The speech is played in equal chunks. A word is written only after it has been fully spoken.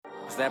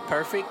Is that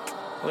perfect?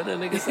 What the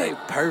nigga say?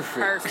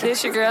 Perfect.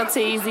 This your girl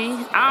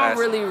Teezy. I don't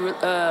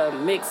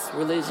really mix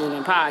religion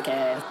and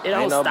podcast. It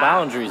don't Ain't no stop.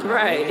 boundaries, man.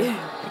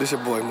 Right. This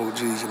your boy Moo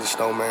G's and the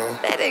Snowman.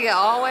 That nigga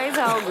always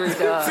hungry,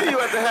 dog. See you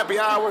at the happy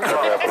hour.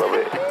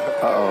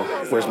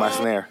 Uh-oh, where's my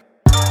snare?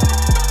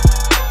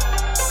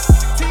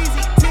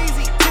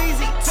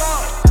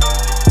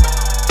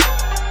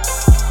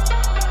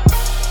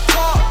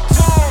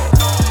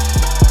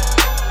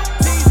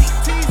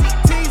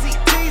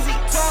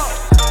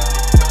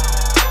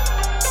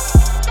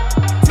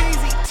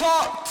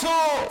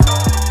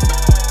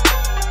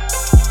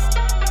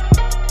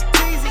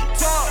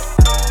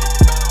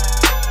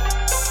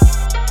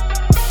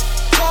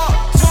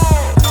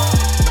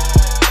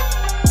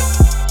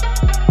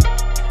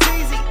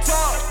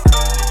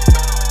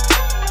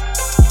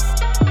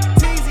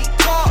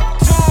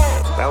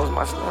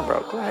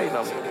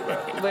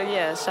 But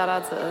yeah, shout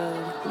out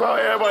to Bro,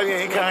 everybody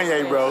ain't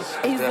Kanye, bro.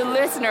 he's the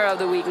listener of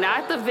the week,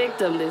 not the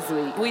victim this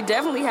week. We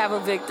definitely have a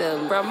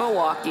victim from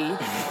Milwaukee.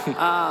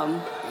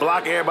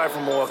 Block everybody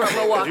from Milwaukee. From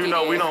Milwaukee, You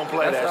know we yeah. don't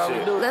play That's all that we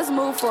shit. do. Let's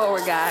move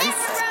forward, guys.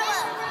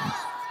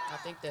 I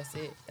think that's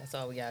it. That's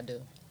all we gotta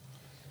do.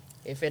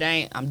 If it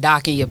ain't, I'm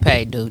docking your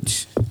pay, dude.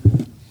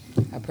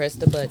 I press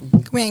the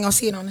button. We ain't gonna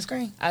see it on the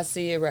screen. I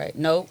see it right.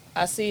 Nope,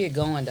 I see it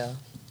going though.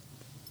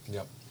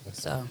 Yep.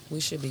 So we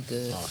should be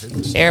good. Oh, here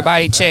we go.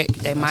 Everybody check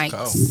their That's mics.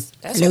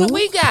 cold. That's Hello? what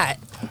we got.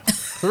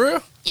 For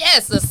real?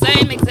 Yes, the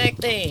same exact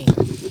thing.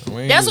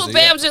 We ain't That's use what it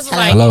Bam yet. just was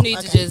like. Hello? You need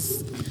to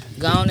just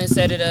go on and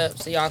set it up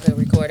so y'all can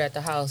record at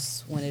the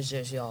house when it's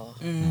just y'all.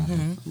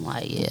 Mm-hmm. I'm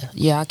like,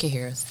 yeah, I can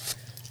hear us.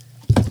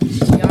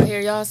 Y'all hear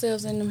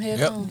yourselves in them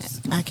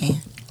headphones? I can.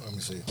 Let me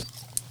see.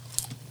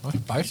 What,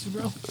 spicy,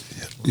 bro?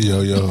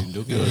 Yo.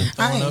 Duke,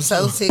 I am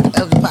so sick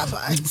of the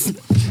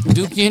Popeyes.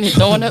 Duke Unit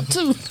throwing up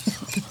too.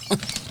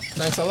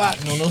 Thanks a lot.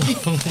 No.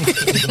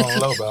 It's on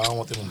low, but I don't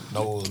want them to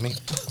know it was me.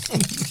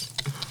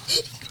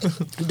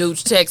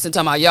 Dooch texting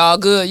talking about y'all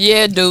good.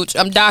 Yeah, Dooch,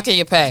 I'm docking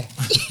your pay.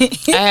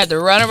 I had to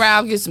run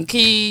around, get some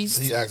keys,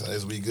 He asking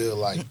us we good,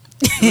 like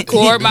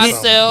record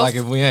myself. Like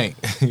if we ain't,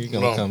 you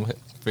gonna No. come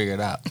figure it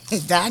out.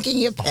 Docking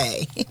your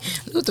pay.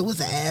 Luther was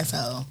an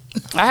asshole.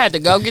 I had to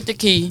go get the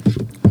key,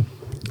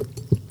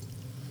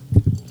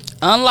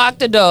 unlock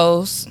the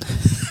doors,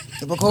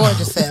 Record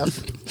yourself.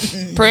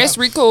 press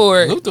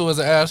record. Luther was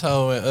an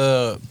asshole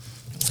and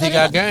he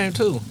got game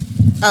too.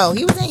 Oh,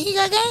 he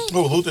got game?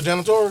 who, Luther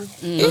Janitorial?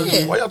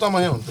 Yeah. Why y'all talking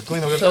about him? To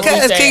clean up your So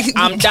toilet? he said,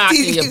 I'm docking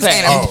your He's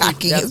saying pay. I'm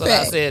docking That's your what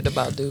I pay. said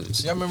about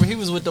Dooch. Y'all remember he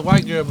was with the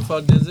white girl before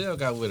Denzel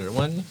got with her,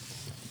 wasn't he?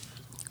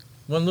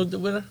 Wasn't Luther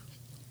with her?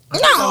 I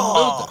think that was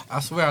No. Luther. I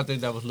swear I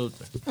think that was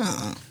Luther.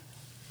 Uh-uh.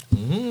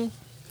 Mm-hmm.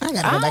 I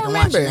gotta I go back don't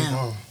and watch it remember.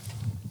 now.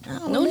 I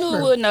don't Nunu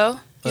remember. would know.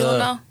 You don't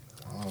know?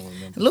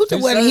 Luther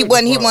He wasn't. He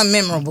saved wasn't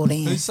memorable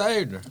He then.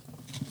 saved her.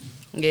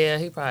 Yeah,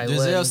 he probably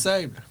Denzel was.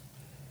 saved her.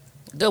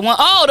 The one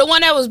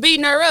that was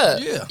beating her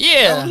up. Yeah.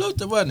 Yeah. That was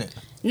Luther, wasn't it?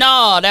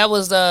 No, that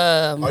was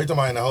Oh, you talking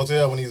about in the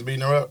hotel when he was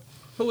beating her up?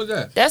 Who was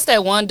that? that's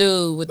that one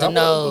dude with the That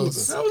nose.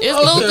 was Luther. It's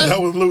That was Luther.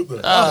 That was Luther.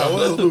 That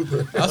was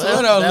Luther. I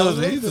swear that was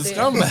Luther. He's a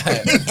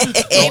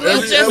scumbag. He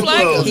looked just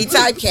like him. He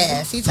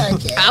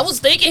typecast. I was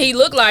thinking he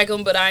looked like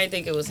him, but I didn't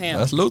think it was him.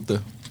 That's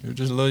Luther. He was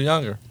just a little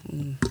younger.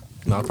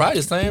 No, probably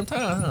the same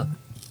time, huh?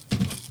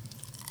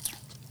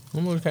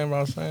 When movie came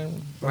out the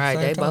same. Right,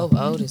 same they time. both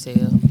old as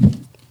hell.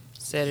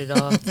 Set it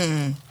off.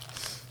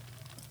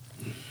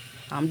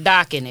 I'm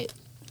docking it.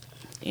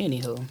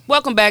 Anywho,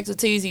 welcome back to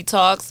TZ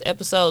Talks,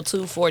 episode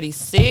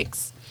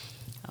 246.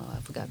 Oh, I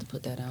forgot to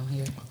put that on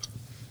here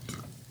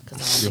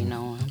because I don't be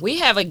knowing. We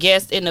have a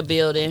guest in the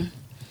building.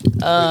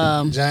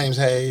 James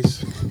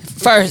Hayes.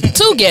 First,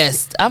 two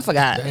guests. I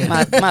forgot.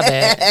 My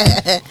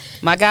bad.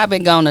 My guy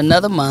been gone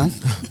another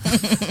month.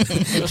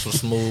 This was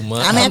smooth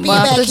month. I'm happy you're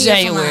month back of here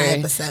for my January.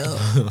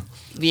 episode.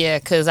 Yeah,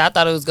 because I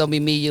thought it was going to be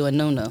me, you, and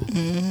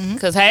Nuna.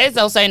 Because Hayes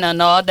don't say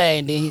nothing all day,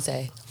 and then he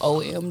say,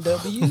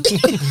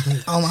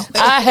 OMW. Oh my!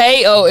 I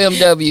hate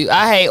OMW.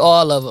 I hate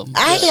all of them.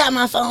 I hate how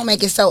my phone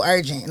make it so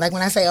urgent. Like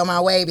when I say on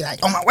my way, be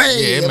like on my way.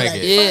 Yeah, it Be make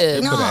like, it- Yeah.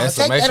 They No, put an take that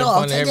exclamation off.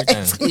 point and Take the everything.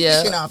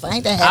 exclamation Yeah. off. I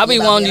ain't that I happy be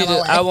about wanting being you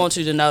on to. my I way. want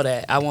you to know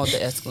that. I want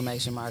the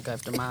exclamation mark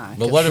after mine.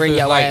 But what if Bring it's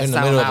your like ass in the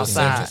on middle of a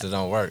outside. sentence, it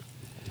don't work?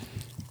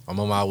 I'm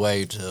on my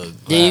way to.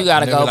 Then you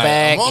gotta and they be go like,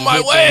 back I'm on and my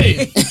hit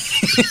way.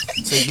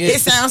 to get It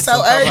sounds so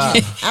some Popeye.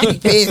 urgent. I be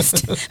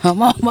pissed.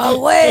 I'm on my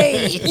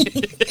way.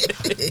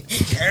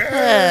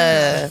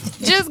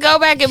 Just go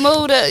back and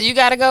move the. You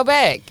gotta go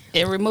back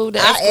and remove the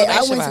I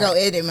exclamation went to go mark.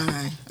 edit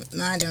mine.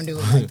 Mine don't do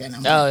it like that no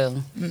more.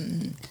 Oh,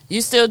 yeah.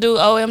 You still do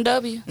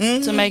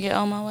OMW to make it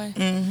on my way?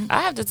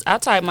 I have to. I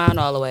type mine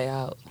all the way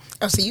out.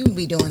 Oh, so you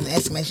be doing the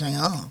exclamation on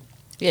your own.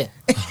 Yeah,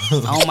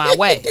 on my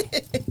way.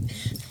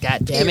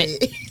 God damn it.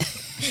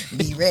 Period.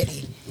 Be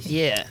ready.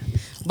 Yeah,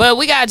 but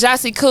we got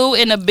Jossie Koo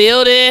in the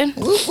building.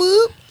 Whoop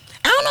whoop.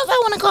 I don't know if I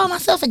want to call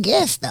myself a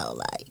guest though.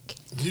 Like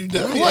You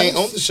definitely ain't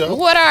on the show.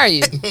 What are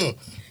you?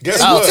 Guess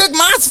you what? took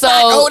my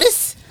spot, So-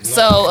 Otis.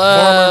 So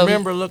Former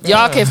member looking y'all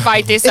around. can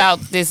fight this out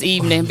this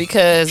evening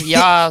because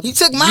y'all You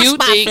took my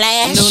spot, think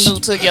Flash. Nunu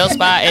took your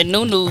spot and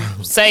Nunu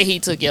say he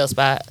took your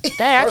spot.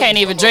 Dang, I can't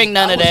even drink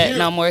none of that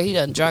no more. He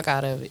done drunk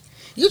out of it.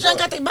 You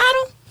drank out the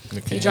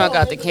bottle? He drunk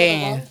out the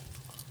can.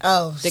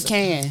 Oh, The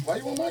can. Why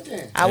you want my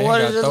can? I Dang,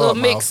 ordered gotta a throw little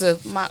it, mixer.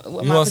 With You my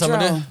want some of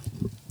Patron.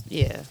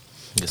 Yeah.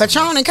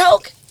 Patron and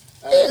Coke?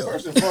 Hey,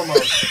 first and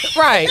foremost,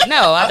 Right.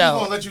 No, I I just want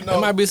don't. to let you know.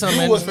 There might be something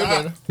you in was the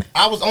not-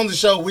 I was on the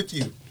show with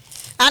you.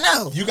 I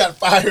know. You got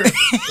fired.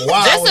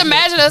 Wow. Just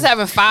imagine us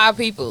having 5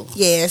 people.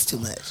 Yeah, it's too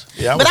much.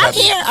 Yeah, I But was I'm happy.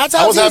 here. I I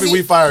told was happy Teezy.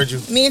 we fired you.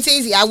 Me and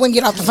Teezy, I wouldn't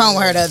get off the phone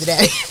with her the other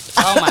day.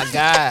 Oh my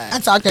God. I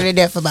talked her to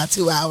death for about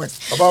 2 hours.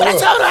 About But I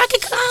what? told her I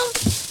could come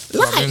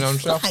being on the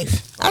show?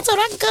 live. I told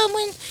her I could come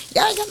when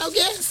y'all ain't got no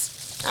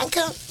guests. I can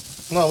come.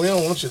 No, we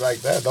don't want you like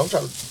that. Don't try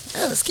to.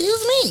 Oh,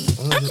 excuse me.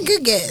 I'm a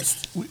good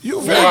guest. You're a You're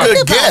a very good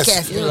good guest.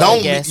 podcaster. You're a Don't.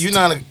 good guest. You're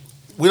not a.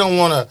 We don't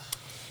want to.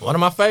 One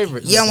of my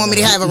favorites. You don't want me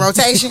to have a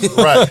rotation?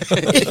 Right.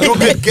 You're a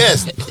good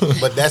guest,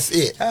 but that's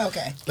it.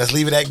 Okay. Let's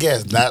leave it at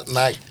guest. Not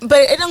like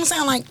But it don't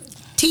sound like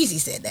Teezy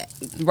said that.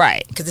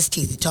 Right. Because it's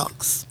Teezy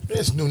Talks.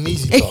 it's new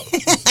Neezy talk.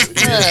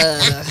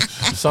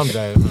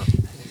 Someday. Huh?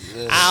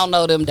 I don't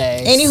know them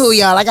days. Anywho,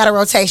 y'all, I got a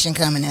rotation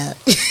coming up.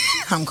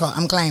 I'm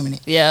claiming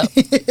it. Yep.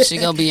 She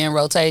gonna be in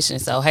rotation.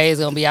 So Hayes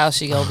gonna be out.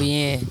 She gonna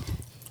be in.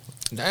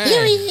 Dang.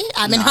 Period.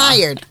 I've been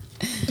hired.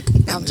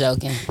 I'm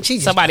joking. She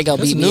just- Somebody gonna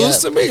That's beat me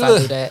news up to me, if I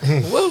look. do that.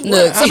 What-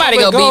 Look, somebody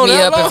been gonna going beat me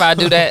that up long? if I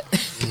do that.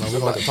 No, we're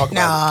going to talk about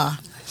Nah.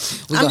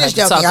 We I'm gonna just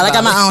have to joking, talk y'all. I got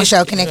about my it. own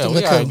show connected Yeah, we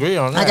with gotta Cool. agree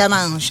on I that. got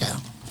my own show.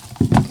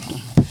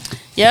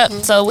 Yep.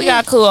 So we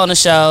got Cool on the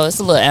show. It's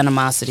a little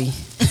animosity.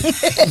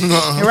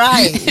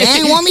 Right. They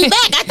ain't want me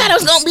back. I thought it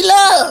was going to be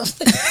love.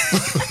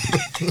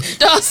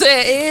 Don't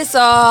say it's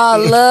all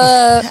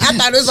love. I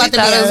thought it was She about to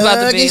thought be it was about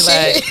to hug be and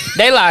shit. like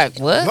they like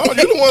No, what?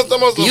 you the one talking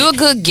about some. You a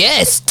good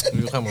guest.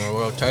 You come on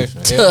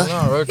rotation. Hell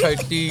no, rotate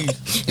these.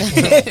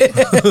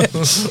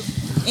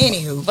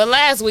 Anywho. But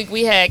last week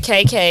we had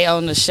KK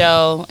on the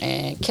show,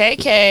 and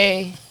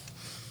KK.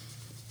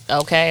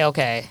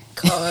 Okay.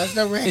 Cause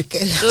the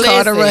ruckus.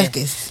 Call the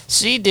ruckus.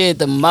 She did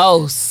the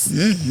most.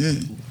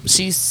 Mm-hmm.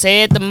 She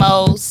said the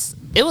most.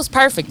 It was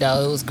perfect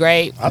though. It was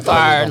great I for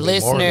thought our it was gonna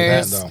be more than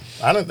listeners. that,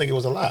 though. I didn't think it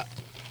was a lot.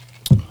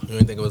 You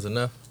didn't think it was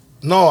enough?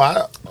 No,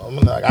 I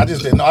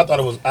just didn't know. I thought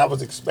it was. I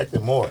was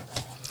expecting more.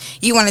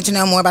 You wanted to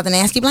know more about the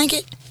nasty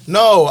blanket?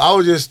 No, I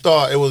was just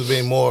thought it was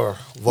being more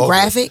vocal.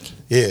 Graphic?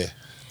 Yeah.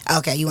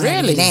 Okay, you wanted to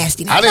Really? be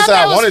nasty. I didn't thought say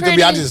that I was wanted it to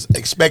be. I pretty- just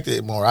expected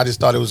it more. I just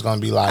thought it was going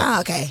to be like. Oh,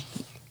 okay.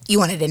 You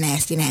wanted the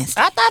nasty.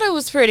 I thought it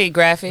was pretty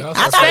graphic, I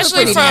thought it was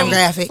especially pretty damn from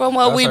graphic. from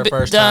what That's we've her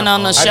first done time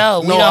on the on.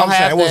 show. no, we don't I'm have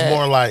saying it was that.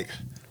 more like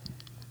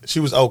she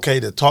was okay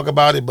to talk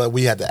about it, but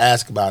we had to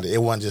ask about it. It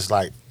wasn't just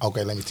like,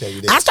 okay, let me tell you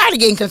this. I started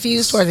getting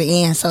confused towards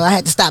the end, so I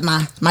had to stop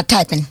my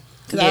typing.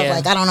 Because I was Yeah.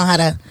 like, I don't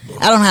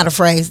know how to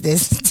phrase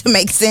this to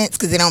make sense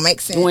because it don't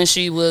make sense. When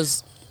she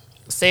was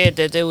said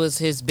that it was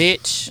his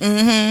bitch,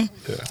 And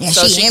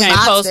so she can't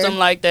inboxed post her. him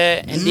like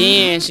that. And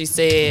then she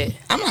said,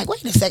 I'm like,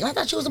 wait a second, I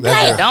thought she was a That's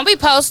player. her. "Don't be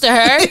posting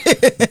her."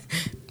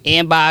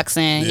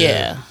 Inboxing,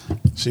 yeah.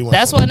 She went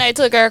That's from, when they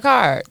took her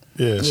card.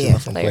 Yeah, she Yeah.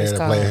 went from player Players to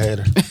card. player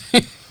hater.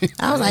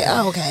 I was like,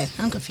 oh, okay,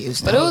 I'm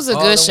confused. But it was a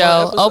All good in show,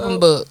 one episode? open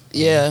book.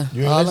 Yeah,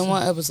 You ain't all in listen?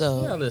 one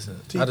episode. Yeah, listen.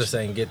 I just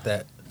ain't get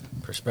that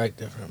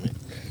perspective from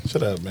it.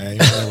 Shut up, man. You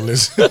never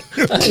listen.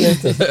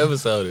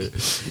 Episode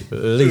is at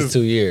least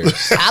 2 years.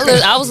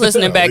 I was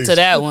listening back to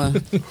that one. I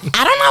don't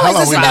How always long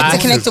listen we back to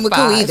been? Connecting with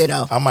Cool 5. either,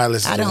 though. I might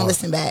listen I to don't one.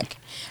 listen back.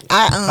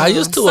 I I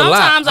used to a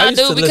lot. Sometimes I used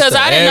to do listen because to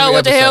I didn't know every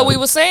what the hell we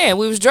episode. was saying.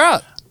 We was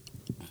drunk.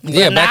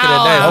 Yeah, But back now in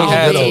the day, I we don't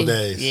had good be- old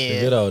days. Yeah, The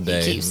good old he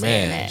days, keeps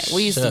man. saying that.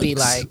 We used to be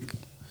Shucks. like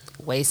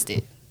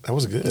wasted. That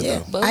was good, Yeah.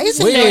 though. But I used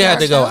to We enjoy didn't have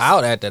our to go shows.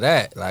 out after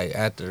that. Like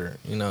after,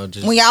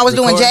 just When y'all was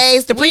doing record.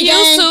 J's, the We used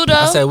pregame. to though.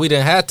 I said we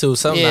didn't have to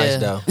some Yeah. nights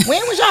though.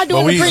 When was y'all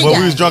doing When the we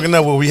pregame? was drunk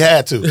enough where we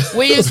had to.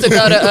 We used to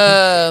go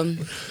to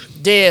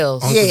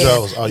Dale's. Uncle Yeah,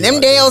 Joe's. Oh, you them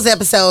right Dale's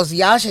episodes,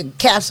 y'all should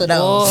capture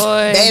those.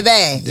 Boy.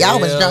 Baby, y'all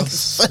was Dale's. drunk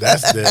as fuck.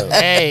 That's Dale.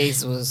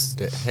 Hayes was.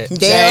 Dale's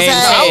James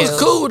I Hayes. was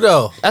cool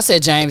though. I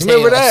said James.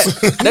 Remember Hales.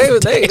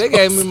 that? they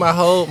gave me my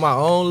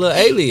own little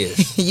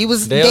alias. You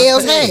was Dale's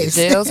Dale's Hayes. Hayes.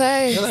 Dale's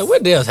Hayes. They're like,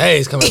 when Dale's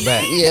Hayes coming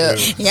back? Yeah,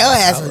 Your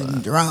ass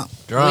was drunk.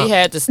 Drunk. we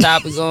had to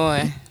stop it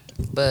going,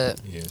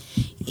 but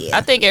Yeah.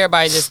 I think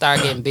everybody just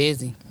started getting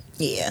busy.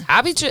 Yeah.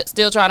 I be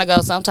still trying to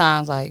go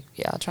sometimes. Like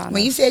y'all trying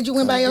When to. you said you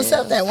went by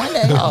yourself that one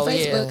day Oh, on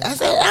Facebook, yeah. I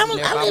said, I'm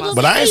Never by able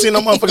But I ain't seen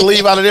no motherfucker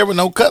leave out of there with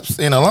no cups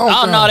in a long Oh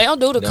time. no, they don't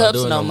do the They don't cups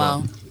do it no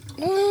no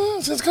more.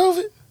 more. Since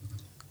COVID.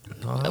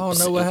 I don't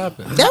know what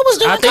happened. That was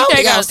during I think COVID.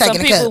 they Y'all got was some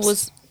taking the people cups.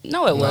 was.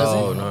 No, it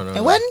wasn't. No.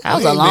 It wasn't? That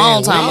was a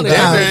long time been- ago.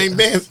 Damn, there ain't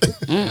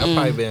been. I've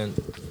probably been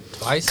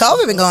twice.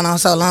 COVID been going on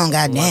so long,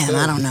 goddamn.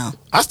 I don't know.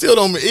 I still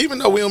don't, even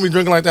though we don't be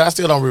drinking like that, I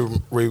still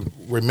don't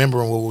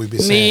remember what we be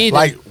saying. either.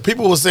 Like,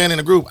 people were saying in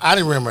the group, I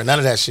didn't remember none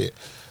of that shit.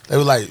 They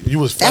were like, you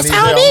was funny That's as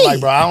how hell. it I'm be. like,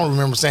 bro, I don't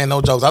remember saying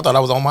no jokes. I thought I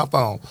was on my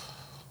phone.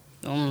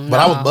 But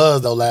I was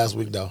buzzed though last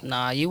week though.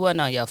 Nah, you wasn't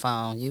on your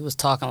phone. You was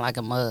talking like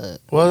a mug.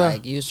 Was I?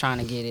 Like you was trying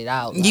to get it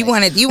out. You like,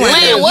 wanted the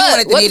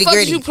what the nitty fuck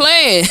gritty. you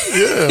playing?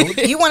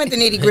 Yeah. You wanted the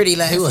nitty gritty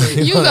last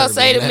week. You gonna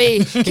say to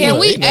me, can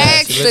we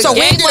ask the So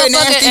gay when did the motherfucker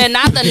nasty- and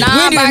not the When did the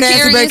nasty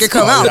non-bicurious? baker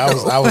come out?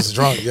 I was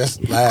drunk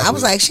last I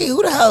was week. like, shit,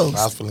 who the host?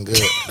 I was feeling good.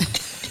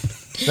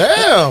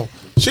 Damn.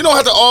 She don't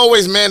have to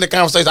always man the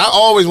conversation. I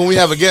always, when we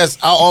have a guest,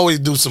 I always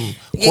do some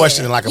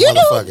questioning like a You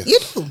motherfucker. do. You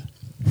do.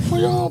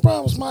 What your own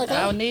problems, Mike?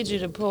 I don't need you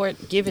to pour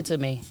it. Give it to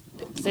me.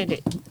 Send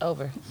it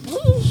over. She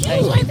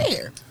was right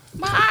there.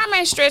 My arm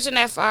ain't stretching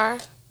that far.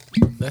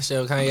 That's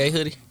your Kanye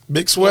hoodie.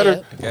 Big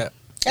sweater. Yeah.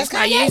 That's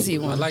my easy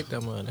I one. like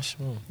that one. That's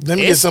smooth. Let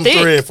me It's get some thick.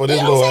 thread for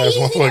this little ass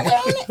one.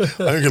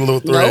 Let me get a little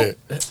thread.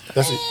 That's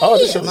it. Oh,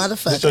 this your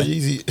Motherfucker. This your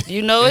Yeezy.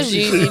 You know it's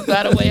Yeezy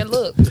by the way it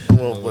looks.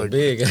 Motherfucker.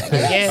 Big.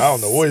 Yes. I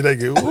don't know where they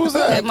get. Who's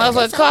That that?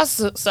 motherfucker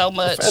costs so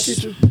much. Fat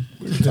teacher.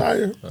 You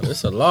tired?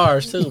 It's a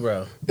large too,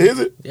 bro. Is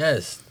it?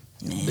 Yes.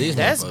 These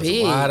That's motherfuckers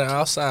big. Wide and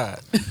outside.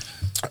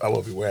 I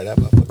won't be wearing that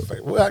motherfucker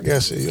face. Well, I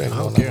guess you ain't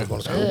going to school.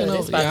 Ugh,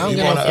 this about yeah, to I'm be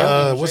gonna-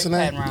 my what's the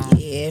drink name? pattern wrong.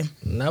 Yeah.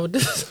 Not with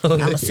this I'm on.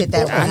 gonna sit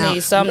that one I out.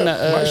 need something My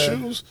to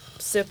shoes?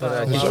 sip on. Get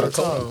while your we're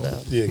talking, coat. though.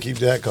 Yeah, keep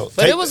that coat.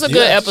 But it was a good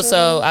yeah.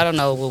 episode. I don't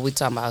know what we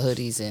talking about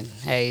hoodies and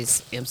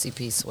Hayes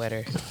MCP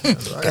sweater.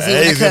 Because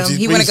Hey,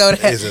 he want to go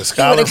to is a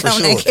scholar for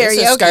sure. It's a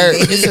karaoke.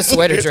 skirt. It's a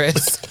sweater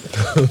dress.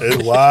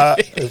 It's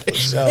wide. It's for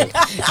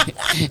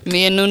sure.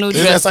 Me and Nunu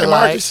Isn't that dressed St.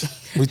 alike. Marcus?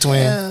 We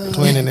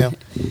twin in them.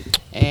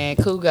 And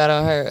Koo got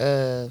on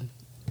her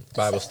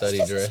Bible study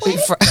dress.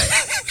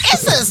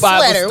 It's a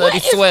Bible sweater. study What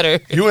is sweater.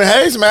 You and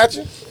Hayes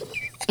matching.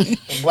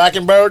 Black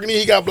and burgundy.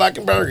 He got black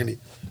and burgundy.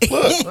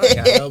 Look. I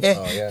got no,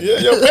 oh, yeah. Yeah,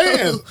 your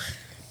pants.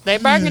 They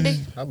burgundy. I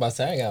was about to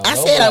say, I got I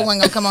no said I black.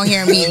 wasn't gonna come on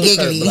here and be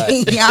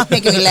giggly. Y'all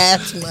making me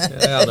laugh too much.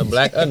 I got the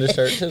black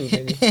undershirt too,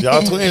 nigga.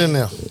 Y'all twin in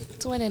them.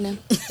 Twin in them.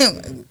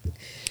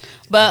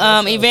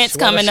 But events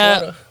Sweater, coming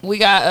sweater. up. We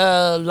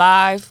got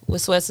live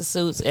with Sweats and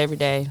Suits every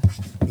day.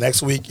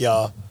 Next week,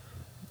 y'all.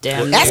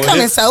 Damn. That's near.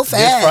 coming so This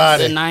fast.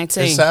 Friday. The 19th.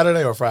 This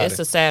Saturday or Friday? It's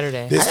a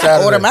Saturday. This I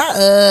gotta order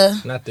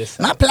Saturday. my Not this.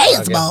 My Saturday. players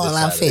I guess ball this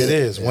outfit. Saturday. It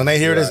is. When they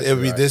hear this, Right,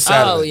 it'll be right. this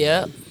Saturday. Oh,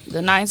 yeah. The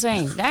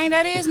 19th. Dang,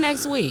 that is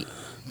next week.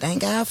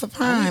 Thank God for I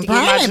Prime. need to get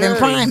Prime my ain't been jury.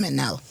 priming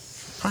though.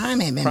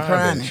 Prime ain't been Prime been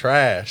priming.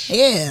 trash.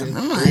 Yeah,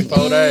 I'm like,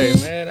 3-4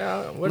 days,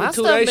 man. Where My the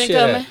 2 stuff day been shit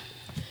coming. at?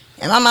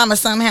 And my mama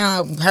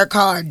somehow her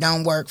card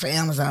don't work for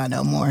Amazon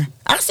no more.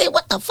 I said,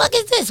 "What the fuck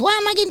is this? Why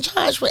am I getting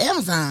charged for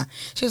Amazon?"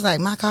 She was like,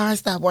 "My card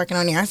stopped working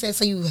on there." I said,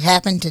 "So you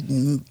happened to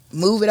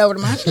move it over to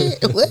my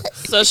shit?" What?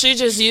 So she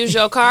just used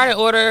your card and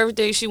order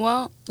everything she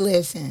want?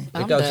 Listen, It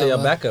I'm goes to done your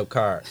with- backup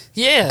card.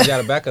 Yeah. You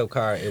got a backup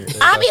card.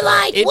 I be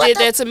like, It "What did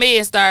the?" that to me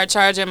and started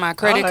charging my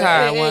credit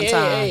card one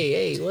time.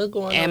 Hey, what's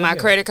going on? And my here?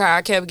 credit card,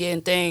 I kept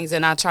getting things,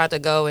 and I tried to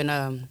go and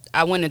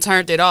I went and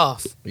turned it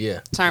off.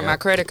 Yeah. Turned my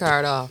credit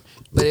card off,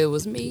 but it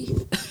was me.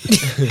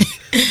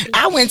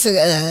 I went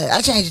to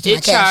I changed it to It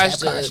my cash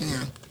charged app card a-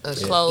 now. A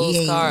You closed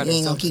ain't, card. you or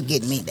ain't gonna something. keep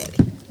getting me, daddy.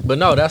 But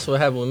no, that's what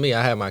happened with me.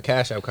 I had my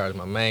Cash App card as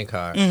my main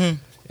card.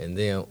 Mm-hmm. And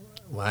then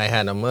when I ain't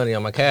had no money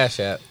on my Cash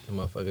App, the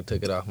motherfucker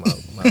took it off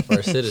my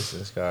First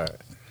Citizens card.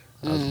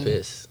 I was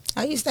pissed.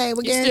 Oh, you stayed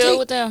with You Guarantee? still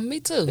with them? Me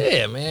too.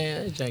 Yeah,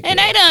 man. That jank And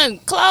they done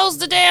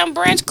closed the damn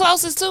branch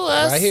closest to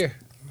us. right here.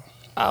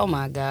 Oh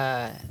my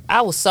God.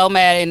 I was so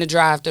mad in the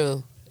drive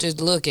thru just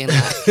looking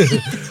like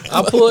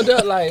I pulled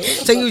up like,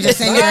 So you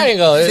just in there? I ain't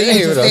gonna, So you ain't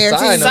just even a there too?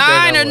 sign up there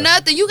sign no or more.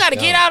 nothing. You gotta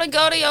get No. out and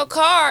go to your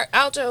car,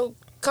 out your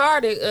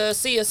car to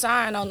see a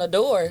sign on the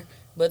door.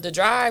 But the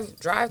drive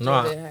through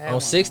No, didn't have on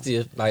one.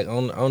 60th, like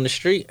on the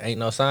street, ain't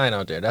no sign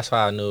out there. That's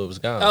how I knew it was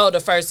gone. Oh,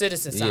 the First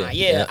Citizen sign. Yeah,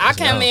 Yeah, yeah, I it's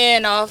come gone.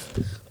 in off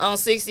on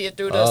 60th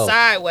through the Oh.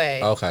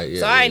 sideway. Okay, yeah.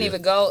 So I yeah, ain't yeah.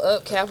 even go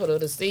up Capitol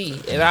to see.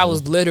 And I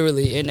was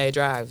literally in that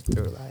drive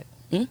through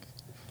like.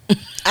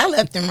 I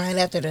left them right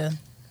after the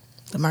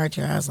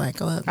merger. I was like,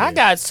 "Go up." I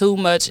got too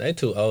much They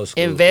too old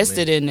school.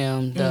 invested in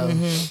them though.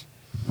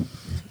 Mm-hmm.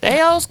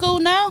 They old school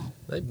now?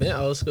 They been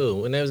old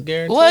school when they was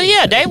guaranteed. Well,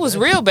 yeah, they was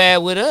real bad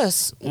with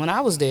us when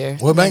I was there.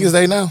 What bank is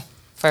they now?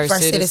 First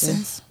First Citizens.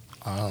 Citizens.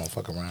 I don't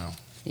fuck around.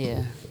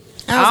 Yeah.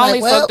 I I, was only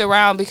like, well, fucked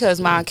around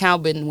because my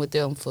account been with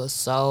them for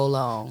so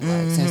long,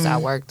 like, since I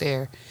worked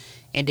there.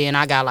 And then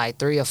I got like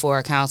 3 or 4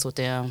 accounts with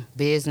them.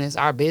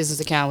 Our business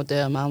account with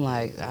them. I'm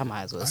like, I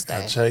might as well I stay.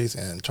 got Chase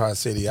and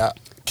Tri-City. I I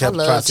kept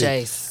love Tri-City.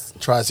 Chase.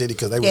 Tri-City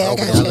because they was Yeah, I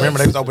open. got On, Chase. remember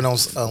they was open on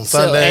Till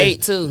Sunday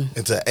 8 too.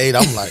 until 8.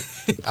 I'm like,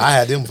 I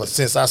had them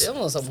since I Them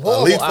was some at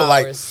horrible least for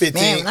like hours.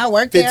 15, Man, when I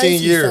worked there, I 15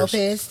 used to be so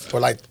years. pissed. For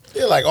like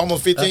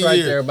almost 15 That's right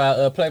years. there by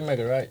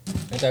Playmaker, right?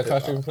 Ain't that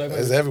across the street from Playmaker?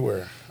 It's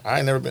everywhere. I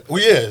ain't never been.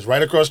 Well, yeah, it's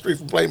right across the street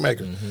from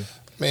Playmaker.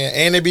 Man,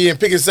 and they be in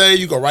Pick and Save.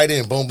 You go right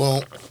in, boom,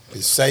 boom.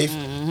 It's safe.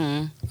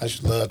 I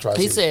should love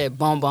Tri-City. He said,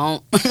 "Boom,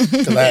 boom."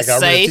 Because I got rid of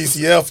safe.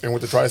 TCF and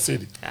went to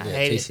Tri-City. I Yeah,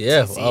 hate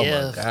TCF. it. Oh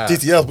my god.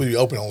 TCF will be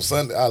open on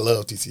Sunday. I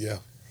love TCF.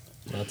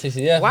 No,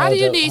 TCF. Why do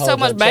holds you up- need so holds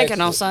much up banking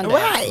checks. on Sunday?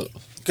 Right.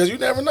 Because you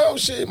never know.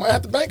 Shit, might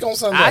have to bank on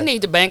something. I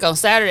need to bank on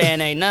Saturday,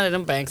 and ain't none of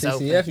them banks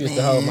open. TCF used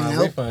to hold my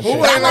refund. Who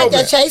check. I ain't like open?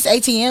 that Chase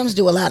ATMs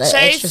do a lot of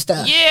extra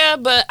stuff. Yeah,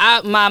 but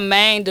my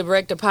main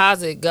direct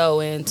deposit go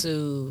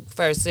into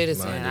First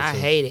Citizen. Mine do I too.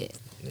 hate it.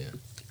 Yeah.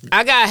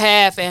 I got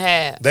half and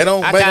half. They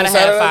don't I bank gotta on have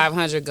Saturday?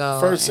 500 go.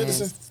 First and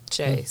Citizen?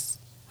 Chase.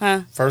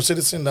 Huh? First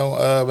Citizen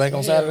don't bank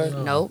on Saturday?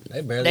 Nope.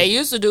 They barely. They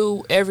used to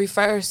do every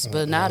first,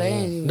 but now they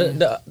ain't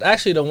even.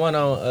 Actually, the one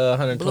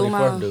on Blue 124th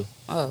Mile. do.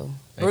 Oh, And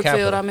Brookfield.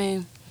 Capital. I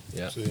mean,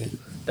 See,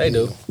 They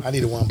do. I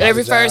need a one by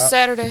every the job. first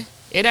Saturday.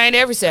 It ain't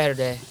every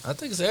Saturday. I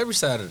think it's every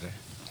Saturday.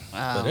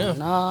 Oh, them.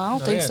 no, I don't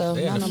No, think they- so.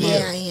 they in Not the no Yeah,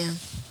 more. I am.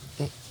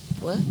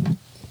 What?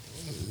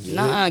 Yeah.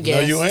 Nuh-uh, No,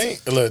 guest. you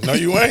ain't. Look, no,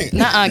 you ain't.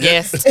 Nuh-uh,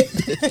 guest.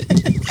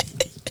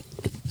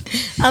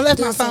 I left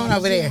my phone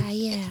over there.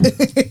 Yeah.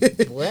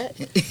 What?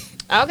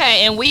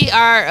 Okay, and we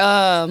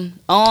are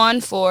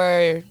on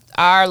for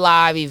our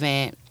live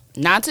event.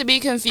 Not to be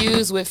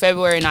confused with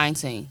February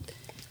 19th.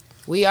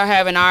 We are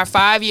having our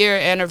 5-year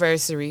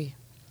anniversary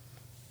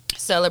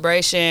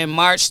celebration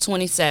March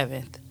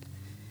 27th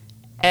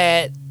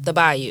at the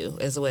Bayou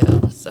as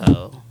well.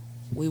 So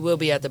we will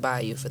be at the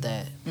Bayou for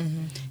that.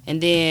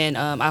 And then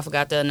I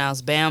forgot to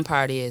announce Band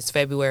Party is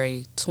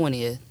February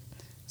 20th.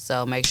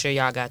 So make sure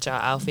y'all got y'all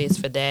outfits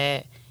for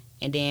that.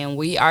 And then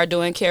we are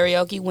doing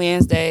karaoke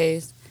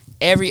Wednesdays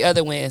every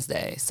other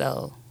Wednesday.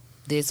 So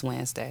this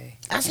Wednesday.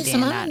 I see And then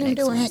some not of them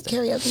next doing Wednesday.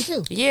 karaoke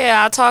too.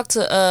 Yeah, I talked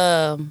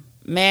to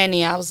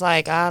Manny. I was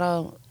like,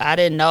 I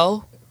didn't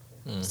know.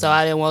 So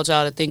I didn't want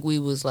y'all to think we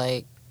was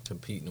like,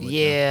 Competing with them.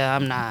 yeah,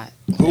 I'm not.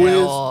 Who at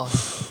is? all.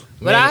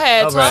 But I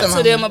had All right. talked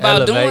to them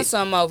about doing Elevate.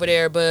 something over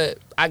there, but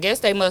I guess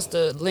they must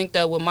have linked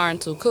up with Martin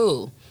Too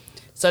Cool.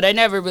 So they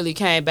never really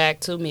came back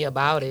to me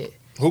about it.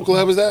 Who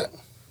club is that?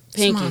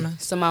 Pinky, Simona.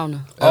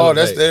 Simona. Oh,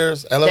 that's Elevate.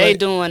 theirs. They Elevate.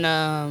 doing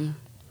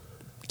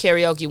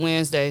karaoke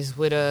Wednesdays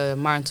with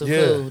Martin Too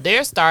Yeah. Cool.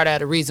 Theirs start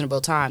at a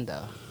reasonable time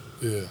though.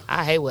 Yeah.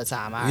 I hate what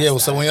time I Yeah. Well,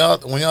 so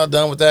start. when y'all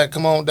done with that,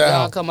 come on Y'all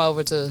down. come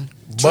over to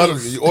Butter.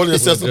 You order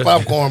yourself some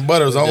popcorn.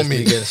 Butter's on Just be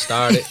me. getting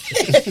started.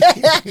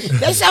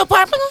 They so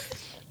popular.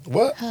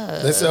 What?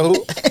 They sell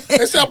who?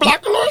 They sell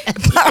Black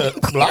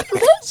Alert? Black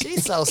Alert?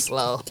 She's so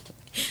slow.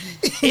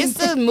 It's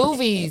the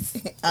movies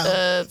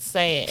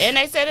saying. And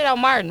they said it on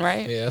Martin,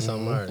 right? Yeah, that's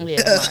on Martin.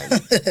 Yeah, Martin.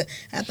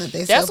 I thought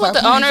they That's so what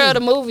the popular, owner of too.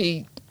 the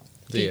movie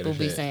Yeah, people that's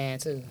be it. saying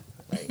too.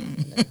 Like,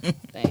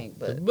 thing,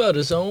 but But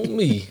it's on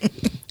me.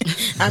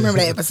 I remember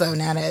that episode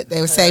now that they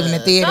were saving the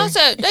theater. I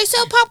said they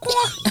sell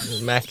popcorn.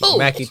 Who?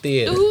 Mackie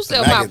Theater. Who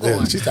sell Maggot popcorn?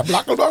 there. She said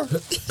Black Alert?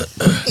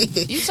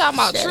 You talking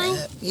about True?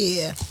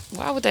 Yeah.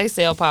 Why would they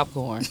sell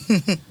popcorn?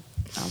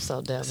 I'm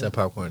so devil. It's that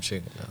popcorn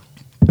chicken,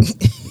 though.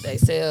 They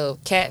sell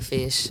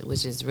catfish,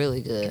 which is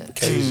really good.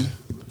 Cajun.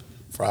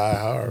 Fry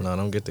hard. No,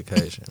 don't get the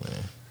Cajun, man.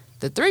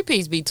 The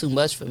 3-piece be too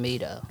much for me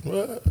though.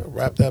 What?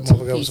 Wrap that motherfucker up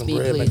with Piece some be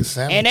bread, make a please.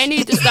 sandwich. And they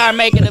need to start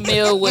making a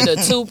meal with a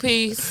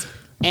 2-piece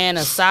and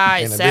a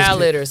side And a salad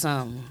biscuit. or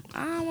something.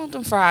 I don't want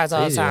them fries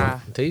all the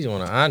time. Teasy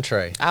want an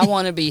entree. I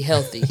want to be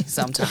healthy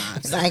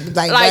sometimes. Like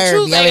Like Bird,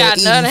 Truth be ain't over got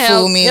there none eating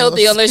full meals.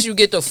 healthy unless you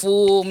get the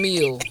full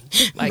meal.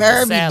 Like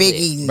Bird the be salad. big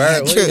eating. Bird,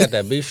 that what you truth. got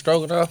that beef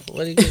stroganoff?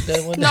 What do you get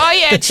that one? No,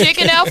 he had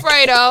chicken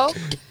Alfredo.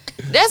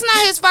 That's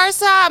not his first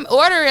time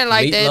ordering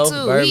like Meatloaf, that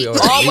too. Barbie He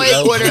ordered always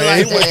meatloaf. order Man,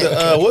 like he went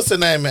that. to, what's the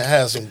name? It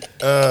has some,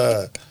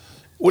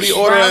 what do you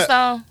order at?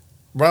 Brownstone,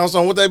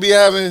 Brownstone, what they be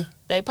having?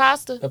 they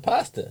pasta. The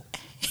pasta.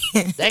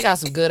 They got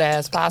some good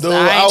ass pasta. Dude,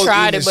 I ain't was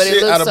tried eating it, but shit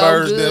it out looks of so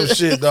Bird's good. damn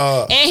shit,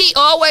 dog. And he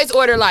always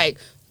order like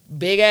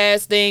big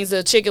ass things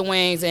of chicken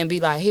wings and be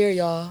like, "Here,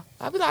 y'all."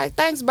 I be like,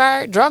 "Thanks,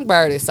 Bird." Drunk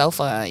Bird is so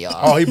fun, y'all.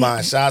 Oh, he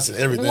buying shots and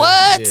everything.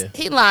 What? Yeah.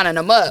 He lining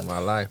them up. My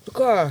life.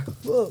 Car.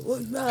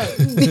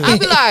 I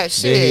be like,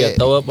 shit. Then he'll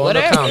throw up on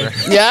whatever. the counter.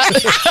 Yeah.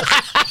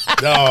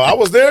 No, I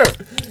was there.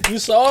 You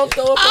saw him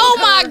throw up Oh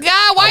my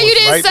God! Why I you was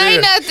didn't right say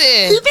there.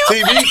 nothing?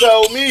 TV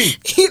told me.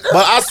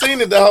 But I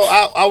seen it though.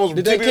 I was.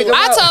 Did they TV kick was- him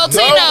I out? told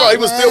No, Tino. bro, he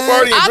was still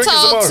partying. I drinking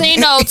told some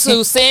Tino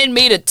to send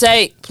me the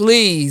tape,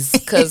 please,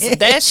 because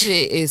that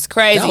shit is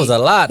crazy. That was a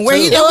lot, too. Where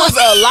you It was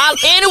a lot,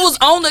 and it was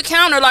on the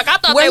counter. Like I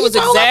thought Where they you was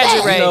throw up at?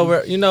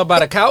 exaggerating. You know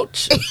about a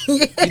couch?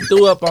 He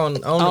threw up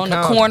on On the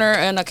the counter. corner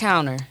and the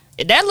counter.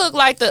 That looked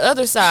like the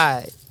other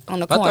side on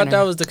the I corner. thought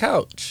that was the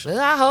couch. Well,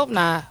 I hope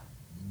not.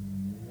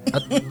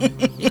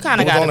 You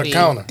kind It of was got on to the be.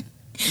 counter.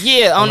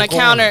 Yeah, on the the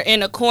counter, in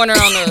the corner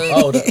on the,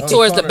 Oh, on the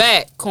towards the corner.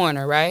 back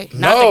corner, right?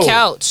 Not No. the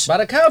couch. By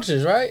the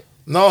couches, right?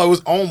 No, it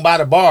was owned by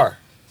the bar.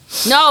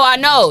 No, I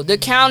know the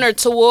counter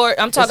toward.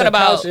 I'm talking It's a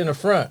about couch in the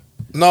front.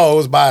 No, it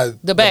was by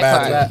the back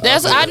bathroom. part.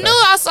 That's Okay, I okay. knew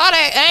I saw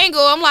that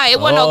angle. I'm like, it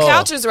wasn't no Oh.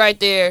 couches right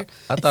there.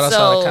 I thought I so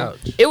saw the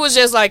couch. it was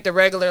just like the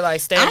regular, like I'm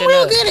standing real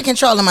up. good at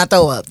controlling my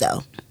throw up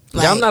though.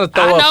 Like, Yeah, I'm not a I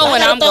throw up. know guy.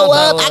 when I I'm gotta throw gonna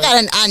up. throw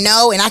up. I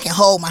know, and I can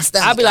hold my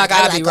stomach. I'll be like,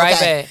 I'll be right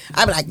back.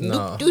 I'll be like,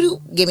 No.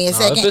 doo. Give me a No,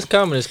 second. if it's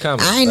coming, it's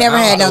coming. I ain't But never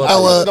had no don't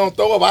throw I up. don't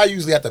throw up. I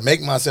usually have to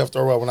make myself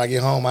throw up when I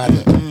get home.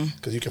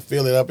 Because you can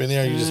feel it up in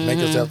there. You just make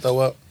yourself throw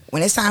up.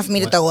 When it's time for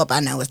me to throw up, I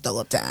know it's throw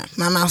up time.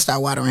 My mouth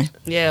start watering.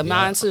 Yeah,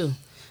 mine too.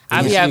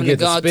 I be You having to get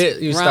to go spit,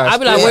 to you run. start I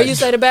be like, where spitting. you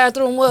say the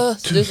bathroom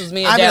was? This was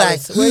me and I be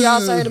Dallas. like, Where y'all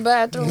say the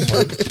bathroom was?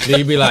 Then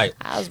you be like,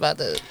 I was about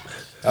to.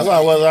 That's why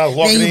I was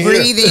walking Then in you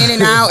breathe here. in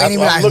and out, and I'm you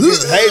be like, looking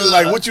at Haley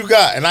like, what you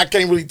got? And I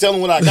can't really tell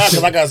him what I got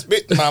because I got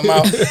spit in my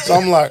mouth. So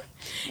I'm like,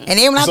 and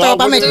then when I so throw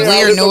up, I make looking a around,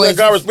 weird looked up, noise. that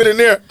guy was spit in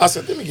there. I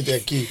said, let me get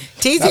that key.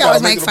 TZ That's how I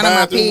always make makes the fun of my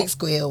bathroom. pig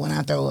squeal when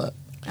I throw up.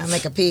 I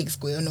make a pig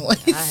squeal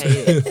noise. I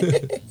hate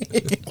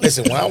it.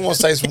 Listen, when I want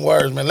to say some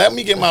words, man, let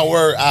me get my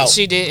word out.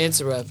 She did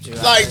interrupt you.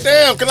 Like,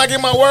 damn, can I get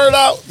my word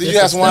out? Did you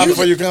have some wine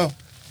before you come?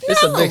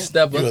 it's a big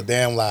step You a up.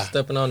 damn lie.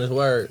 Stepping on his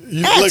word.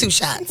 You I had look- 2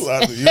 shots.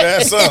 You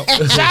had some.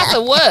 Shots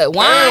of what? Damn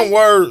Wine?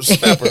 word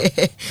stepper.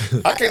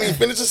 I can't even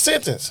finish a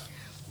sentence.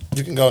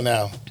 You can go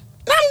now.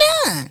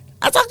 I'm done.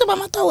 I talked about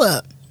my throw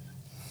up.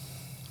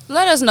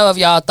 Let us know if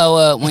y'all throw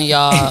up when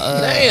y'all.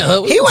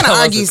 Damn. He want to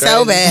argue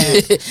so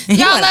bad. Y'all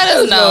let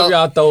us Know if know.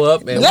 y'all throw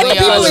up and Let When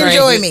the y'all people drink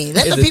enjoy it. me.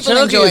 Let is the it people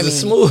chunky? enjoy Is it me.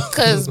 smooth?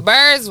 Because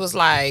Birds was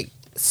like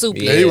super.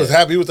 Yeah, he was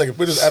happy. He was taking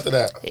pictures after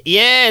that.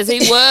 Yes, he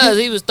was.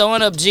 He was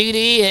throwing up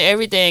GD and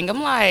everything.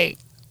 I'm like,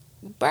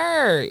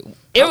 Bird.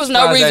 There was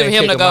no surprised they reason for didn't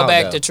him kick to him go out,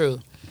 back though. to True.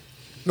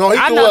 No, he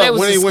I threw know they up was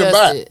when he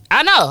disgusted. went back.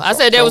 I know. I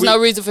said there was no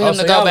reason for him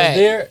so to go y'all was back.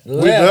 there, We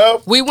left.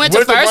 left. We went to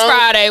First Brown-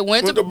 Friday,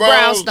 went to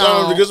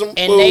Brownstone, to get some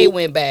and they food.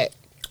 went back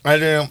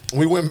And then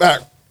we went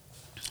back.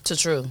 to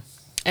True.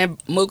 And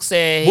Mook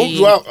said Mook he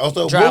dropped.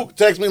 So dropped Mook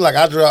text me like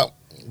I dropped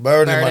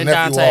Bird and Bird my and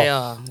nephew Dante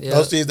off. off. Go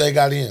Yep. see if they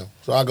got in.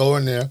 So I go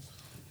in there.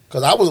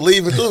 Because I was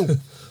leaving too.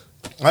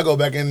 I go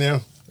back in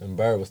there. And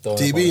Bird was throwing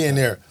up on TB the in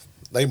there.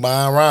 They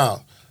buying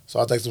around. So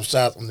I take some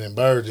shots and then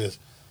Bird just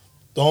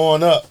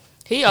throwing up.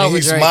 He And over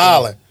he's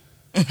smiling.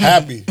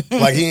 Happy.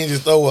 Like he ain't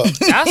just throw up.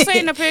 I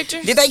seen the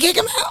picture. Did they kick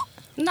him out?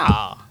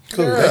 No.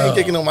 Cool. They ain't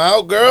kicking him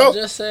out, I girl.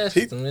 just said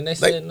He- something and they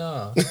they- said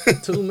no.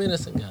 2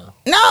 minutes ago.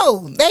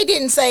 No, they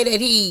didn't say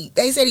that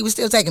they said he was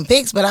still taking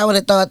pics, but I would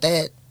have thought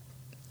that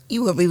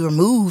you would be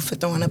removed for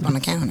throwing up on the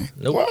counter.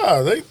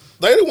 Wow.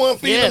 They the one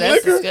feeding Yeah, him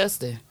that's liquor.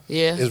 disgusting.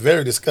 Yeah. It's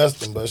very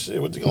disgusting, but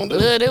shit, what you gonna do?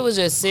 Look, it was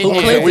just sitting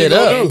Who there. cleaned it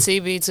up? And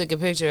TB took a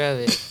picture of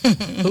it.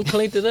 Who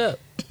cleaned it up?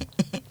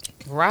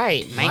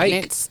 Right.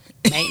 Maintenance.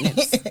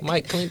 Maintenance.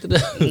 Mike cleaned it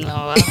up. No,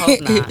 I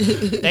hope not.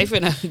 They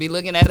finna be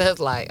looking at us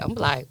like, I'm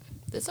like,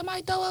 did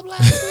somebody throw up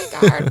last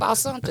week? I heard about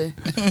something.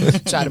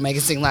 Try to make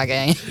it seem like I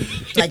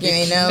ain't. Like you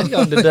ain't know. We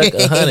gonna deduct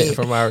 100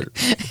 from our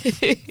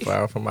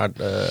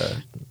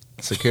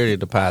security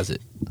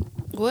deposit.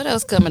 What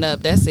else coming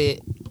up? That's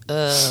it.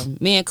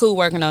 Me and Cool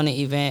working on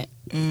the event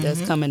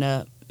that's coming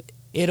up.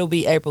 It'll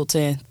be April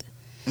 10th,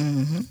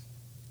 Mm-hmm.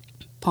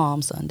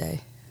 Palm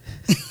Sunday.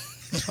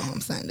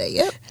 Palm Sunday,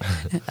 yep.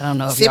 I don't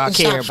know if Sip y'all and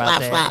care shop, about flop,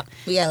 that. flop.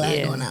 We got a lot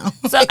Yeah. going on.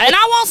 So, and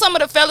I want some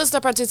of the fellas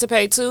to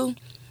participate too.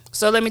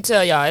 So let me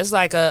tell y'all, it's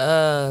like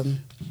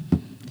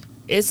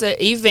it's an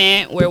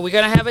event where we're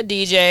gonna have a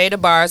DJ. The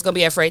bar is gonna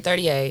be at Freight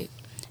 38,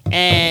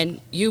 and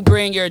you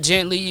bring your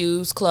gently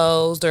used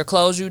clothes, their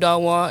clothes you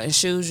don't want and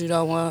shoes you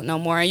don't want no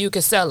more, and you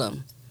can sell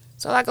them.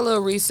 So like a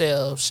little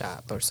resale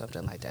shop or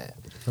something like that.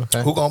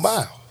 Okay. Who gonna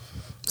buy?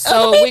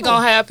 So Other we people.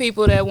 gonna have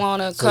people that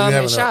wanna So you come and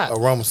having shop. a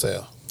Roma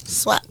sale.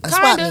 Swap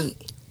Kinda.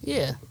 meet.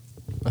 Yeah.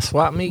 A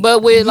swap meet?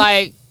 But with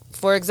like,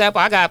 for example,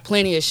 I got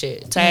plenty of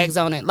shit tags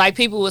on it. Like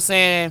people was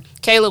saying,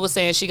 Kayla was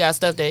saying she got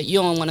stuff that you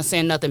don't want to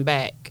send nothing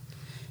back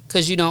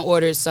because you don't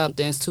order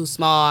something, it's too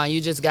small and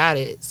you just got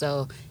it.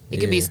 So it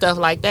could be Yeah. stuff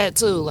like that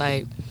too.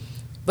 Like,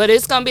 but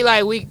it's gonna be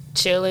like we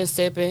chilling,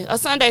 sipping, a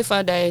Sunday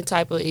fun day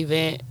type of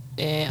event.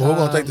 And Well, we're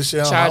gonna take the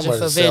shit on. I'm charging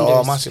ready for to sell vendors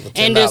all my shit for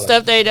and the $10.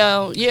 stuff they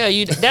don't. Yeah,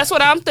 you. That's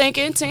what I'm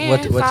thinking. 10.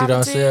 what you 5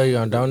 don't to 10. sell, you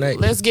gonna donate?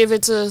 Let's give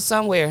it to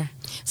somewhere.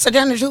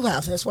 Sojourner True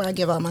House. That's where I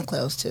give all my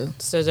clothes to.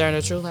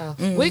 Sojourner True House.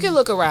 We can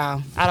look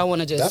around. I don't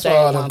want to just That's stay why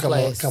all in them one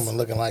coming place.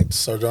 looking like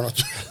Sojourner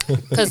Truth.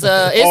 Because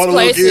All it's the little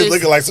kids places.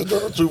 looking like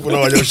Sojourner Truth with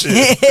all your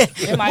shit.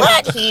 It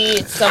might be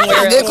kids I somewhere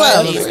got good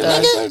else.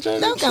 clothes.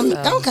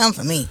 Nigga, don't come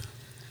for me.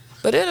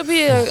 But it'll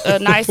be a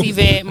nice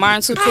event.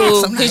 Martin too I have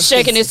cool. some He's nice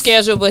checking pieces. his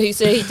schedule, but he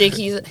said he think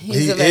he's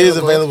He available. is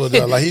available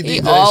though. Like he He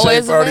DJ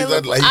always Shea parties.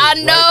 available. Like, he I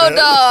was know, right there.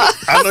 dog.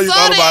 I know you saw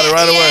thought about it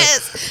right away.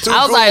 yes. Too I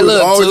was Cool like, is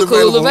look, always too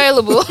cool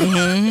available. available. I said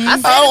I don't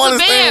it's a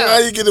understand how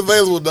band. you get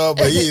available, dog,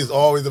 but he is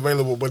always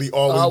available, but he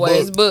always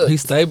Always booked. booked. He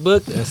stay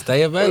booked and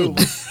stay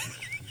available.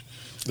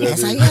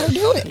 That's how you gotta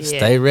do it. Yeah.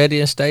 Stay ready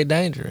and stay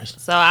dangerous.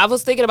 So I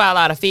was thinking about a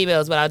lot of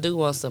females, but I do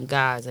want some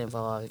guys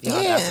involved. If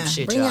y'all got some Yeah,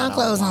 shit bring y'all your don't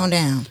clothes want. on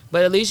down.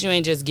 But at least you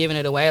ain't just giving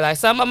it away. Like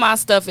some of my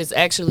stuff is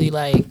actually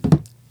like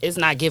it's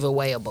not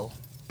giveawayable.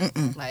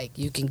 Like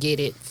you can get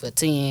it for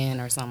 10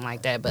 or something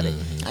like that. But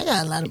I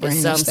got a lot of it's brand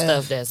new some stuff.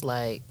 stuff that's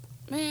like,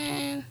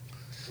 man,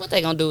 what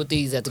they gonna do with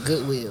these at the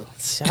Goodwill?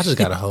 See, I just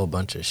got a whole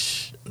bunch of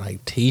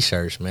like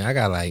t-shirts, man.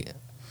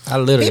 I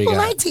literally People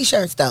got like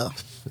t-shirts though.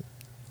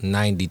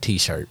 90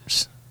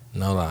 t-shirts.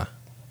 No lie.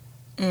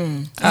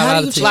 Mm. I How like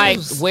do you to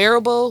choose? choose. Like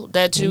wearable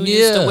that you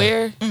used to Yeah.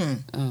 wear. Mm.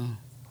 Oh.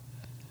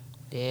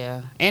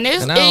 Yeah, and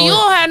it's And I and you don't-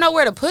 don't have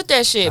nowhere to put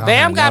that shit. I don't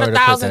Bam have got nowhere to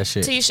put that 1,000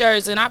 shit.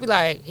 t-shirts, and I be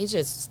like, he's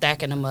just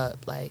stacking them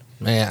up. Like,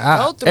 Man,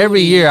 Go through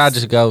every year I these.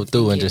 just go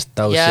through and just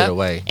throw Yeah. shit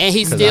away. and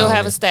he 'Cause I still don't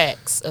have a need-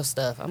 stacks of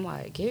stuff. I'm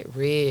like, get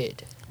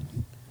rid.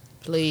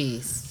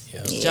 Please.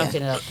 Yeah. Junking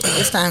it up.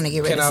 It's time to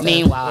get rid of stuff.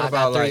 Meanwhile, What I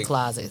got about, 3 like,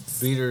 closets.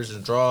 Beaters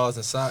and drawers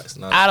and socks.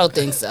 No, I don't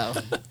think so.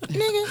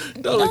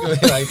 Nigga. don't look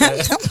at me like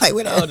that. Don't play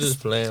with I was us. just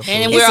playing. And fool.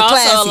 then It's we're a also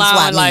classy swap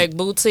allowing meet. like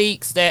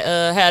boutiques that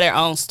have their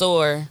own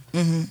store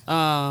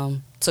Mm-hmm.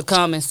 to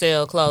come and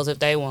sell clothes if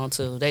they want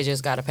to. They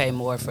just got to pay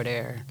more for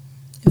their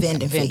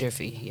Vendor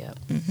fee. Yep.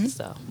 Mhm.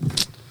 So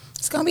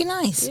It's gonna be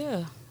nice.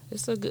 yeah,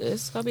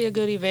 it's gonna be a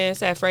good event.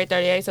 It's at Freight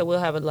 38, so we'll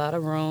have a lot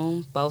of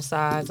room, both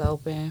sides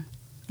open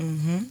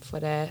Mm-hmm.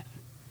 for that.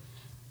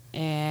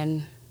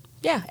 And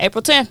yeah,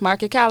 April 10th,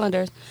 mark your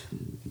calendars.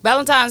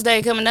 Valentine's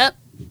Day coming up.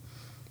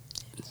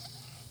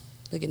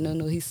 Look at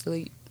Nunu, he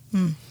sleep.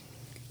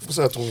 What's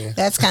up, twin?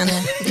 That's kind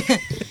of.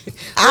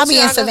 I'll be in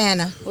y'all go-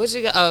 Savannah. What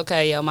you got?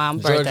 Okay, your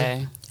mom's Georgia.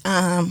 birthday.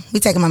 We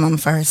taking my mama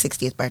for her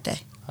 60th birthday.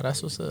 Oh,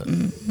 that's what's up.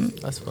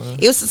 That's fun.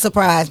 It was a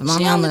surprise, but my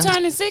She mama. only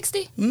turning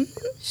 60? Mhm.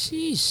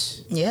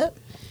 Sheesh. Yep.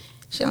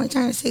 She only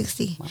turned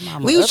 60. My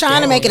mama We was up trying to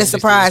there. make it a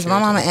surprise, but my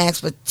mama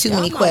asked for too Y'all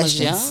many mama's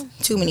questions. young.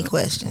 Too many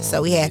questions.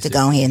 So we had to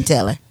go ahead and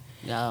tell her.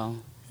 No.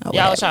 Oh, Y'all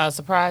whatever. was trying to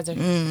surprise her?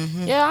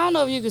 Mhm. Yeah, I don't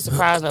know if you can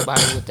surprise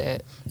nobody with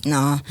that.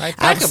 No. Like,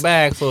 I pack a was-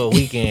 bag for a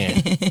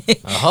weekend.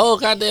 A whole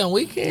goddamn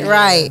weekend.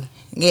 Right.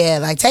 Yeah,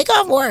 like take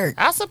off work.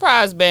 I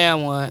surprised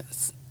Bam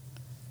once.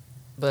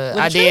 But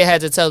With I a did trip?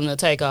 have to tell him to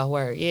take off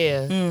work.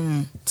 Yeah.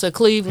 Mm. To He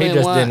Cleveland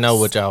just once. didn't know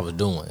what y'all was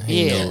doing.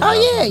 He Yeah. knew Oh,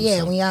 y'all yeah, was yeah.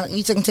 something. When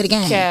you took him to the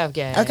game. Cav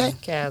game. Okay.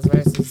 Cavs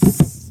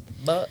versus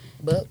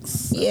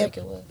Bucks. I Yep. think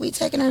it was. We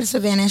taking her to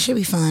Savannah. It should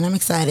be fun. I'm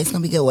excited. It's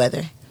going to be good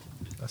weather.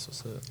 That's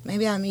what's up.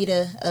 Maybe I'll meet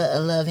a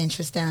love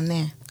interest down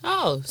there.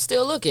 Oh,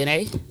 still looking,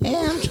 eh?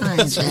 Yeah, I'm trying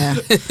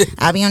to.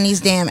 I'll be on these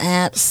damn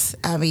apps.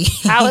 I'll be.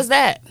 How is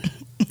that?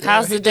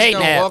 How's He the just date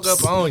gonna now? walk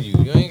up on you.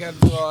 You ain't got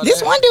to do all This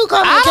that. one dude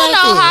called me a I don't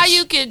know how catfish.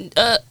 you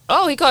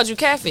can. He called you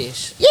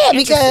catfish. Yeah,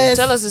 Interesting. because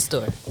Tell us the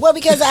story. well,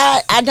 because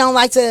I don't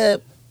like to.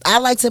 I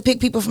like to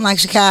pick people from like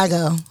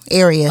Chicago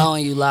area. Oh,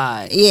 and you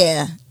lied.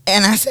 Yeah,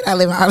 and I said I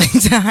live in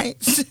Arlington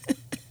Heights.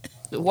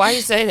 Why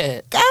you say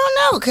that? I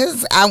don't know,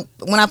 cause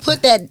when I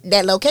put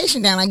that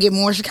location down, I get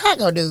more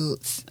Chicago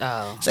dudes.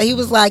 Oh. So he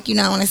was like,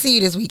 I want to see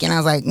you this weekend. I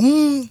was like,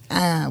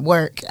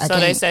 work. I So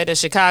can't. they say the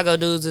Chicago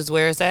dudes is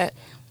where it's at?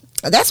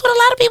 That's what a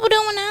lot of people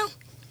doing now.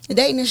 They're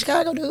dating the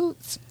Chicago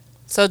dudes.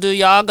 So do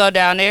y'all go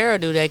down there or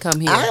do they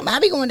come here? I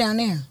be going down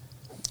there.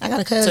 I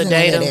got a cousin To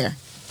date over 'em? there.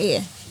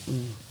 Yeah.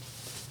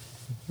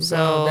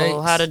 So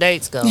dates? how the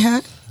dates go?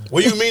 Uh-huh.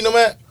 Where you meeting them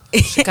at?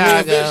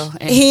 Chicago.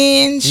 And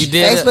Hinge, You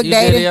did Facebook you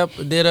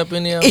dating. did up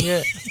any of them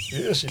yet?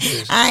 Yeah, she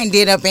did. I ain't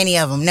did up any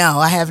of them. No,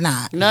 I have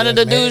not. none of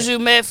the dudes you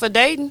met for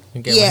dating?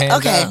 You gave him a Yeah. hand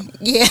Okay. job?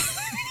 Yeah.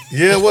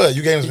 Yeah, what?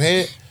 You gave him some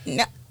head?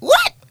 No.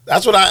 What?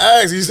 That's what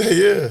I asked. He said,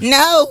 yeah.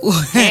 No.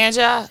 Hand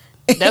job?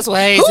 That's what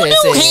Hayes Who had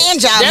knew said. hand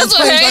jobs That's in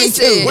what Hayes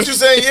 2022? said. What you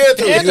saying yeah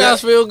to? Hand Yeah.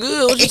 jobs feel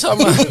good. What you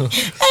talking about?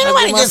 Ain't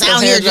nobody I just get out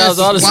my here hand jobs just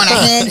all the want a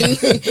time. handy.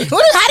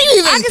 How do you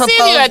even I can propose?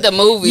 see you at the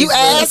movies. You but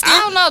asking? I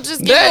don't know, just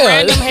give Damn. a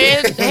random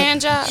hand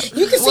job.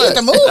 You can see What? at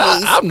the movies.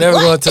 I'm never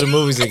What? going to the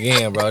movies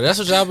again, bro. That's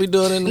what y'all be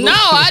doing in the No,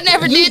 movies. I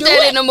never You did do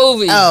that it? in the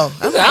movie. Oh,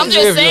 okay. I'm If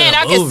just you're saying in a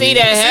I can see movie.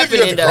 that See if you at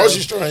happening the though.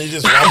 grocery store and you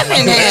just I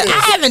walking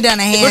haven't done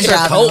a hand Put your job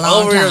in a coat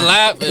long over your time.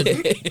 lap.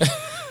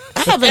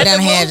 And I haven't done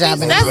a hand job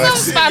in a That's long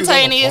so time.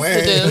 spontaneous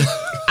to do.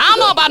 I don't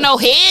know about no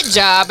head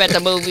job at the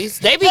movies.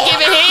 They be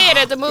giving head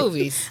at the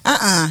movies.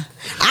 I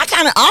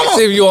kind of see almost.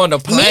 if you on the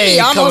plane Mimi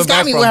coming almost back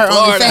got me from with her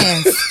Florida.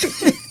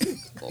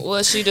 OnlyFans.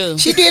 What she do?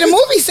 She did a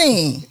movie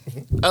scene.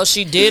 Oh,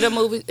 she did a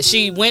movie.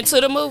 She went to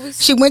the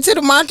movies. She went to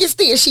the Marcus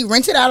Theater. She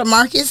rented out a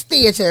Marcus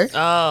Theater,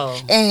 Oh,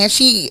 and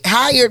she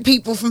hired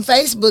people from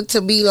Facebook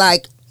to be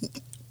like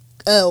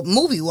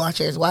movie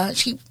watchers while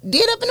she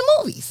did up in the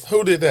movies.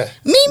 Who did that?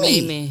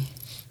 Mimi. Mimi.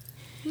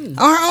 On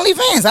her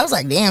OnlyFans. I was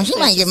like, damn, she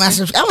might get my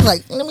subscription. I was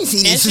like, let me see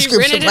these And she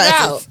subscription rented it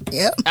prices.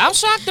 Yep. I'm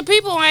shocked the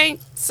people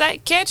ain't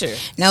catch her.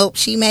 Nope.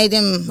 She made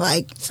them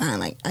like sign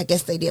like I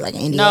guess they did like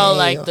an NDA. No,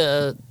 like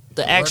or-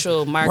 the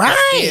actual Marcus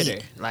Right. Theater.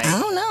 Like I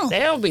don't know. they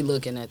don't be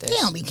looking at that. They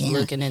don't be caring.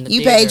 looking in the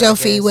You theater, paid your I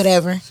fee, guess.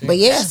 whatever. But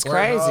yeah, That's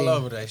crazy. All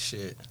over that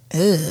shit.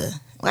 ugh.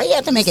 Why you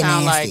have to make it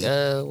Sound nasty?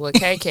 like what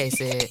KK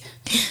said.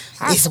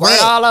 I It's squirt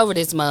wet. all over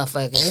this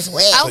motherfucker. It's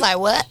wet. I was like,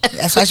 what?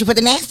 That's why she put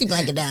the nasty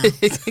blanket down.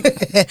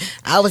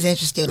 I was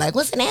interested. Like,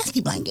 what's a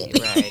nasty blanket?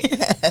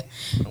 Right.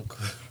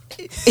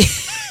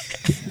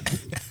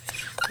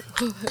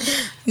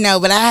 No,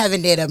 but I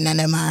haven't did up none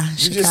of my You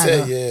Chicago. just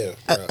said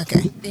yeah. bro.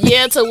 Okay.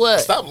 Yeah, to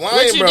what? Stop lying,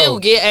 What you bro. do?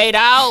 Get 8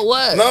 out?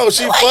 What? No,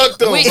 she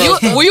fucked him. Wait,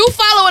 bro. were you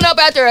following up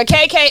after a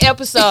KK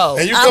episode?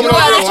 And you I'm coming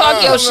about over to here talk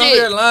lying. your Come over here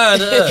shit. lying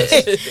to us.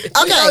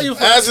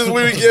 Okay. Ask us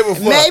we give a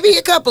fuck. Maybe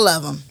a couple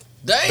of them.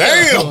 Damn.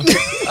 Damn.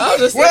 I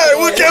was just Wait,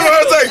 what came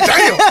out and say,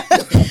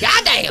 damn.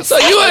 Goddamn. So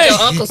you That's ain't what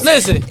your uncle said.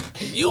 listen.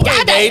 You ain't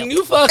Goddamn. dating.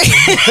 You fucking.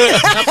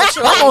 Uncle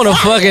Troy. I'm on a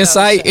fucking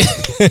site.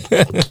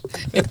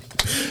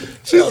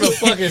 She on a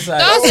fucking site.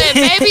 I said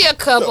maybe a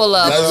couple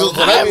of That's them. just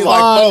what I be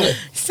like, oh,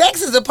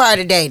 Sex is a part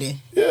of dating.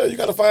 yeah, you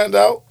gotta find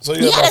out. So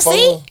you You gotta gotta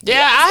see. follow.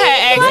 Yeah, I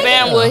had asked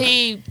Bam would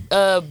he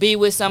be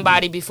with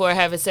somebody before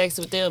having sex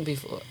with them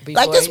before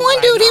Like this he one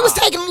was dude, he was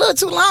nah. taking a little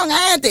too long. I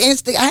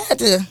had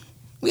to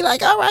be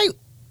like, all right,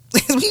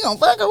 We gonna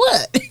fuck or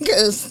what?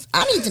 Because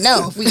I need to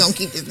know if we gonna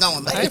keep this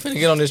going, I ain't baby. finna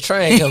get on this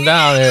train, come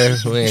down there.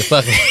 We ain't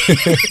fucking.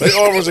 They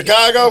all from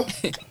Chicago,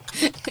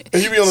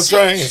 and you be on the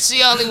train.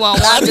 She only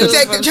want I one do dude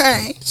take from- the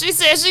train. She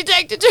said she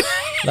take the train.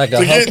 Like a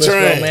To get hopeless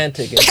trained.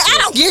 romantic. I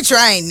don't get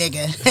trained,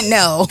 nigga.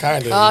 No.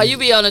 Kind of. Oh, you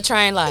be on the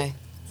train like,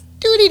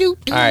 Doody doo.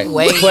 All right,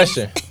 Wait.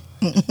 question.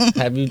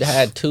 Have you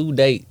had 2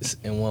 dates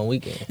in one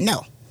weekend?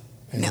 No.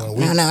 No. one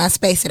week. No. I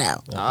space it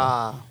out.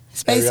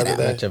 Space it Every out. other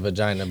day. Let your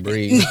vagina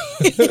breathe.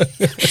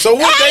 So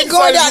what I date ain't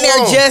going down you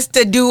there on? just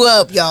to do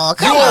up, y'all.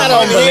 Come You on. I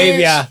don't believe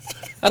ya.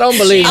 I don't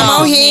believe I'm ya.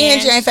 on Oh,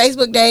 Hinge yeah. and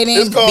Facebook dating,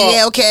 It's called-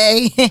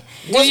 BLK. do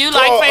What's you it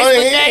like called? Facebook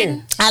Unhinged.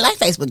 dating? I like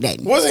Facebook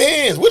dating. What's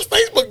hands? Which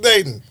Facebook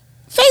dating?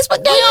 Facebook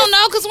We dating. don't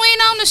know because we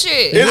ain't on the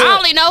shit. Is it? I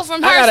only know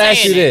from her I gotta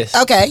ask you saying it.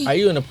 this. Okay. Are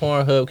you in the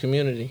Pornhub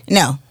community?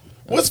 No.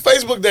 What's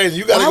Facebook dating?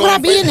 You gotta Why go would I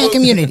on be in that Facebook.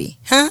 community?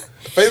 Huh?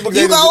 Facebook You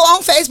dating. go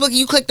on Facebook,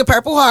 you click the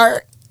purple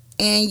heart,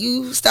 and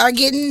you start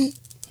getting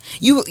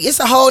you. It's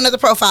a whole nother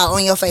profile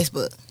on your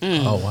Facebook.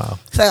 Oh wow.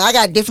 So I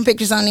got different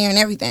pictures on there and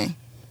everything.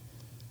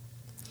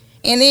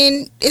 And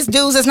then it's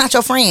dudes that's not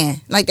your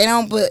friend. Like they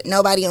don't put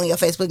nobody on your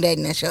Facebook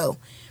dating that's your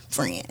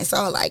friend. It's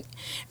all like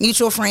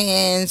mutual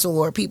friends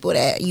or people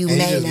that you And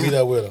you may just meet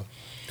know. up with them.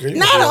 Girl, you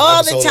Not gonna do an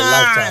all the episode of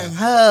time. Lifetime.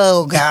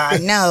 Oh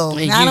God, no.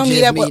 And I you don't just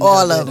meet up with meeting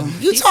all up of with them.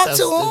 him. You He's talk so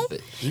to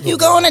stupid. them. You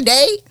go on a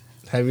date.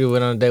 Have you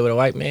went on a date with a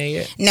white man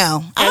yet?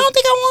 No, I don't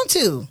think I want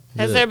to.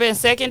 Has there been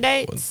second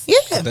dates?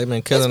 Yeah, They've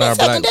been killing been our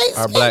second black dates,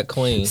 our man. black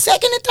queens.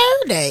 second and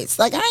third dates.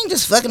 Like I ain't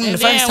just fucking them the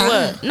And first then time.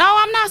 what? No,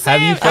 I'm not saying.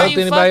 Have you are fucked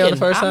you anybody on the fucking?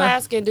 first time? I'm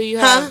asking, do you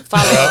Huh? have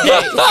follow-up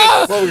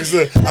dates? What we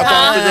said? I'm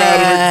trying to figure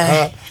out how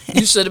to make.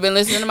 You should have been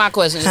listening to my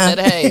question instead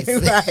of Hayes.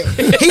 Right.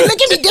 He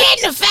looking me dead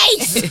in the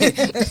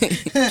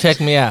face. Check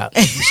me out.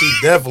 She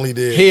definitely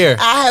did. Here.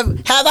 I have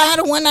I had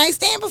a one night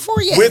stand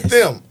before? Yes. With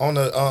them on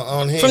the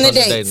on him. From the On the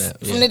dates. dating app,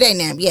 yeah. From the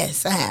dating app.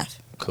 Yes, I have.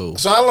 Cool.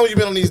 So how long you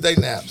been on these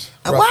dating apps?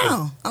 A roughly?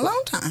 while, a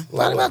long time. Wow.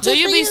 Probably about Do 2-3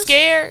 you be years.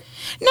 scared?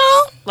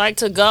 No, Like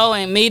to go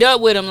and meet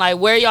up with them? Like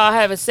where y'all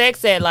having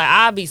sex at? Like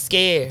I'll be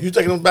scared. You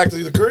taking them back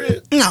to the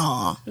crib?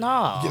 no,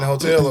 No. In a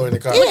hotel or in the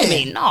car? What do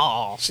you mean?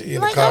 No. She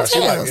in Like the car. She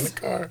like hotels. in the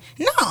car.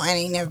 no. I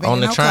ain't never been On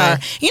in the no train? car.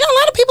 You know, a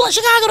lot of people in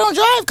Chicago don't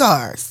drive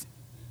cars.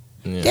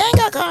 Yeah. They ain't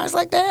got cars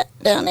like that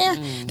down there.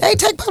 They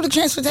take public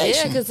Yeah,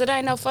 transportation. because it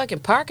ain't no fucking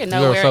parking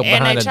ever nowhere, fuck and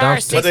behind they a charge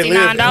dumpster? But they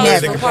live in $69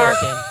 Never. for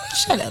parking.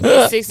 Shut up.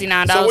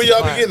 $69 So where for y'all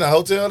be parking. getting a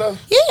hotel though?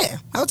 Yeah,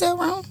 hotel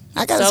room.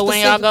 I got. So a when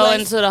y'all specific go place.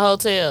 into the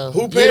hotel,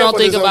 Who you paying don't for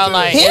think this about hotel?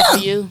 like Yeah.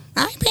 SU?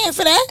 I ain't paying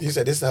for that. You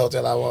said this is the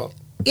hotel I want.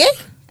 Yeah,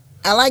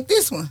 I like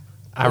this one.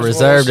 I Which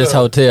reserved one? this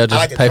hotel I just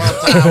like to it pay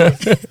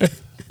Trump for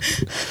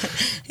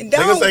They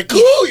gonna say,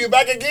 "Cool, you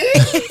back again?"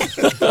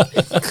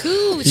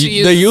 Cool. You-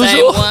 She the used the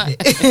usual? same one.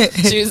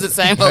 She used the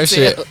same her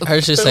shit. hotel.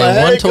 Her shit Like, say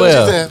hey, cool,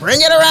 112. she said,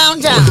 Bring it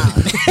around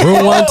town.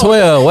 Room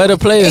 112. Where the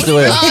players do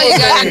it? Oh, you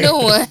got a new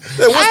one.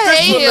 "Hey, what's I this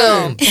hate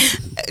one him.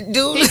 name?"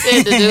 Dude, He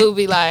said the dude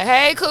be like,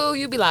 "Hey, cool."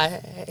 You be like,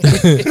 "Hey."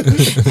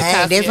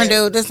 hey, different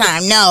dude this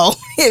time. No,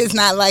 it's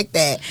not like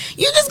that.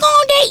 You just go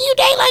on date. You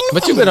date like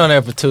But you've been on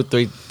there for two,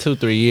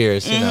 three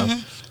years. You Mm-hmm.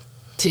 know,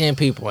 10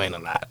 people ain't a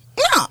lot.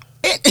 No,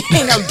 it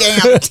ain't no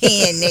damn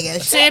 10,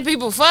 nigga. 10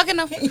 people fucking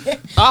them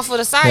off of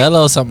the site.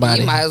 Hello,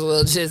 somebody. You might as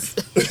well just.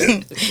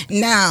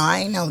 No,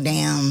 I ain't no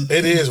damn.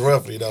 It is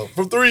roughly though.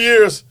 From 3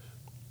 years.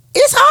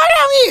 It's hard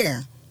out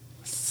here.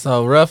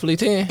 So roughly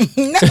 10.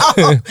 No,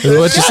 What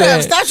you shut up.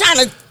 saying? Stop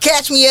trying to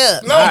catch me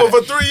up. No,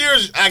 but for 3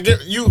 years, I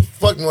get you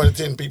fucked more than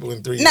 10 people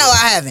in 3 years. No,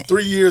 I haven't.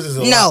 3 years is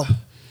a No, lot.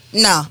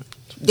 no,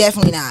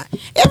 definitely not.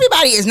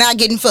 Everybody is not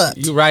getting fucked.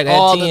 You right at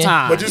all 10. the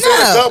time. But you said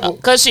a No. couple.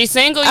 Cause she's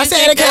single. I You said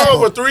think a that? couple.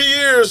 No, for 3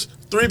 years,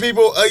 3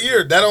 people a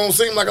year. That don't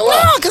seem like a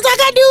lot. No, because I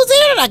got dudes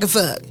here that I can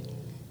fuck.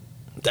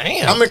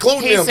 Damn. I'm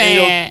including He's them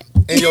saying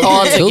in your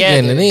all team. Cool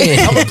getting it in.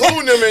 I'm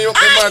including them in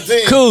my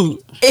team. Cool.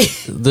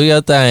 Do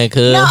your thing,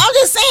 cuz. No, I'm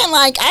just saying,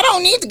 like, I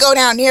don't need to go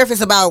down there if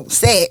it's about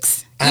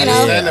sex. I You know,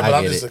 understand that, Yeah, but I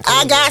I'm get just it.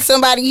 I got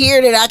somebody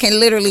here that I can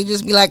literally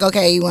just be like,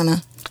 okay, you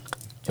wanna,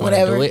 You wanna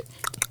whatever. do it?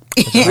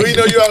 We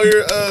know you out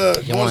here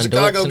going to wanna do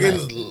it Chicago tonight?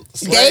 getting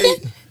slayed.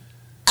 Dating?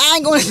 I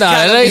ain't going to Nah,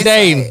 Chicago that ain't get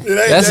dating. saved. It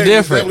ain't That's dating,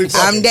 it's different. definitely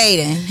fucking. I'm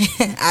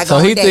dating. I go So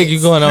on he think dates.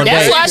 you going on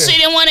That's dates. why she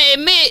didn't want to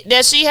admit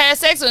that she had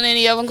sex with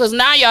any of them. Because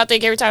now y'all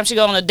think every time she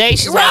go on a date,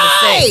 she's having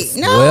Right. sex.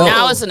 No. Well-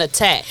 Now it's an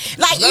attack.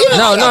 Like, you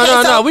know, No,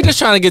 okay, so, We just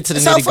trying to get to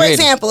the so nitty for gritty.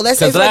 example, let's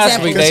say Because for last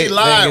example. week Because they she didn't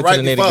lied get right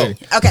to the before. nitty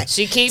gritty. Okay.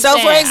 She keeps So,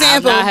 saying, for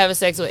example- I'm not having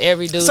sex with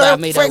every dude I So,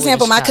 meet for up with in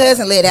example, my Chicago.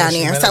 cousin live down She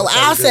there, met so us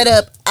I'll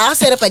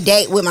so set up a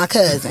date with my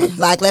cousin.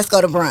 Like, let's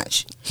go to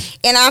brunch,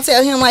 and I'll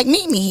tell him like,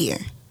 meet me here.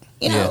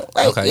 You know,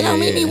 Yeah. like, Okay, you know, yeah,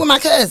 meet me yeah. with my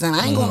cousin.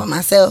 I ain't going by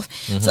myself,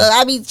 so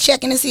I be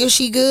checking to see if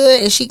she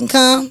good, if she can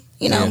come.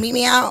 You know, Yeah. meet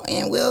me out,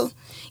 and we'll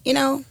hang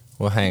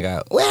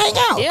out. We'll hang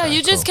out. Yeah, Okay,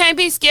 you just cool. can't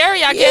be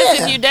scary, I guess,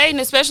 Yeah. if you're dating,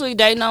 especially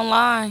dating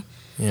online.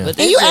 Yeah. But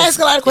And you it's just- ask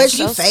a lot of questions.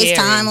 You it's so scary.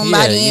 FaceTime them Yeah,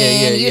 by the yeah,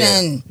 end. You yeah.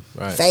 done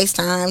Right.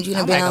 FaceTime. You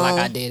done I'm been acting on.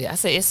 like I did it. I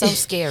said, it's so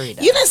scary,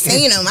 though. You done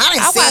seen them. I I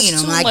done watch seen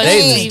them. too Like, much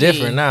Dating dang. is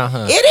different now,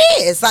 huh?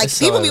 It is. Like, It's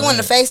people all be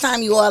wanting to right.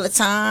 FaceTime you all the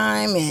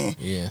time. And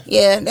Yeah.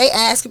 yeah, they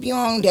ask if you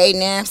on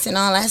dating apps and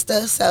all that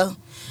stuff. So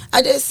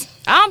I just,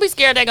 I don't be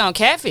scared they gonna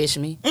catfish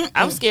me.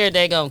 I'm scared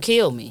they gonna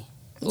kill me.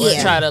 Or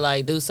try to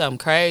like do some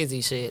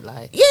crazy shit.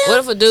 Like, what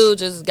if a dude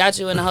just got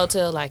you in the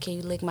hotel? Like, can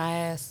you lick my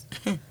ass?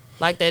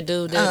 Like that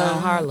dude did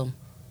on Harlem.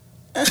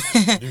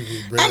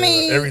 I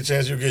mean, every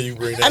chance you get, you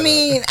bring that. I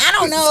mean, I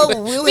don't know.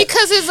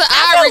 Because it's an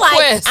odd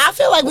request. I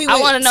feel like we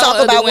would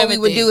talk about what we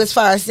would do as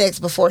far as sex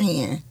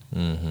beforehand.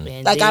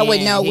 Mm-hmm. Like I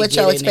would know what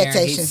your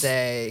expectations.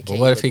 But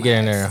what if he get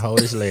in there and hold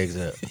his legs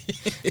up?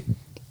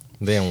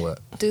 Then what?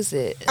 Do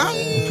it.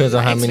 Depends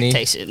on how many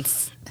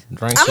expectations.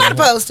 Drinks I'm not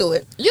opposed to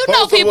it. You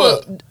know,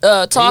 people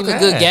talk a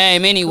good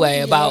game anyway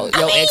about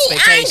your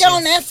expectations. I ain't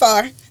going that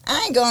far.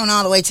 I ain't going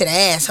all the way to the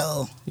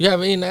asshole. You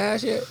haven't eaten the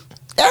ass yet?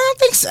 I don't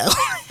think so.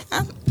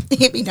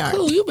 It be dark.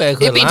 Ooh, you better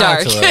quit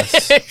lying to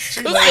us. It's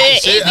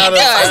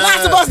not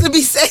supposed to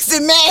be sex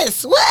and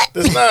mess. What?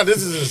 It's not.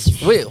 This is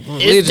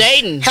it's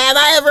dating. Have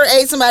I ever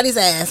ate somebody's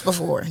ass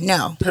before?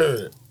 No.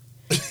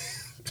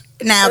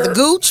 Now the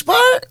gooch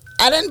part,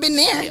 I done been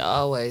there. You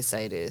always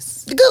say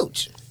this. The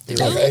gooch. You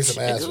must ate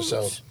some ass for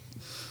sure.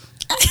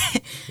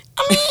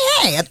 I mean,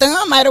 hey, a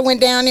thumb might have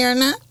went down there or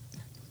not.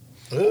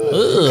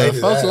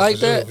 Folks like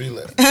that.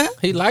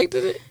 He liked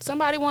it.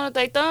 Somebody wanted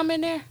their thumb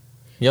in there.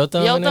 Your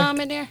thumb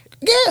in there?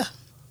 Yeah.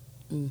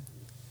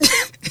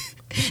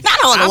 Not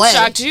all the way. I'm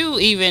shocked you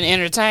even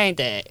entertained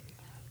that,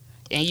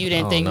 and you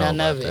didn't think none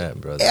of it.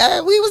 That, brother.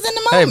 We was in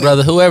the moment. Hey,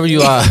 brother, whoever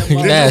you are, you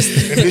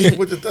nasty. And then you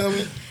put the thumb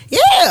in?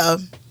 Yeah.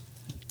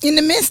 In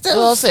the midst of.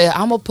 Well, I said,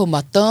 I'm going to put my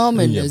thumb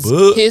in his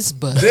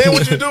butt. Then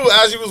what you do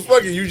as you was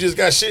fucking, you just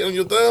got shit on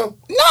your thumb?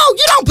 No,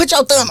 you don't put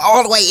your thumb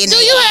all the way in there.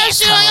 Do you have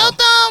shit on your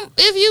thumb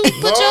if you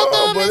put your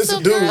thumb in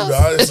some dude, dog.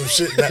 There's some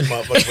shit in that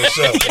motherfucker for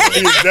sure.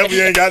 He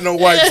definitely ain't got no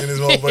wipes in his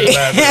motherfucker.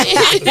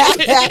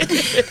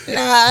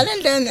 Nah, I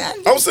done done that.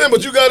 I'm saying,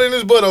 but you got it in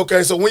his butt,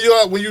 okay? So when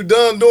you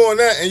done doing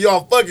that and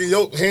y'all fucking,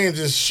 your hand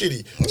just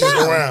shitty, just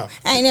around.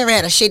 I ain't never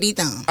had a shitty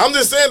thumb. I'm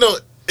just saying though,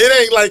 it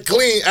ain't like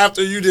clean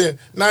after you did.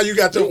 Now you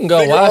got your finger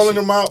all in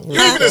the mouth. You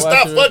ain't gonna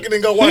stop fucking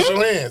and go wash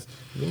your hands.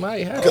 You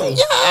might have to.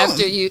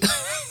 After you.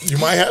 You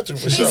might have to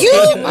for sure.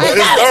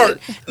 It's dark.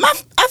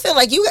 I feel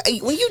like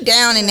when you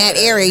down in that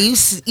area, you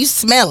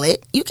smell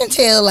it. You can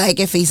tell like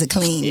if he's a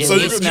clean. So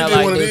you smell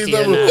like one of these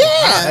numbers?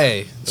 Yeah.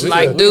 Hey,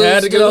 like dudes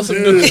had to get on some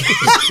dookie.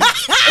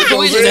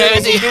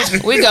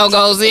 We gonna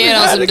go in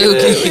on some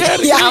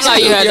dookie. I'm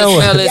like, you had to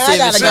smell it. Y'all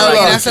gotta go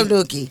get on some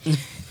dookie.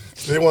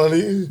 They one of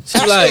these.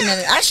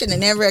 I shouldn't have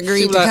never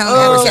agreed to come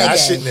have a I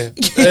shouldn't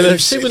have.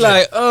 She be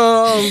like,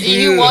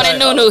 you wanted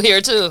Nunu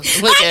here too. Look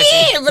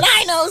I did, but I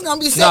didn't know it was gonna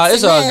be sexy. No,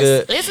 it's all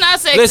good. It's not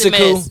sexy. Listen,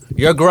 mess. cool.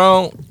 You're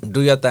grown.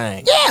 Do your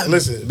thing. Yeah.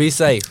 Listen. Be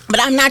safe. But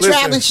I'm not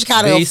traveling to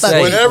Chicago. Be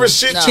safe. Whatever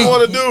shit you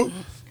want to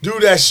do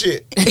that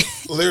shit.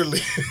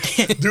 Literally.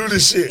 Do the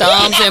shit.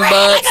 Thumbs and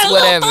butts,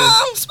 whatever.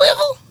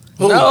 Swivel?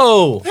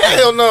 No.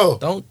 Hell no.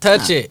 Don't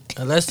touch it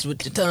unless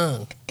with your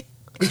tongue.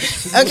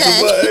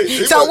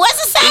 Okay. So what's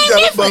the same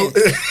difference?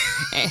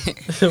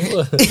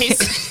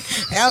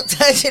 Don't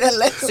touch it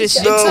unless it's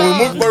your tongue. No,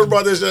 when Mook first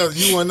brought this up,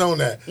 you wasn't on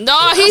that. No,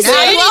 he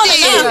said he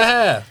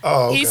did.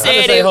 Oh, okay. He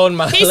said it.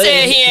 He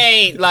said he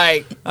ain't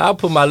like. I'll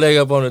put my leg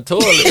up on the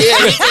toilet.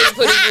 Yeah, he said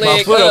put his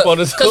leg foot up on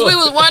the because toilet. we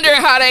was wondering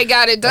how they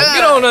got it done.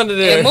 Get on under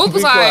there. And Mook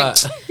was Be like,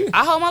 quiet.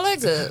 I hold my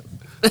legs up.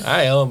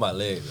 I ain't hold my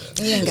legs up.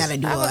 You ain't gotta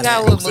do all I that.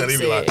 forgot what Mook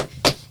said.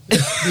 You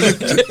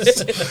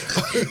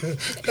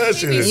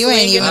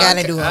ain't even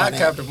gotta do all I that.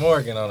 Captain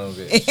Morgan on them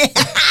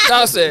bitch.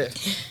 I said,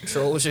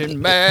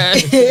 Trojan man.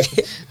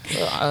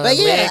 But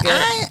yeah,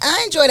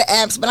 I enjoy the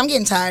apps, but I'm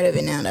getting tired of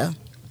it now though. I'm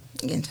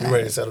getting You tired.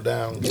 ready to settle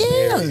down? Get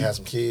married, have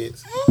some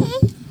kids.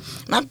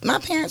 My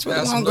parents really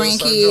want Jordan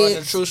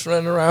grandkids. Truce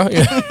running around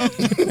here.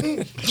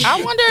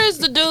 I wonder is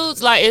the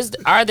dudes like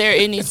are there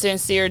any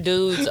sincere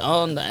dudes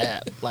on the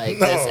app like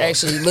that's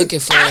actually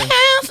looking for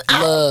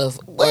love,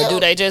 or do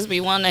they just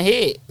be wanting to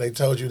hit? They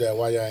told you that.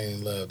 Why y'all ain't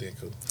in love then,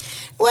 cool?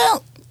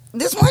 Well,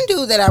 this one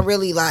dude that I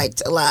really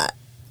liked a lot,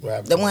 What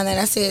happened? the one that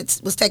I said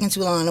was taking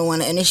too long to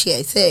want to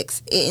initiate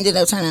sex, it ended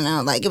up turning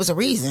out like it was a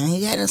reason.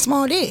 He had a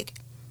small dick.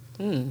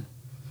 And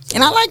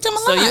I liked him a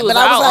So lot. you was but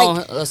I was out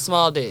like, on a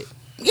small dick.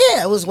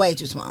 yeah, it was way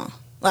too small.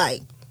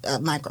 Like a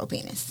micro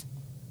penis.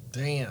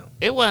 Damn.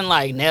 It wasn't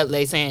like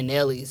they saying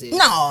Nellie's. Is.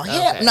 No,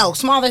 yeah, Okay. no,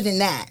 smaller than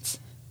that.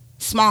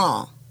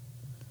 Small.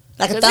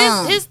 Like a 'Cause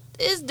thumb. his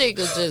dick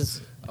is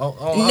just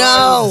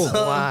No.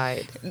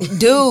 wide.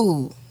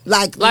 Dude.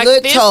 Like Like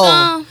little this toe.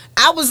 thumb?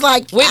 I was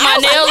like, With my I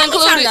was nail like, let me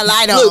turn included. the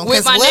light on. Look, with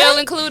 'cause my what? nail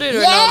included or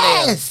no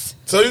nail? Yes.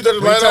 So you turned the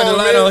He light turned on? the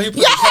light on. He put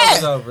the Yeah.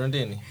 covers over, and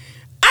didn't he?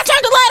 I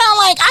turned the light on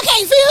like I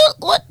can't feel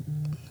what.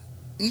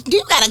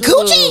 You got a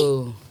coochie?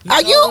 Ooh.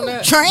 Are know you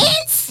that?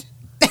 trans?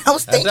 I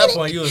was At thinking. that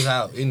point, you was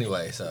out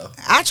anyway, so.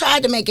 I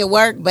tried to make it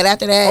work, but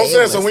after that, I'm it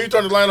saying, was- so when you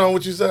turned the light on,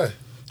 what you say?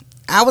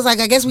 I was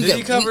like, I guess we Did could.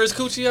 he cover his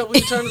coochie up when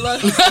you turned the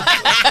light on?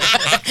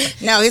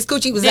 No, his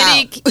coochie was Did out.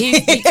 he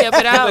kept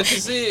it out? But you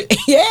see it.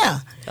 Yeah,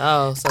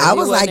 Oh, so I he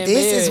was wasn't like,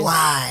 this is embarrassed.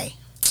 why.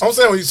 I'm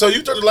saying, so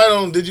you turned the light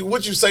on.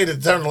 What you say to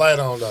turn the light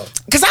on though?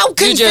 Because I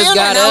couldn't just feel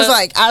got nothing.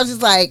 up? I was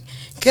just like,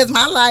 Because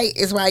my light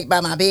is right by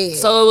my bed.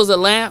 So it was a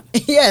lamp?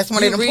 Yes,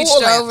 one You of the reached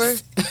pool over?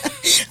 lamps.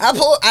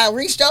 I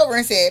reached over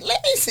and said,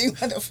 let me see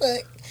what the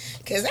fuck.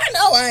 Because I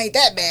know I ain't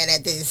that bad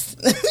at this.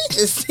 Let me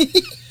just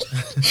see.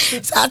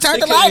 So I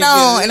turned the light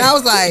on, and I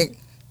was like,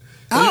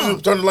 oh.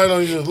 You turned the light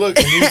on, you just looked,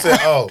 and you said,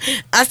 oh.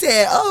 I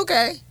said, oh,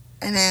 okay.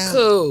 And then,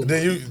 cool.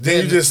 Then you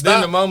just stopped.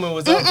 Then the moment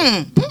was over.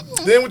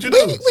 Then what you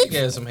do? She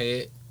gave some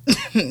head.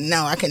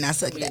 No, I could not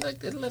suck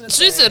that.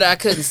 She said I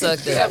couldn't suck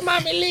that.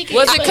 Mommy leaking.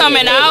 Was it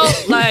coming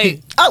out?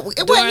 Like, oh,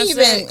 it wasn't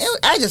even. sex?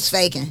 I just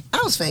faking.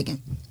 I was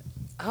faking.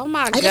 Oh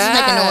my God. I just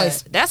make a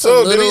noise. That's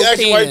So a little did he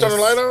ask you why you penis. turned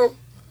the light on?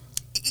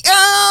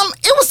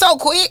 It was so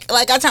quick.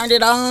 Like I turned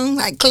it on,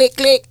 like click,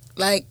 click,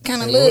 like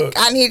kind of Hey, look. look.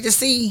 I needed to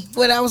see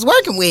what I was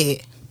working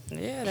with,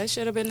 Yeah, they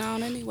should have been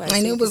on anyway. and So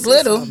it you was could see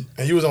little. something.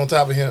 And you was on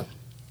top of him.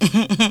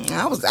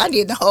 I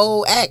did the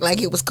whole act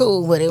like it was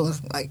cool, but it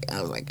was like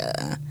I was like,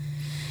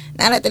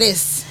 not after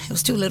this. It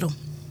was too little,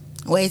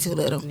 way too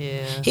little.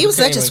 Yeah. He was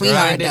such a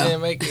sweetheart Grind it though.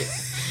 and make it,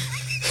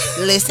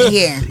 Listen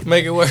here.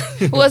 make it work.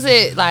 Was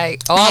it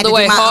like I all had the to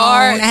way do my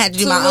hard? own- I had to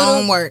do too my little?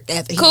 own work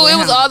after he Cool. went It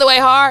was home. all the way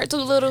hard, too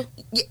little.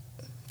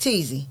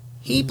 Teasy.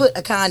 He put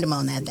a condom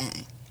on that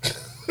thing.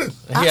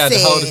 He had to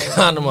hold the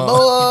condom on.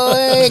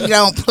 Boy,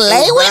 don't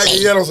play with He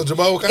me. had on some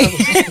Jabot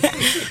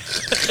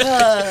condoms.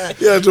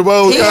 Yeah,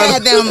 Jabot He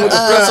had them.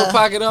 Pretzel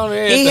pocket on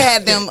there. He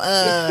had them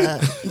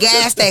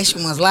gas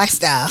station ones,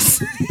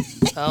 lifestyles,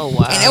 Oh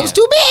wow. and it was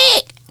too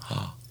big.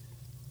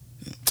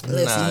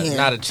 Listen here,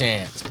 Not a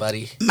chance,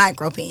 buddy.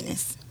 micro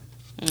penis.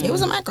 It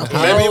was a micro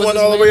penis. Maybe he wasn't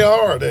all the way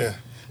hard then.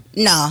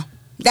 No,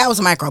 that was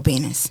a micro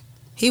penis.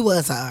 He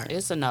was hard.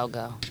 It's a no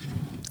go.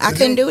 I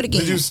couldn't do it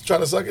again. Did you try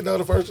to suck it though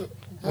the first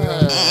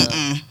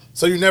one?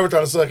 So you never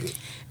try to suck it?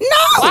 No,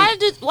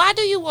 Why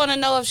do you want to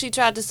know if she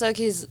tried to suck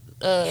his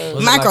Was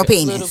it micro like a-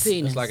 little penis.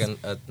 penis? It's like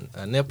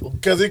a nipple.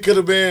 Because he could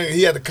have been,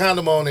 he had the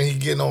condom on and he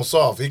getting on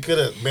soft. He could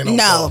have been on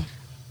No, soft.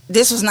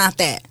 this was not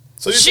that.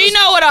 So you She just-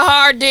 know what a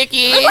hard dick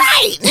is.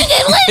 Right,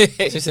 nigga,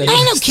 what? She said, I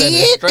ain't no said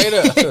it kid. Straight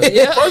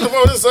up. First of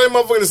all, this same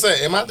motherfucker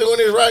say, am I doing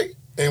this right?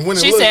 And when it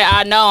She look, said,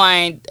 "I know I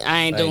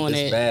ain't doing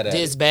this it bad at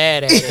this it."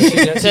 bad at She it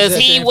because said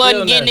she he didn't wasn't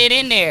feel getting nothing. it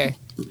in there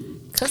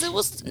because it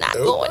was not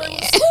going in."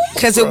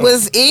 Because it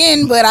was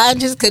in, but I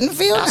just couldn't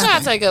feel I'm trying nothing.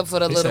 to take up for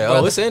the He little said,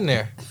 brother. oh, it's in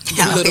there.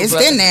 No, Little it's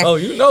brother. in there. Oh,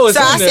 you know it's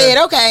So in I there.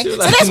 said, okay. She was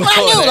So that's what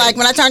I "No, knew. it Like ain't."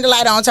 when I turned the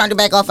light on, turned it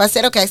back off, I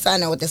said, okay, so I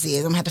know what this is.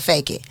 I'm going to have to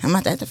fake it. I'm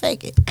going to have to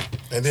fake it.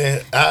 and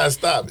then I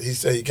stopped. He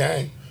said he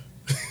came.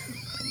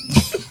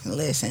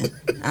 Listen,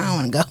 I don't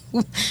want to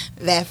go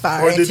that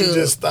far Or did into you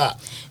just stop?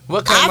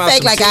 What came I out?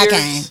 fake Some like I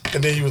tears? came.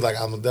 And then you was like,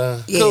 I'm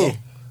done. Yeah. Cool.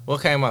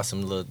 What came out?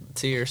 Some little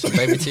tears, some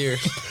baby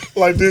tears.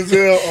 Like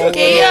Denzel. On,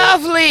 Can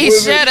y'all please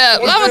was it- shut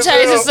up? was I'm gonna it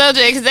change the Denzel?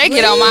 subject because they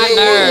get on my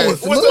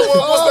nerves. What's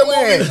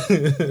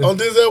that movie? On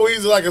Denzel where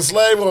he's like a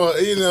slave or,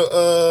 you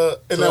know,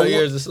 in that 12 one,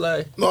 years a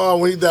slave. no,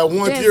 when that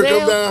one tear Denzel?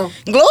 come down.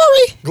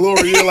 Glory.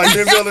 Glory, yeah, like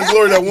Denzel and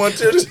Glory, that one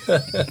tear.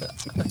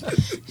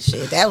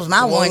 Shit, that was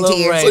my One one little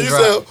tear. rain. So you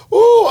said,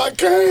 ooh, I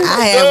came. I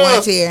I'm had done.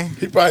 one tear.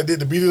 He probably did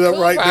the beat it up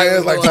right Probably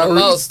dance like doing the Tyrese.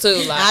 most too.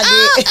 Like, I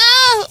did.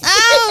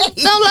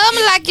 don't love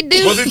me like you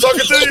do. Was he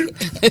talking to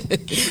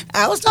you?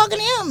 I was talking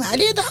to him. I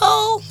did the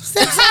whole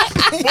sex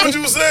act. What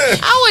you saying?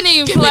 I wouldn't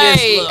even Give me this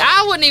play. look.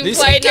 I wouldn't even He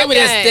play said, give no me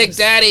this games. stick,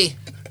 daddy.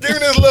 Give me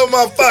this little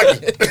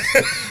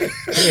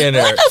motherfucker. He in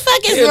there. What the fuck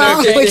is He in there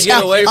wrong can't with get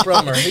y'all? away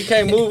from her. He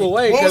can't move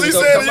away. What was he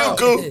 'cause saying it's to you,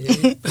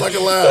 gonna come Coop? Like a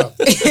loud.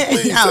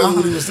 Please tell me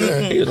what he was out.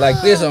 saying. He was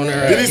like this on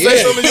there. Did he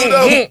say something to you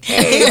though?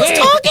 He was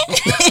talking.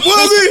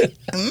 Was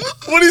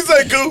he? What did he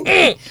say, Coop?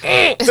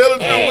 Tell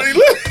him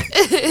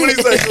what he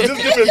say, Coop.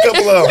 Just give me a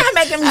couple of them. I'm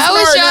making me I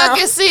wish smirk y'all now.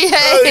 could see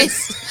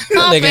Hayes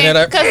Nigga in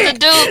there. because the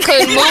dude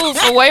couldn't move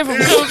away from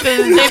Coop because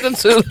his dick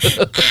was too.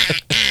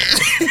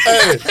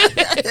 Hey,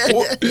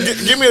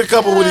 give me a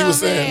couple what he was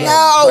saying.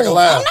 No, Like a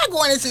loud. I'm not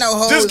going into no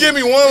hole. Just give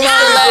me one line. he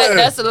said.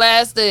 That's the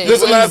last thing.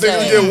 This is the What last he thing.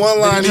 say? Just get one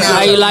line. He No. How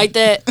said, you like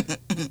that?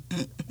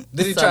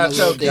 Did he try to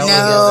choke you?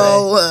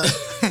 No.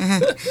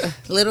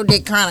 Little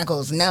Dick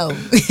Chronicles. No. What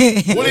did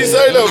he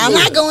say though? I'm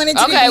not going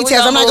into Okay, the we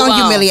details. I'm not move going to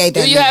on. humiliate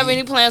that. Do you have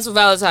any plans for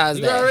Valentine's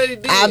Day? You already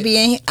did.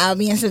 I'll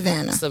be in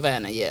Savannah.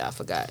 Savannah, yeah, I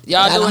forgot.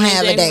 Y'all I don't doing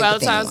have a anything for date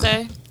with Valentine's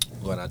Day?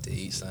 Going out to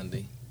eat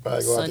Sunday,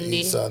 Probably go out to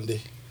eat Sunday.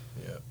 Sunday.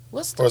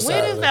 What's Or when is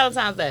Saturday.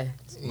 Valentine's Day?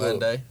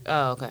 Monday.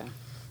 Oh, okay.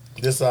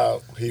 This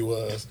how he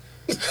was.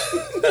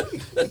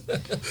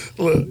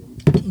 Look,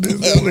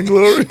 Denzel and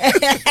Glory.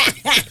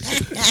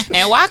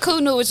 And why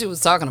Koo knew what you was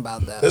talking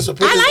about though? That's what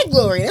put, I this, like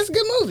Glory. That's a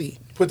good movie.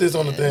 put this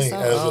on the thing. so-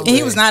 as a And he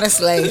thing. was not a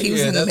slave. He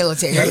was Yeah, in the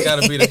military. That's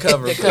got to be the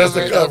cover. That's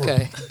the cover.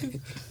 Okay.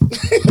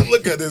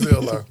 Look at this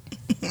LR.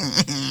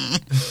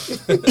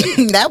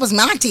 That was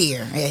my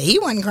tear. Yeah, he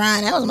wasn't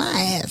crying. That was my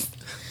ass.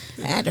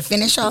 I had to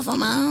finish off on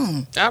my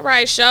own. All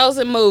right, shows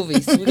and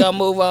movies. We're gonna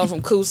move on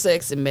from Koo's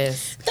sex and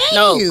mess.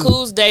 Thank you.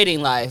 Koo's dating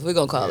life. We're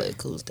gonna call it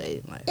Koo's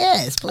dating life.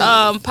 Yes,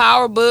 please.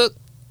 Power Book.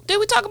 Did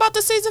we talk about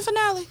the season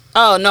finale?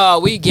 Oh no,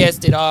 we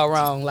guessed it all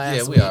wrong last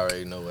Yeah, week. we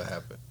already know what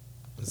happened.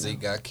 Zeke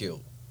got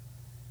killed.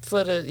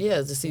 for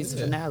the season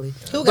finale.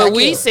 Who got But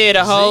we killed? said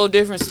a whole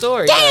different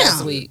story last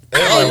Damn. week.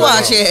 I ain't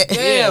watch it.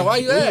 Damn, why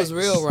you We ask? was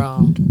real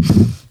wrong.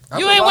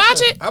 You ain't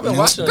watch it? I've been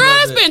watching. Girl,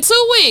 it's been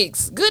 2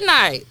 weeks. Good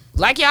night.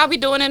 Like y'all be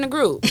doing in the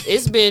group.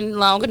 It's been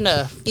long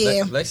enough.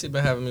 Yeah. Lexi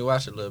been having me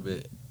watch it a little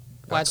bit.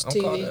 Watch I'm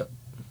TV. caught up.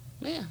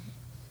 Yeah.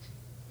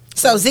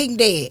 So Zeke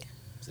dead.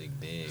 Zeke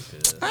dead,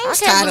 cuz. I'm I can't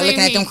tired of believe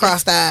looking at them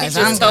crossed He eyes.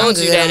 just I'm told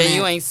you good that on and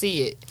you ain't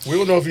see it. We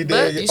don't know if he But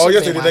dead. you Oh, should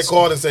yesterday been they watching.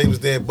 called and say he was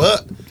dead,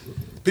 but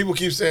people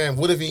keep saying,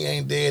 "What if he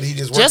ain't dead? He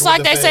just Just working like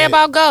with the they say Fed."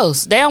 about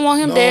Ghost. They don't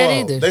want him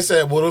dead either. They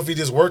said, "What if he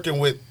just working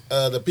with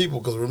the people?"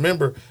 Because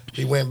remember,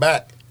 he went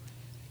back.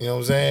 You know what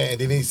I'm saying?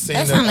 And then he seen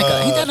That sound like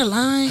ain't that a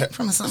line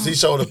from a song? He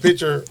showed a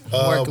picture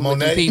of Working with the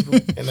Monet people.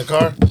 in the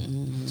car.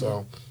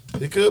 So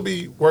he could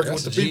be working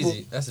That's with a the people.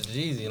 Jeezy. That's a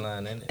Jeezy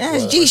line, ain't it?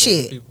 That's G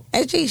shit.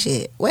 That's G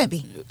shit.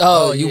 Webby.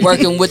 Oh, you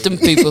working with them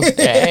people.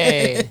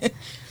 Hey.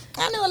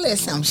 I know a little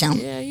something.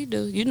 Yeah, you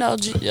do. You know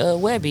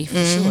Webby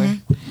for sure.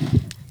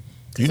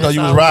 You know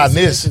you was That's all riding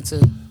we this. listen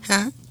to.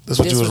 Huh? That's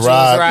what This you was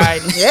what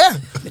riding. Yeah.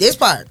 This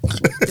part.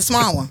 The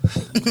small one.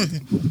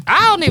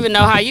 I don't even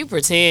know how you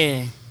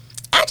pretend.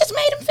 I just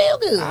made him feel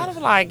good. I was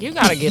like, you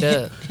gotta get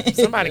up.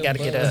 Somebody gotta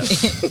get up. I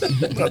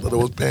thought it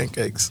was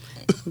pancakes.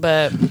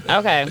 But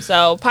okay,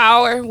 so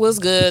Power was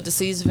good. The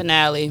season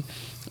finale.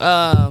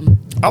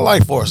 I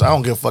like Forrest. I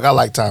don't give a fuck. I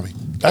like Tommy.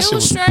 That It shit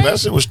was was straight. That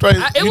shit was straight.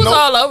 It You was know-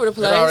 all over the It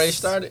place. already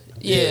started.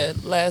 Yeah,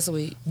 last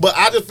week. But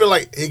I just feel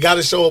like he got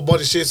to show a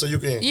bunch of shit so you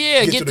can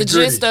Yeah, get get to the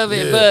gritty. gist of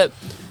it, Yeah. but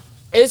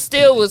it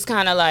still was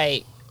kind of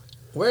like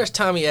Where's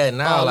Tommy at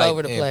now? all like,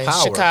 over the in place.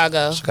 Power?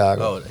 Chicago.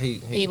 Chicago. Oh,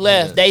 He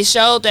left. They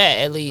showed that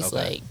at least.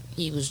 Okay. Like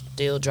he was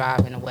still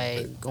driving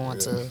away, going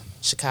to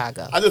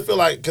Chicago. I just feel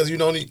like because you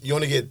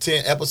only get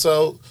 10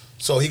 episodes,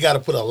 so he got to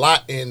put a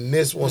lot in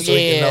this one so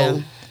he Yeah. can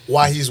know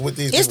why he's with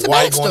these It's people, the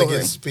why he going backstory.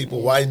 against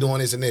people, why he doing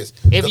this and this.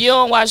 If you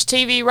don't watch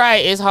TV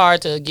right, it's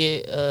hard to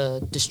get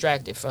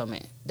distracted from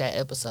it. That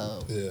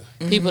episode. Yeah,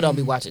 People don't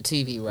be watching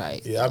TV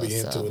right. yeah, I be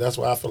into it. That's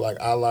why I feel like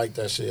I like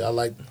that shit. I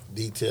like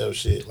detailed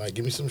shit. Like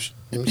give me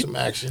some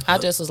action. I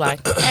just was like,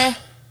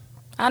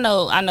 I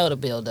know the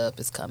build up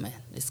is coming.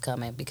 It's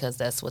coming because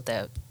that's what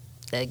that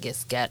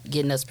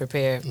getting us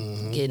prepared,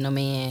 getting them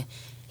in.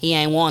 He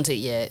ain't wanted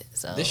yet,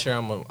 so This year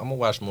I'm gonna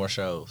watch more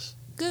shows.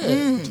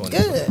 good.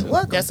 Good.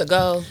 Welcome. That's a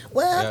goal. Yeah,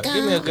 Welcome.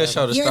 give me a good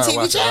show to You in start TV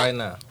watching chat? right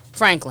now.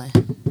 Franklin,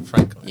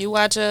 Franklin. you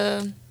watch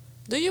do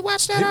you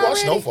watch that He already?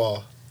 watched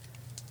Snowfall.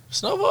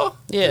 Snowball?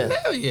 Yeah.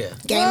 Hell yeah.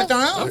 Game of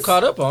Thrones. I'm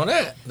caught up on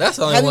that. That's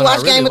the only Have you one I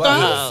watched really Game of watched.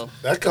 Thrones? Oh.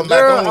 That come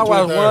Girl, back I on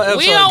watched the one 23rd. episode.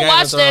 We don't Game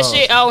watch of that Thrones.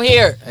 shit on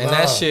here. And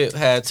that shit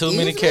had too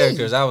many Excuse me.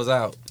 characters. I was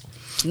out.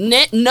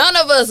 None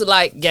of us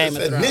like Game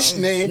of Thrones.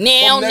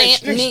 Now,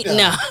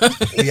 no.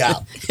 We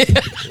out.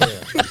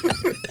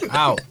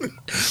 Out.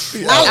 That's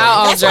Out one of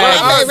my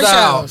Dragon. favorite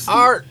Out. shows.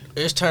 Art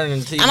is turning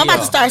TV I'm about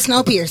to off. start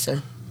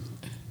Snowpiercer.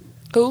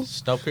 Who?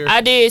 Snowpiercer.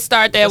 I did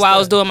start that What's while I that?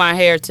 was doing my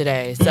hair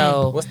today.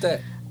 So What's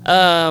that?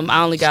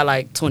 I only got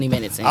like 20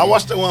 minutes in. I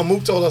watched the one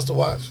Mook told us to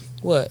watch.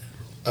 What?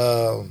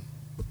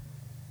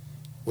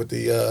 With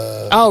the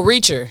Oh,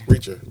 Reacher.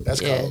 Reacher.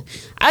 That's Yeah. called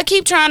I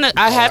keep trying to.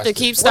 I have to watched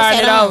keep it. starting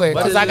it What's that on? over What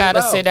because is I it gotta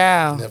about? sit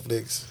down.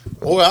 Netflix.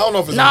 Oh, I don't know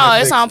if it's No, on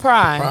Netflix. it's on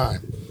Prime. Prime.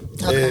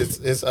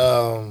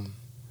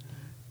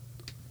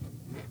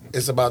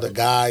 It's about a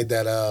guy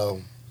that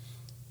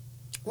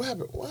what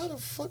happened? Why the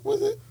fuck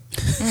was it?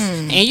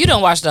 And you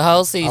don't watch the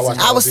whole season. watched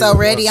I was so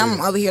ready.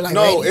 I'm over here like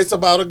No, ready. it's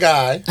about a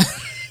guy.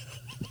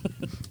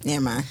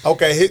 Never mind.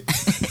 Okay,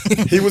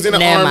 he was in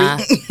the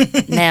army.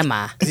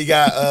 Nema. He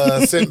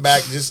got sent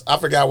back. I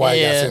forgot why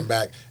he got Yeah. sent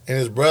back. And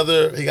his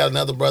brother, he got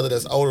another brother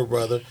that's older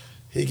brother.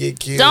 He get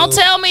killed. Don't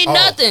tell me Oh.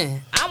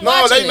 nothing. I'm No,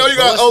 watching they know it. you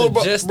got What's older the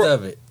brother. gist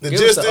of it? The Give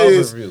gist us the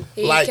is overview.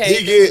 He like can't he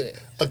do get it.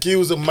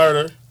 accused of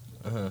murder.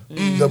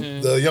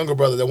 Mm-hmm. The younger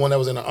brother, the one that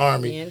was in the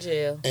army, He in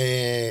jail.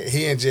 and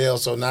he in jail.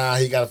 So now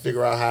he got to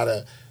figure out how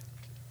to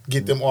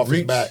get them off his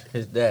Reach back.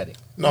 his daddy.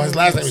 No, his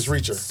last name is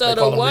Reacher. So They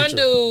the call him one Reacher.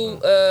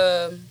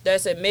 dude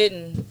that's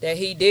admitting that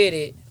he did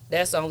it,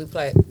 that's the only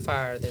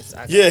fire that's I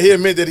got. Yeah, he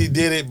admitted that he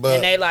did it, but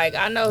And they like,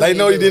 I know they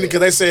know he do didn't because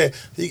they said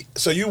he.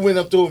 So you went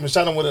up to him and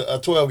shot him with a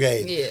 12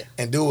 gauge. Yeah.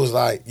 And dude was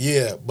like,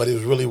 yeah, but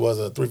it really was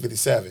a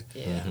 357.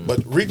 Yeah. But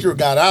Reacher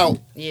got out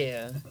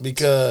Yeah.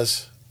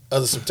 because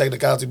of some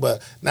technicality.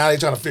 But now they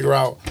trying to figure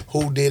out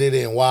who did it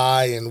and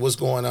why and what's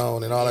going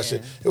on and all that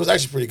shit. It was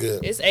actually pretty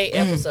good. It's 8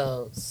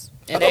 episodes.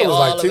 I And thought they it was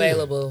all like 10.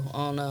 available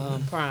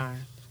on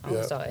Prime. I only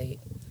Yeah. saw 8.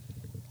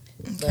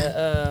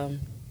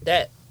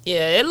 But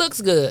it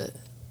looks good.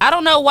 I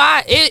don't know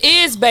why. It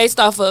is based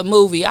off of a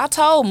movie. I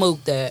told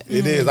Mook that.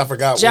 It is. I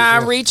forgot.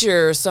 John which one.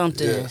 Reacher or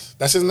something. Yes.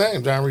 That's his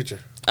name, John Reacher.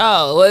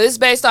 Oh, well, it's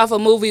based off a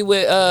movie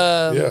with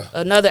Yeah.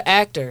 another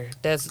actor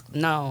that's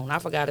known. I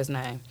forgot his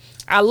name.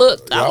 I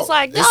looked. I was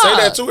like, they dog. say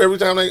that too every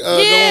time they go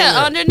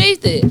Yeah, on there.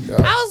 underneath it. Yeah.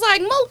 I was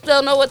like, Mook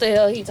don't know what the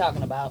hell he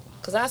talking about.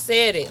 Because I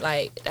said it.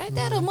 Like,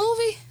 that a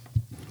movie?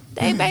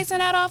 They basing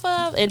that off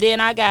of? And then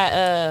I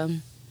got,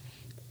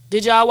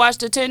 did y'all watch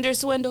The Tinder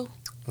Swindle?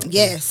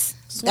 Yes.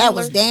 That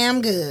was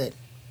damn good.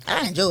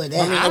 I enjoyed How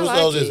that. many I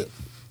episodes like is it. it?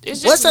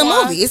 It's just What's a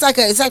one. movie?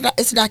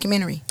 It's a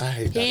documentary. I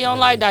hate He don't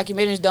like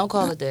documentaries. Don't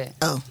call it that.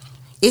 Oh,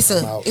 it's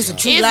a true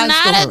It's life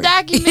not story. a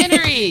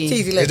documentary.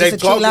 Teasy, Did it's they a true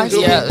talk life to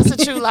story. you? Yeah, it's a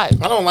true life.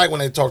 I don't like when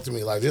they talk to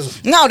me like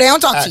this. No, they don't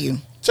talk to you.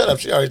 Shut up.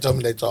 She already told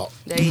me they talk.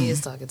 He is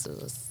talking to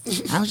us.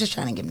 I was just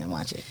trying to get them to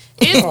watch it.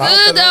 It's Oh, I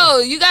good don't though.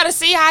 You got to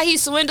see how he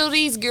swindled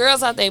these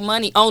girls out their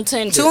money on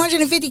Tinder.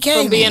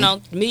 $250K from being man.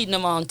 on meeting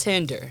them on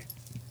Tinder.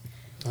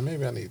 Oh,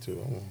 maybe I need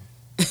to.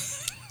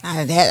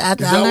 I Did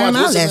y'all learned watch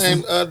my what's his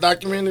lesson. name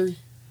documentary?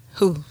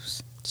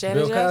 Who's Janet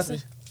Bill Jackson.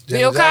 Cosby.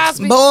 Bill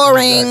Cosby.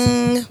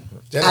 boring?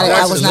 Janet I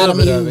Jackson was not A little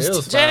bit of it. amused. It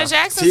was Janet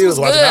fine. Jackson She was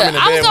was good. watching. I'm in the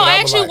I was bed gonna when I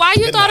ask was you like, why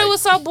you good thought night. it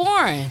was so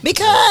boring.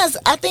 Because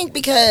I think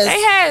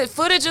They had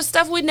footage of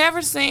stuff we'd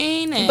never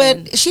seen. And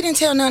but she didn't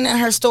tell none of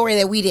her story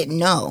that we didn't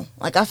know.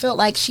 Like I felt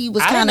like she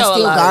was I didn't kind of know a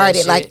still lot of that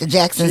guarded, like shit. the She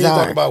Jacksons ain't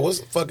talking are. about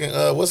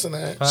what's her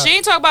name? she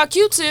ain't talk about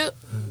Q-Tip.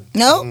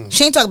 No,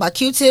 she ain't talking about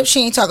Q-Tip. She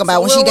ain't talking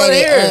about when We she don't wanna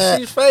hear it. dated.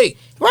 She's fake.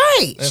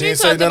 Right, And She didn't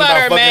say talked nothing about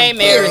her fucking, main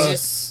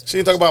marriages. She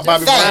ain't talking about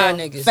Bobby fake, Brown.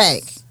 niggas.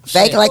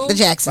 fake like Who? the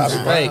Jacksons. Bobby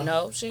are. Brown. Fake.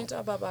 No, she ain't talk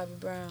about Bobby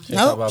Brown.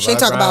 Nope, she ain't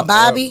talking about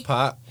Bobby.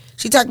 Pop.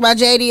 She talked about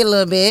JD a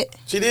little bit.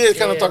 She did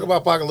kind of Yeah. talk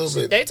about Pac a little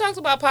bit. They talked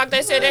about Pac.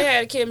 They said they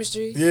had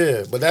chemistry.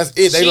 Yeah, but that's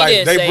it. They She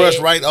didn't they say brushed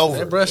it. right over.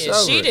 They it. brushed Yeah,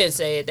 over she it. didn't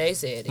say it. They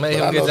said it. Made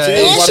But I him know get that. Jen-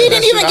 And watching she that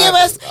didn't shit, even I give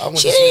had us. to- I went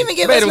She to didn't sleep. even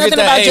give Made us him nothing get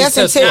that about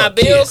Justin AIDS too. Now, test.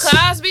 Bill Kiss.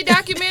 Cosby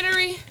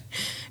documentary.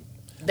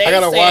 They I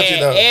gotta said watch it,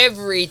 though.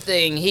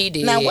 everything he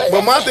did. Now, what-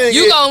 But my thing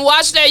You is, gonna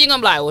watch that? You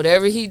gonna be like,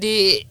 whatever he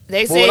did.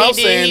 They But what said I'm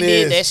he saying did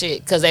is- that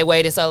shit because they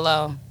waited so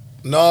long.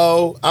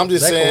 no, I'm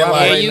just They saying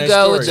corroborate There like. you their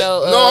go with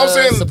stories. your. No, I'm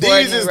saying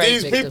supporting these is rape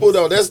these victims. people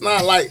though. That's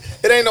not like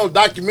it ain't no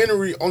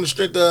documentary on the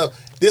strength of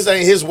this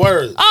ain't his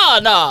words. Oh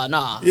no.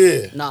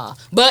 Yeah. No.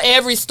 But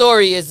every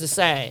story is the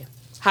same.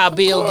 How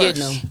Bill course.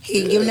 getting them.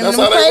 He giving them That's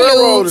them how they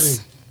railroaded preludes.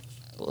 him.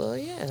 Well,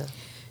 yeah.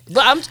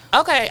 But I'm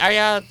okay. Are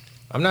y'all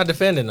I'm not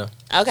defending them.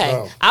 okay?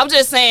 No. I'm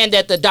just saying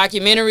that the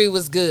documentary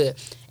was good,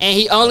 and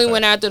he only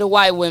went after the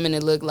white women.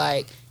 It looked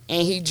like,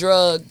 and he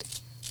drugged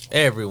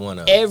Every one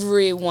of them.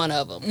 every one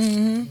of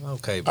them.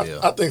 Okay, Bill.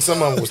 I think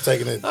some of them was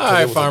taking it. All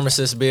right,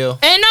 pharmacist Bill.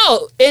 And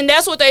no, and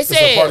that's what they a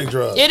said. party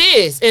drug. It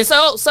is, and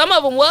so some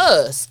of them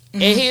was,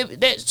 and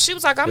she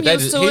was like, "I'm But they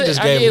used just- to he it." just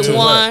I gave him did too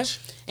one, much.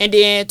 and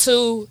then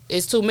two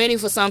is too many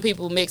for some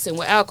people mixing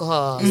with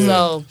alcohol.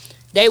 So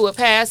they would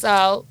pass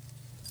out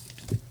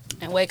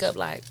and wake up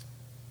like,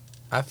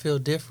 I feel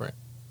different.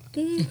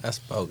 That's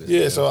bogus.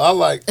 Yeah, so I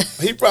like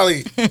he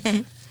probably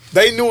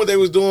they knew what they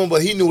was doing,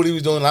 but he knew what he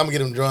was doing. I'm gonna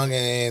get him drunk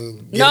and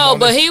get him no, on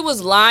but this. he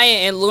was lying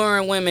and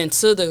luring women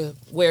to the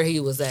where he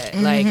was at.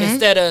 Like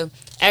instead of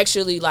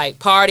actually like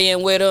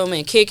partying with them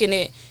and kicking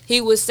it, he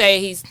would say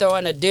he's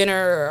throwing a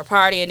dinner or a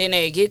party, and then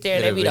they get there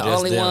and Yeah, they be it the be just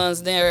only them.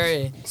 ones there.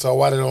 And So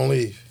why they don't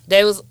leave?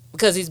 they was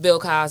because he's Bill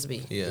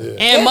Cosby. Yeah. Yeah.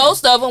 And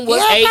most of them was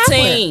He had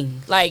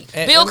 18. Like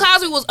And- Bill and-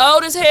 Cosby was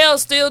old as hell,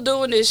 still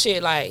doing this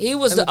shit. Like he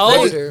was the And the thing-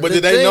 older. But The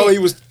did they thing-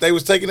 know they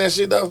was taking that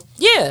shit though?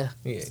 Yeah,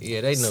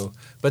 Yeah, they knew.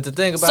 But the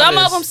thing about some it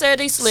of is, them said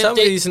he slipped. some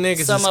of these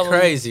niggas Some is of 'em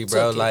crazy,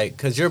 bro. took it. Like,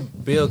 cause you're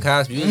Bill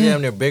Cosby. You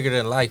damn near bigger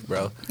than life,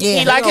 bro. Yeah.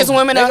 He like his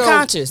women They gon-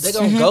 unconscious. They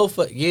gonna go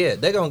for they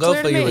gonna go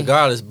Clear for to you me.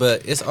 regardless.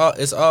 But it's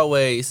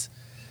always.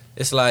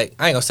 It's like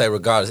I ain't gonna say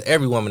regardless.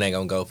 Every woman ain't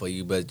gonna go for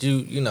you, but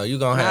you know you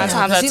gonna Nine have.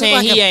 times out of He 10, look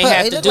like he a ain't put-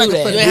 have he to look do like a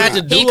that. put- You ain't have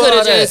to do He all could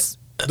have that. just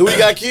Do he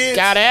got kids?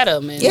 got at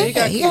him. And Yeah. He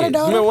got he got a kids.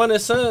 daughter. Remember one of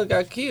his sons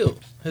got killed.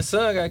 His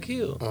son got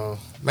killed.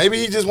 Maybe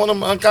he just want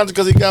him unconscious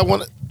because he got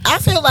one. I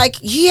feel like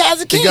he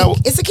has a kink. got-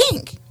 It's a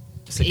kink.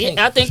 It's a Yeah, kink,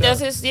 I think for sure. that's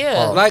his.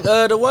 Yeah. Like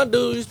the one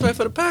dude who used to play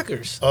for the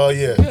Packers. Oh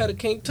yeah, He had a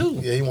kink too.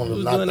 Yeah, he wanted was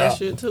him knocked doing that out.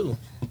 shit too.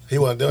 he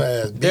wanted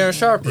their ass. beat. Darren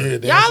Sharper. Yeah,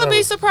 Darren Y'all will be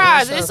Sharper.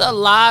 surprised. It's a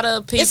lot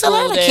of people It's a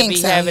lot of that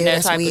kinks be out having here.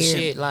 that That's type of weird.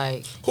 shit,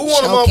 like Who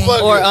want a Choking.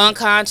 motherfucker? or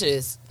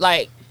unconscious,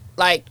 like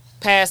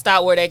passed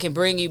out where they can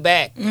bring you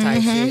back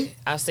type shit.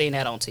 I've seen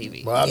that on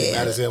TV. Bro, I be Yeah.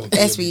 mad as hell when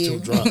That's kids be for too you.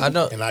 drunk. I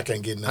know- and I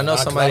can't get none. I know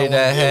 'Cause somebody don't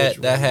wanna that deal with had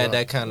you that when had you're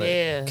that drunk. kind of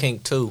Yeah.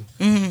 kink too.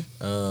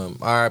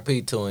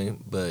 R.I.P. to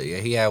him, but yeah,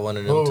 he had one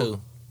of them Who?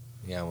 too.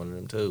 He had one of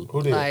them too.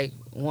 Who did? Like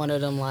one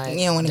of them, like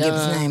You don't want to give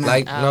his done. name out.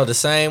 Like no, the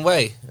same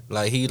way.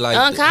 Like he like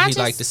Unconscious?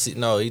 he like to see he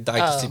like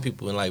to see Oh.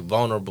 people in like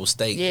vulnerable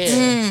states. Yeah,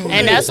 Mm.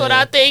 and that's what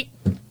I think.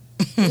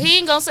 He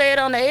ain't gonna say it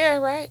on the air,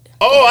 right?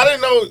 Oh, I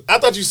didn't know. I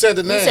thought you said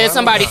the He name. said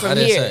somebody I from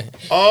didn't here.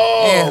 say.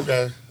 Oh, Yeah.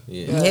 okay.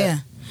 Yeah. Yeah.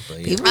 But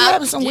yeah. People be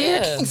having some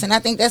weird Yeah. kinks, and I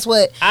think that's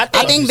what I I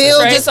think think Bill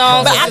Trey just.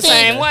 Songz But is I the think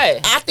same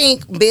way. I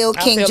think Bill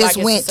I King feel just like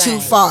it's went the too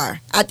same.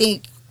 far. I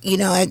think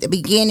at the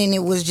beginning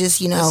it was just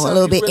a something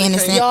little you bit really can't-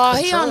 innocent. Y'all,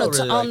 he on the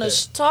Control really on like the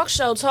that. talk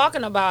show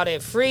talking about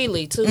it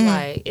freely too.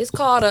 Like it's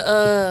called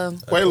a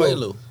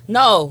Quaalude.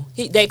 no,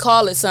 they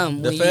call it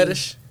something. The when you-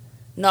 fetish.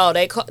 No,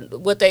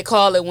 what they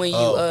call it when you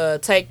Oh.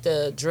 take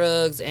the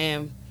drugs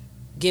and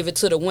give it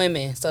to the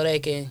women so they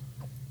can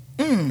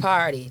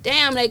party.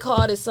 Damn, they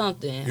called it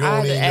something. You I don't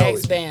had to even know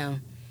ask it.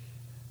 Bam.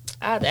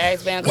 I had to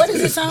ask Bam. What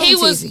is it sound, He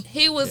was Teezy?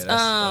 he was Yeah,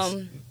 that's-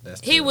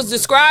 He was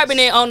describing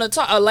it on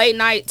a late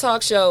night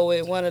talk show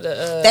with one of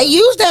the. They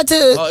used that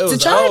to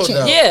charge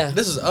him. Yeah,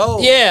 this is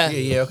old. Yeah,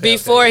 Okay,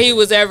 before he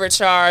was ever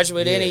charged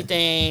with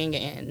anything,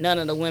 and none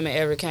of the women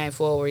ever came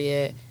forward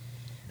yet.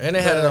 And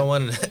they had it on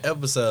one of the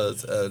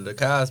episodes of the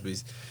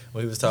Cosby's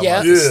when he was talking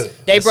about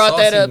they brought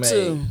that up made.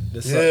 too.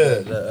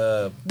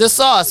 The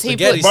sauce. He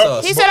spaghetti put.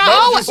 sauce. He said,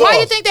 why do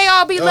you think they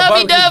all be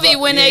lovey dovey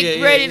when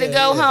they ready to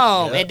go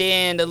home?" Yeah. And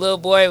then the little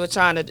boy was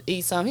trying to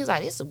eat something. He was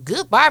like, "It's some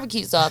good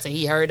barbecue sauce," and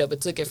he heard of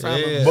it, took it from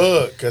him.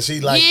 Bug, cause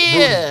he like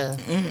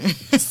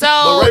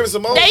So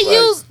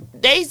Raven-Symoné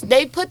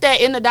they put that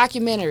in the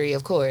documentary,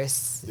 of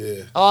course.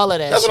 Yeah, all of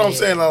that. That's shit. what I'm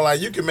saying. Like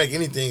you can make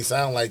anything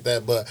sound like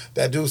that, but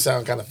that do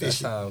sound kind of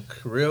fishy. That sound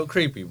real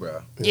creepy,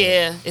 bro.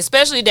 Yeah,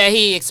 especially that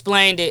he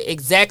explained it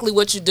exactly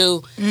what you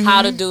do,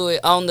 how to do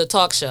it on the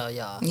talk show,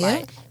 y'all. Yeah.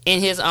 Like, in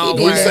his own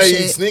Did words. he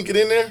say you sneak it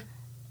in there?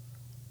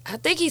 I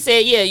think he said,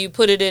 you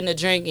put it in the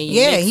drink and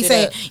you mix he it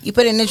said up. you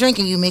put it in the drink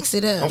and you mix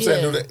it up. I'm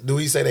saying, do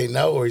he say they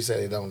know or he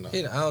say they don't know?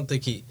 I don't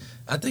think he.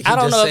 I think he I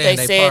don't just know if saying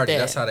they they said party. that.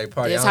 That's how they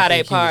party. That's I don't how they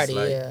think he was party,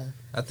 like- yeah.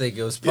 I think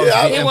it was supposed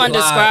to be he wasn't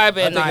implied.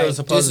 describing I think like, it was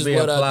supposed this to be is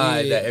what I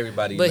implied did. that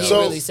everybody But knows. he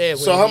really said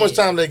what So he how much did.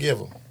 time they give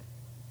him?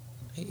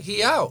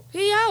 He out.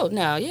 He out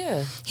now,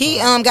 yeah. He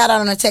got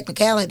out on a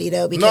technicality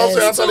though because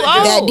No, I'm saying, I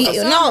thought he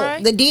that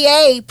did. the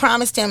DA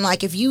promised him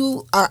like if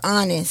you are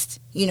honest,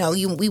 we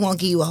won't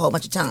give you a whole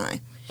bunch of time.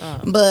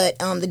 But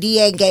the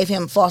DA gave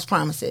him false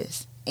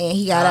promises and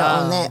he got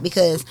out on that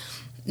because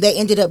they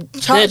ended up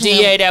charging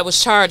The DA him. that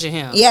was charging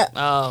him. Yep.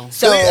 Oh.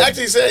 So he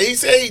actually said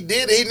he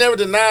did. He never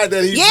denied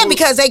that he. yeah,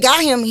 because they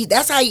got him.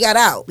 That's how he got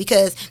out.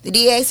 Because the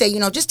DA said,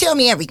 just tell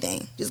me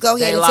everything. Just go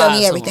ahead They and tell lied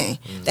me to everything.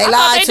 him. They I thought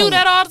lied they to do him.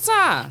 that all the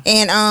time.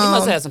 And He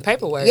must have some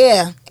paperwork.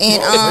 Yeah,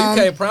 and Well,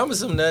 you can't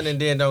promise him nothing and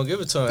then don't give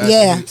it to him.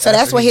 yeah. So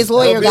that's what his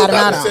lawyer got him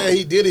out on. Said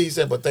he did it. He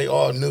said, but they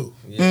all knew.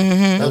 Mm-hmm.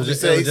 That's what he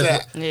said. He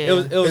said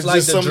It was like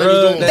just the something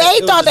drug. they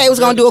They thought they was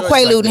gonna do a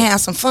Quaalude Quaalude and have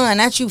some fun.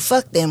 Not you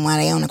fuck them while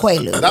they on the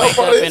Quaalude. That was Wake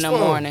part up of in his the fun.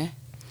 morning.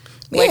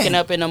 Yeah. Waking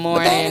up in the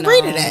morning. But they didn't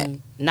agree to that.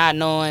 Not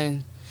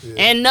knowing.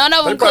 And none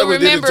of They them could probably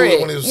did remember to him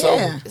it. when he was Yeah.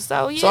 sober.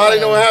 So, yeah. So how they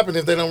know what happened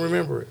if they don't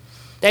remember it?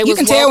 They You was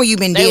can tell when you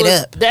been they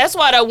did up. That's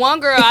why that one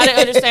girl, I didn't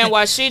understand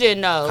why she didn't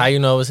know How you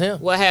know it was him?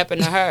 what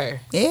happened to her.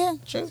 Yeah,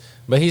 true.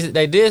 But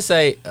they did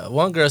say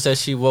one girl said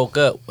she woke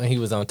up when he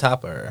was on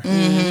top of her,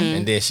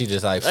 and then she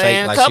just like faked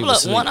And like a she couple was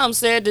of asleep. one of them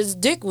said his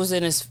dick was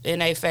in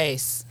their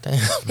face. Damn.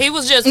 He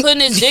was just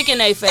putting his dick in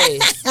their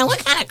face, Now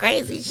what kind of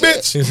crazy shit?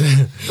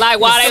 Bitch, like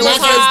while they was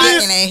Smack his high,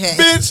 dick in their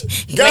face.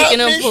 bitch, got making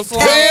them me.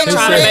 perform, Damn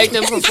trying to right. make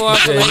them perform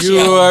for Said, the you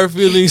show. are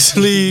feeling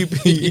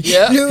sleepy.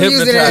 Yeah, You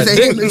using it as a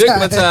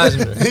Hypnotize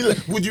me. He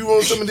like, would you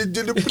want some of this?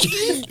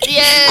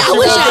 yeah. I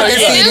wish I could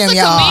see There's them, a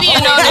y'all.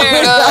 comedian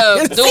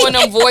on there doing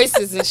them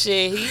voices and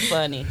shit. He's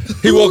funny.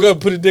 He woke up,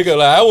 put his dick up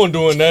like I wasn't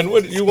doing nothing.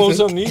 What you want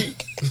something to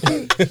eat?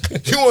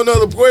 You want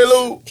another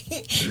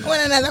Quaalude?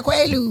 Want another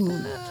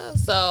Quaalude?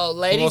 So, You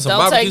ladies, want some don't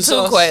take barbecue two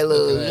sauce?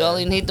 Quaaludes. You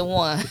only need the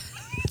one.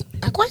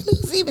 A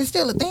Quaalude's even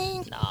still a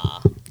thing?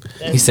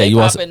 He said, "You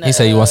want some- he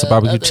said, you want some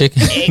barbecue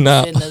chicken?" Eggs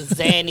Nah. and the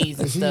Xannies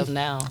and stuff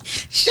now.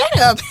 Shut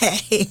up,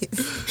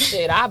 Hayes.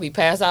 Shit, I'll be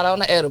passed out on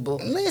the edible.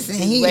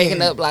 Listen,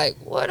 Waking up like,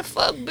 where the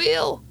fuck,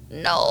 Bill?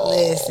 No.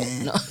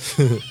 Listen. No.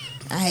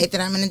 I hate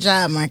that I'm in the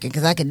job market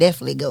because I could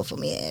definitely go for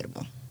me an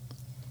edible.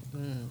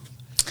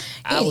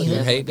 I would You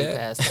definitely hate be that?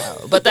 passed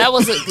out. But that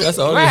was That's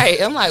all right.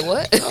 I'm like,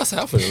 what? I was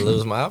I'm finna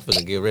lose my. I'm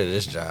finna get rid of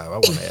this job. I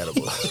want an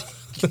edible.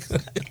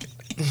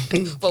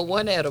 For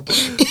one edible.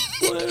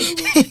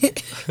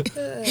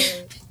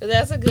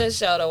 That's a good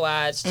show to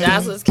watch.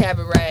 Jocelyn's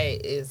Cabaret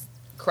is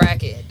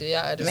cracking. Do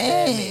y'all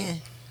understand me?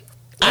 Man.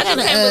 I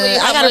just can't believe I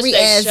how gotta much they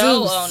re-add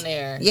show Zeus. on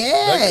there.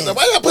 Yeah.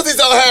 Why y'all put these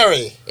on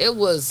Harry? It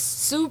was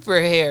super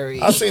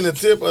hairy. I seen the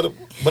tip of the,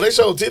 but they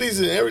showed titties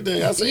and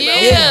everything. I seen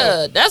that.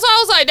 Yeah, that's why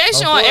I was like, they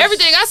showing course.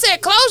 everything. I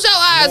said, close your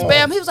eyes, Yeah.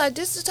 Bam. He was like,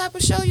 this is the type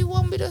of show you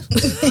want me to.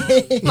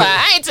 Like,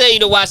 I ain't tell you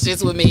to watch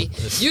this with me.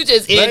 You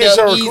just They end ain't up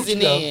showing easing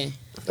coochie, though. in.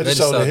 They just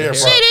showed the hair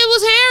Shit, part. it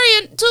was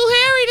hairy and too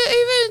hairy to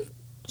even.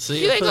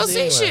 See, You ain't gonna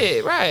see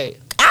shit, right?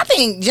 I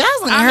think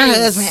Jocelyn and I her mean,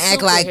 husband act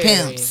super like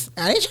hairy. pimps.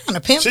 Are they trying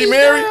to pimp She these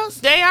married? girls?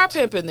 They are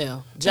pimping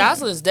them.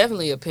 Jocelyn's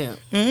definitely a pimp.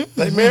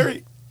 They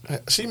married?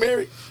 She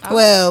married? I don't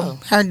Well, know.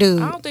 her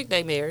dude. I don't think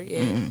they married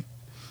yet.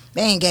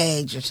 They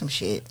engaged or some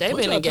shit. They've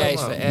What been y'all engaged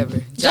talking about?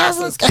 forever.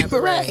 Jocelyn's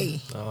Cabaret.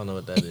 I don't know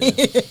what that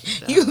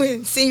is. You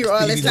would see her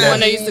all the Stevie time. The one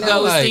they used to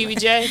go with Like- Stevie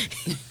J.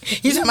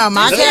 You talking about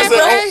my He said Cabaret?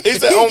 on- he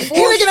said on He force.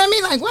 looking at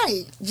me like,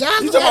 wait,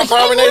 Jocelyn. You talking about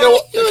carbonated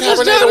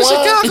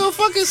wine?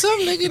 fucking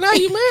something, nigga. Now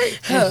you married.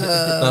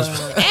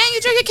 And you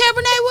drinking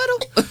Cabernet with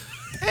them?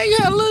 Hey, you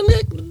got a little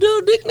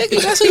dude, dick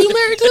nigga. That's who you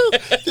married to.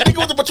 The nigga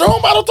with the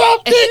Patron bottle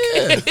top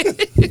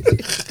dick.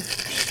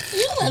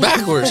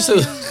 Backwards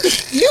too.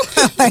 You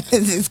like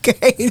this is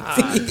crazy.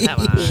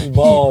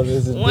 Bald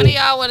is One of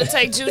y'all want to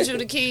take Juju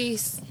the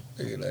keys?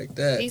 like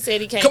that. He said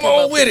he can't Come come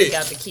on up with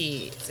because it. He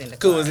got the kids in the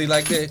Cool, car. is he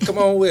like that? Come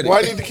on with it.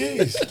 Why need the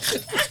keys?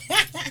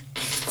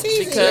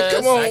 Because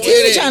Come on I with guess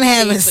it. We're trying to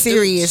have a keys for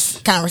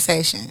serious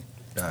conversation.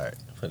 All right,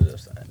 put it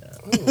upside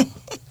down.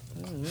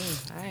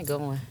 I ain't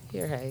going.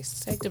 Here, Hayes.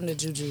 Take them to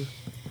Juju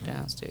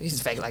downstairs.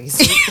 He's fake like he's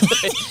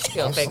sleep. He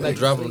don't fake like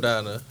Drop him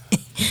down there.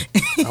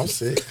 I'm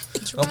sick.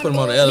 I'll put him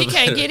on the elevator. He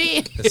can't get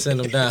in. And send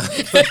him down.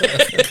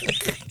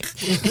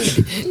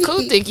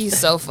 Cool think he's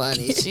so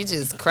funny. She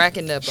just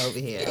cracking up over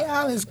here.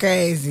 Y'all is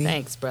crazy.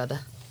 Thanks, brother.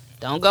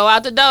 Don't go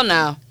out the door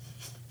now.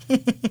 You're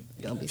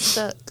gonna be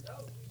stuck.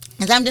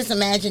 Cause I'm just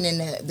imagining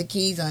the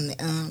keys on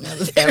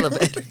the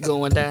Elevator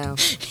going down.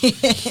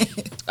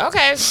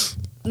 Okay.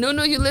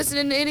 Nunu, you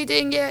listening to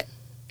anything yet?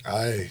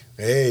 Hey.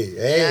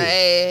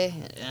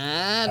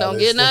 Don't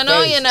get nothing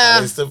on you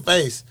now. It's the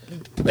face.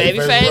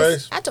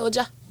 Babyface. I told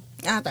ya.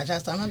 I thought y'all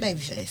saw my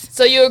Babyface.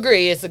 So you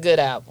agree it's a good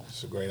album?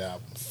 It's a great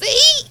album.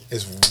 See?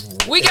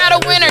 We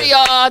got a winner,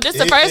 y'all. This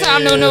the first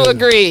time Nunu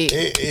agreed.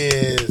 It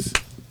is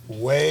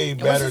way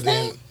better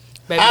than.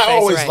 Babyface I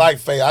always Ray. liked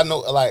Faye. I know,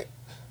 like,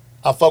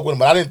 I fuck with him,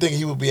 but I didn't think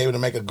he would be able to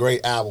make a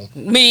great album.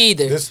 Me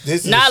either.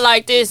 This not is,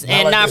 like this,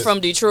 and like not this. from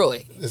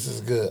Detroit. This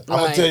is good. I'm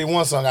Right. gonna tell you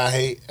one song I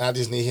hate. And I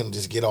just need him to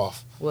just get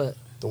off. What?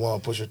 The one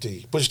with Pusha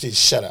T. Pusha T,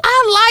 shut up.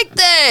 I like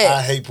that.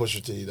 I hate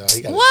Pusha T, though.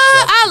 He got What?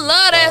 I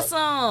love that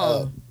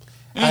song.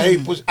 I hate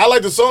Pusha. I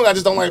like the song. I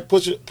just don't like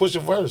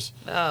Pusha verse.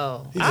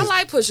 Oh, He I just-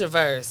 like Pusha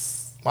verse.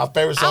 My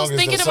favorite song I was is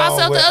thinking the to song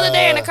myself with, the other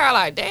day in the car,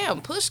 like,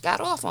 damn, Push got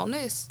off on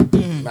this.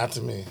 Not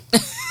to me.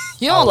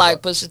 You don't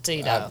like Pusha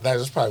T, though.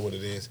 That's probably what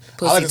it is.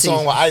 Pussy I like the T.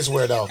 song with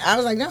Icewear, though. I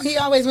was like, no, he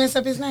always mess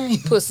up his name.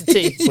 Pussy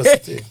T.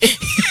 Pussy T.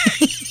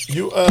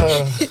 You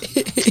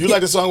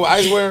like the song with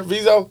Icewear,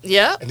 Vizo?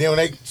 Yeah. And then when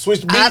they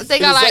switched beats, I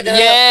think in I the like second half,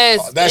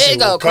 yes. that It shit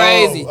go was cold.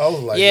 crazy. I was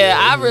like,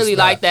 I he really was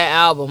like not. that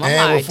album. I'm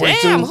And like, with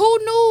 42. damn, who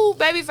knew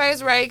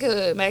Babyface Ray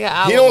could make an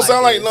album? He don't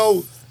sound this? like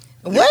no.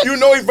 What? You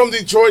know he from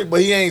Detroit,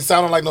 but he ain't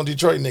sounding like no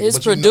Detroit nigga. His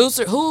but you know-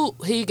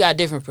 producer, he got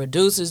different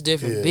producers,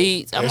 different Yeah.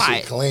 beats. I'm that like,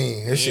 shit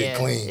clean. That shit yeah,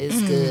 clean.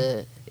 It's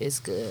good. It's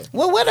good.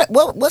 Well,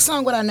 what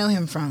song would I know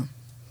him from?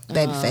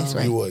 Babyface,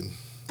 right? You wouldn't.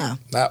 Oh.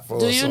 Not for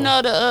Do a you song.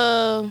 know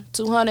the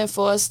 200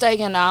 for a steak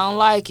and I don't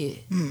like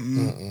it?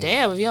 Mm-mm.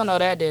 Damn, if you don't know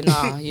that, then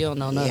nah, you don't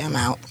know nothing. Yeah, I'm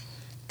out.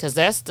 Cause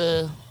that's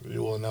the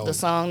You will know.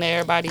 song that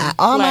everybody.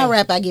 All my play.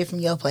 rap I get from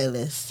your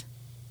playlist.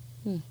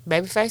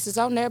 Babyface is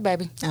on there,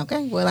 baby.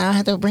 Okay, well I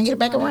have to bring it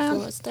back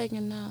around. For a steak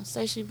and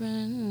say she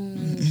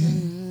been.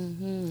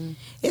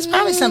 It's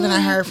probably something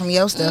I heard from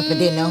your stuff, but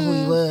didn't know who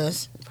he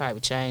was. Probably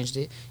changed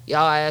it. Y'all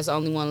ass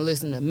only want to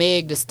listen to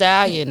Meg Thee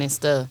Stallion and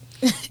stuff.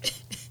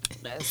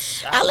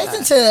 I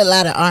listen to a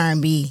lot of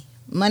R&B.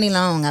 Money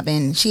Long,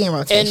 she in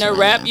rotation. And the right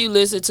rap now. you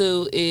listen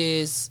to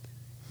is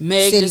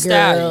Meg Thee City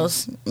Stallion.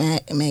 Girls,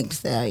 Meg Thee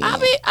Stallion.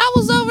 I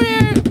was over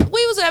there.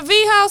 We was at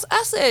V House.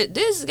 I said,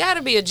 "This got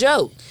to be a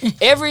joke."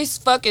 Every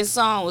fucking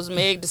song was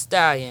Meg Thee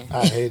Stallion.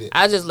 I hate it.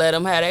 I just let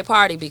them have their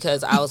party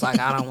because I was like,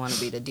 I don't want to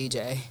be the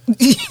DJ.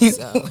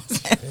 So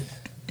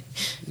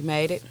you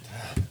made it.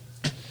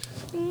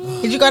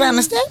 Did you go down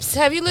the steps?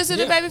 Have you listened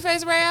to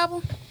Babyface Ray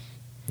album?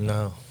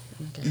 No.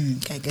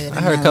 Okay, good.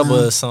 I heard a couple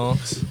of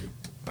songs.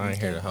 I ain't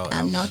hear the whole I'm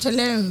album. not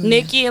alone.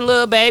 Nicki and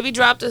Lil Baby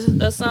dropped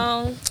a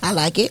song. I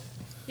like it.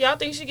 Y'all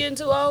think she getting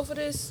too old for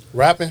this?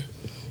 Rapping?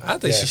 I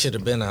think Yeah. she should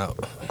have been out.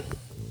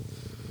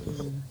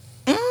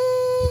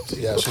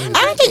 Yeah, she I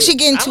don't think she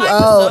getting too like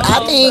the old.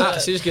 song. I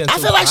think She was getting I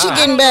too feel like she hot.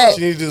 getting back.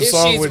 She need to do the If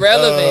song she's with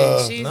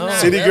relevant, she's no. not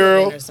City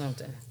relevant Girl. or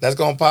something. That's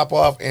gonna pop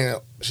off, and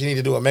she need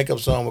to do a makeup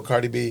song with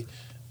Cardi B,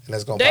 and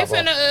that's gonna They pop off.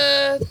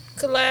 finna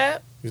collab.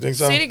 You think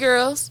so? City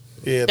Girls.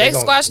 Yeah, They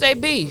gonna- squashed their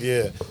beef.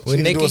 Yeah, With she need to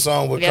do Nicki? a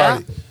song with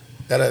Yeah.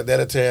 Cardi.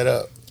 That'll tear it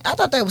up. I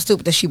thought that was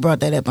stupid that she brought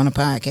that up on the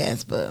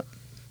podcast, but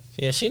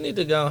Yeah, she need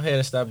to go ahead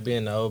and stop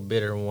being the old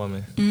bitter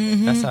woman.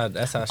 Mm-hmm.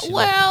 That's how she.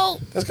 Well,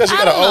 That's because she I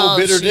got an don't old know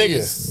bitter if nigga,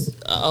 she's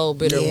an old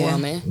bitter Yeah.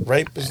 woman.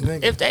 rapist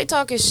nigga. If they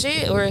talking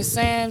shit or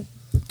saying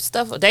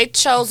stuff, they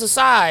chose a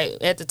side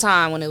at the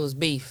time when it was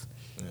beef.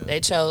 They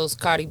chose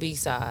Cardi B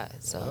side,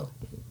 so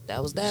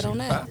that was that on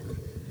that.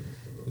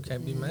 You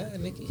can't be mad,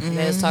 Nicki. And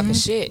they was talking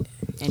shit,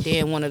 and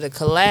then wanted to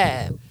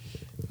collab,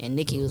 and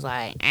Nicki was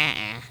like,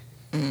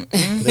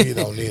 Nicki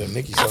don't need him.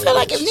 Nicki. I feel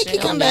like if She Nicki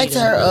don't come back need to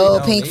it. her She old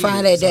don't Pink need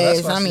Friday it. So that's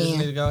days, why I she just mean,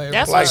 need to go ahead and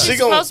That's play. what like she's she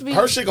supposed to gonna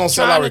be her shit gonna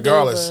sell out trying to do,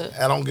 regardless. but-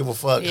 I don't give a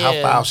fuck Yeah.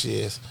 how foul she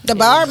is. the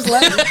Barb's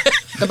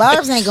the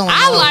Barb's ain't going.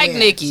 I nowhere. like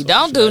Nicki.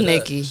 Don't do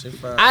Nicki. She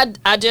fine.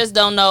 I just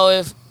don't know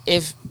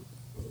if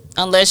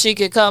unless she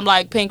could come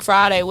like Pink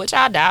Friday, which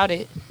I doubt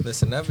it.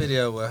 Listen, that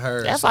video with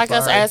her. That's like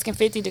us Safari- asking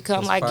 50 to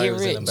come like Safari get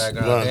was in the rich.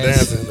 background Run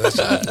dancing.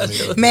 dancing. That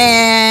shit.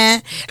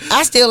 Man,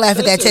 I still laugh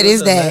at that to shit this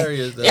was day.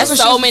 hilarious, though. That's what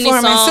So she was many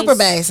performing in songs. Super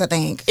Bass, I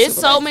think. It's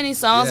Super so Bass. many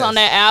songs Yes. on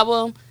that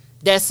album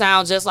that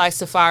sound just like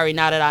Safari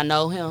now that I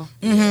know him.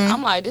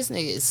 I'm like, this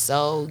nigga is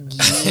so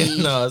geek.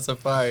 No, it's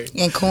Safari.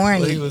 And corny.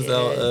 When he was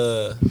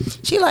on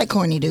She like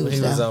corny when dudes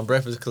he was though. on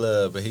Breakfast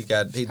Club, but he did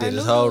I his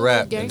know, whole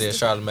rap, and then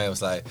gangster. Charlamagne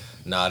was like,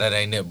 "Nah, that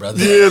ain't it, brother."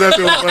 Yeah, that's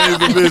the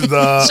funniest bitch,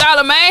 dog.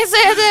 Charlamagne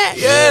said that?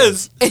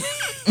 Yes.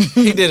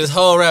 He did his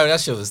whole rap.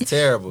 That shit was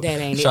terrible. That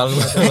ain't it,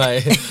 Charlamagne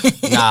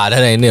like, "Nah,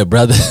 that ain't it,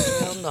 brother."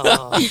 Hell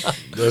no.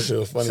 That shit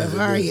was funny. as a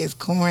Safari bitch. is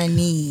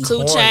corny. 2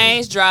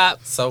 Chainz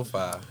dropped. So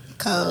far.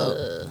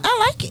 Cold.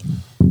 I like it.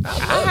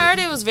 I heard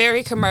it was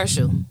very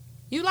commercial.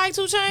 You like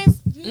 2 Chainz?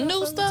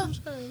 new stuff?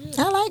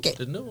 I like it.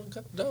 The new one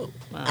got dope.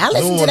 I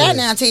listen New to one that is-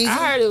 now, Teasy.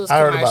 I heard it was I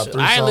heard commercial. about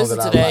 3 I ain't songs listened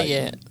that to I that like.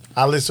 yet.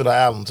 I listened to the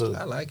album too.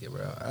 I like it,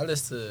 bro. I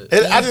listen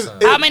to.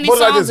 How many put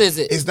it like songs this, is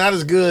it? It's not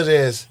as good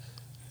as.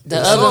 The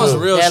The other song's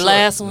one, real that short.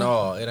 last one.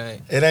 No, it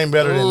ain't. It ain't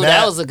better than Ooh, that.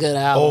 that was a good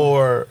album.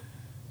 Or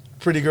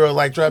Pretty Girl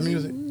Like Trap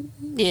Music.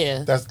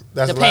 Yeah. That's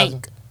the the last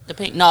pink. The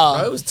pink. No.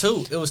 No, it was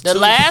two. It was The two.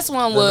 last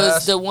one The was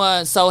last- the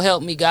one. So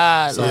help me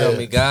God. So like, help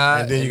me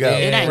God. And then you got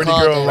It ain't Pretty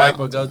called Girl that. Like.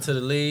 Rapper go to the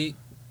league.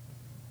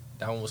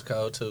 That one was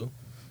cold too.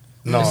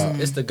 No.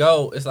 It's the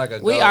GOAT. It's like a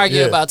we GOAT. argue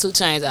Yeah. about 2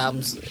 Chainz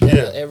albums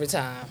Yeah. every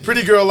time.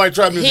 Pretty Girl Like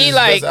Trap Music. He is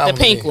like best the album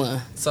to pink me.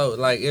 one. So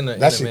like in the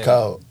That shit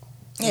cold.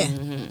 Yeah,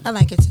 Mm-hmm. I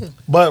like it too.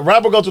 But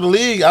Rapper Go to the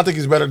League, I think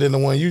it's better than the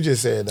one you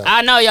just said though.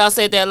 I know y'all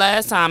said that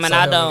last time, and So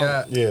I help me don't.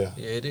 God. Yeah.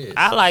 Yeah, it is.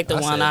 I like the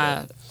I one said I.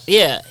 that.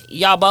 Yeah,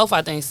 y'all both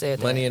I think said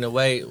that. Money in the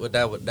Way. With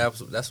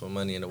that's what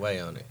Money in the Way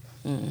on it.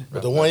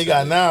 But the one he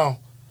got now,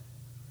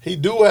 he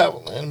do have.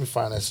 Let me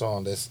find that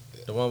song. That's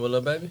The one with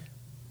Lil Baby.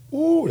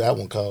 ooh, that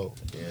one cold.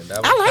 Yeah,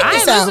 that one. I like I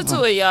this ain't album. listened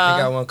to it, He got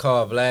y'all. one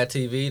called Vlad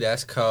TV.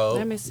 That's cold.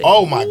 Let me see.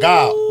 Oh my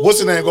God, what's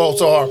his name? Go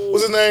so hard.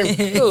 What's his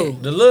name? Who?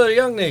 The little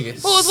young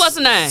niggas. What's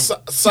the name?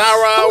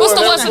 Sarah. What's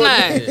the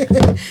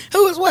name?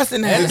 Who is what's the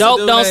name? Yeah. Dope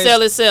dude don't named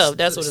sell itself.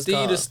 That's what it's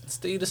Steve called.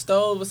 Steve the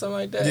Stove or something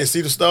like that. Yeah,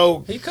 see the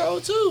stove. He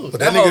cold too.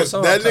 But that whole nigga,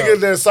 song that cold. nigga,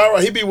 that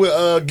Sarah, he be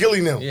with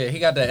Gilly now. Yeah, he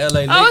got the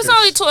LA. Oh, it's Lakers.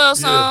 only 12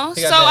 songs.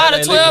 He So got the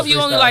out of LA 12, Lakers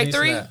you only freestyle. like He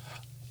 3? snapped.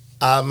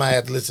 I might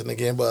have to listen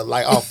again, but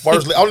like I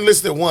only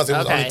listened to it once. It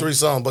was Okay. only 3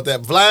 songs. But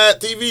that Vlad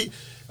TV,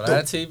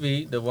 Vlad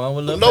TV, the one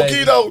with Lil no Baby.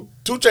 key though.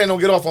 2 Chainz don't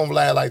get off on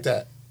Vlad like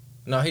that.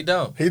 No, he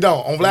don't. He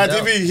don't on Vlad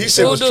don't. TV. His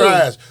shit Who was do?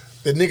 trash.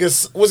 The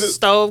niggas was it?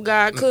 Stove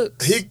God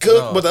Cook. He cooked,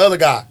 No. but the other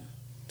guy.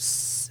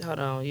 Hold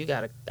on, you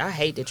gotta. I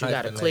hate that you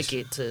gotta Hyphenation. click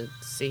it to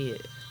see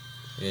it.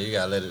 Yeah, you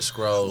gotta let it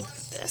scroll.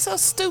 That's so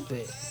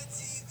stupid.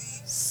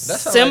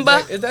 That's how Simba?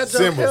 Like, is that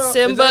Simba. Joe?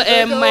 Simba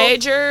and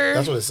Major.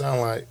 That's what it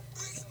sound like.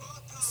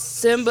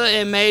 Simba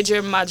and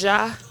Major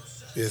Maja.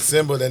 Yeah,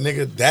 Simba, that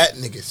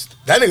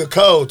nigga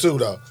cold too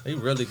though. He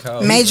really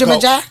cold. Major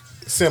Cold. Majah?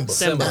 Simba.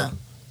 Simba.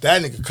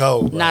 That nigga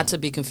cold. Bro. Not to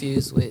be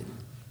confused with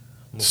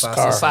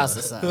Scar.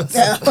 Mufasa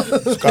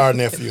son. Scar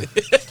nephew.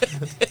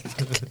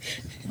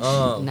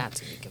 Not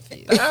to be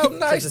confused. I'm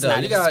nice It's though. not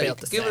You even gotta spelled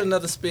the give it same.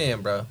 another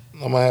spin, bro. I'm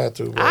gonna have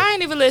to, bro. I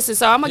ain't even listen,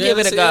 so I'm gonna You give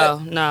it a haven't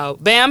go. seen No,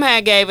 Bam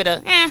had gave it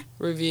a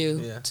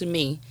review Yeah. to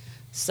me,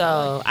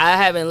 so I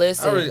haven't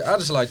listened. I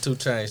just like 2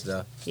 Chainz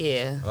though.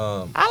 Yeah,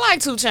 Um, I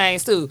like 2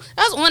 Chainz too.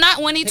 That's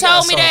when he He got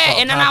told a me song that, called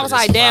and then I Pop was It.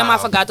 like, It's damn, I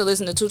foul. forgot to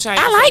listen to 2 Chainz.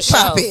 I before like the show.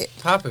 Pop It.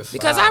 Pop It.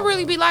 Because I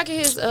really be liking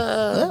his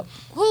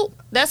who?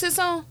 That's his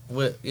song.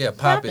 With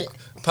Pop It.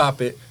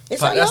 Pop It. It's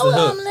Pop, on that's your the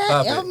hook. album,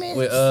 Pop your It. man.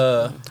 With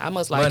I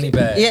must like Money it.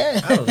 Bag.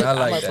 Yeah. I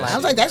like must that. like I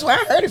was like, that's where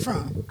I heard it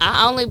from.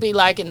 I only be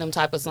liking them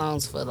type of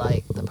songs for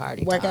like the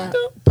party Workout.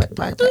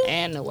 time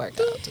and the workout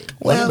too.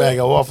 Moneybag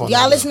go off on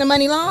Y'all that, listen to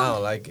Money I Long?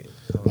 don't like it.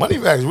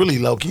 Moneybag's really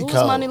low key Who's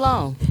cold. Money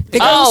Long? The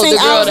girl who Oh, sing the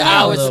girl, Hours the and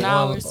hours Hours. and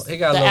hours. He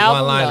got a The little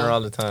album, one-liner though.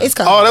 all the time. It's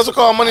called Oh, that's what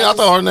called Money. I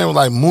thought her name was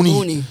like Mooney.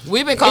 Mooney.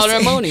 We've been calling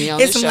her Mooney on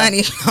It's this show.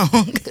 Money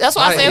Long. That's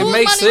why I said, it who's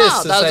makes Money sense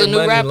Long? to That was say a new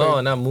Money rapper.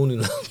 Long, not Mooney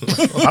Long.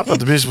 I thought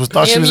the bitch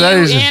thought she was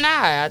Asian.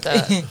 M-U-N-I, I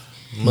thought.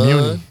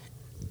 Mun.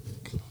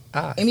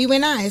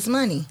 M-U-N-I. It's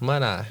Money.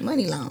 Money.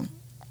 Money Long.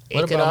 It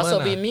What could about also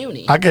Money? be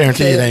Muni. I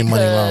guarantee it ain't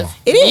Money Long.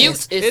 It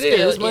is. It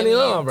is. It's Money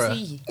Long, bro.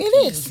 M-U-N-T.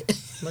 It is.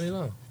 Money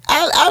Long.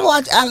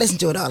 I listen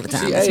to it all the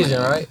time. She It's Money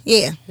Asian, Long. right?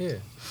 Yeah. Yeah.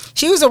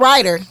 She was a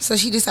writer, so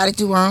she decided to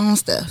do her own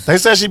stuff. They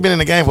said she been in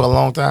the game for a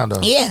long time though.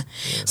 Yeah.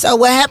 So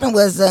what happened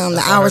was the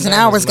why Hours her and name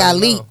Hours is got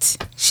Money Long.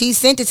 leaked. She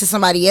sent it to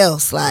somebody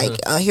else, like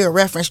here a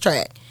reference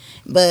track,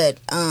 but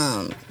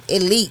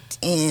it leaked,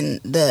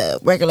 and the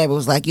record label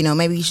was like,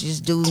 maybe you should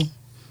just do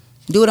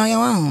it on your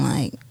own.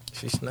 Like,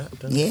 She snapped.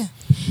 Huh? yeah,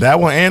 That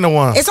one and the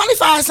one. it's only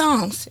 5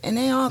 songs, and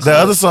they all The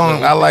other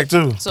song I like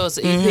too. So it's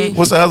an EP.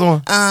 What's the other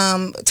one?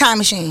 Time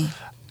Machine.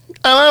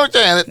 I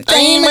understand.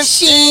 Time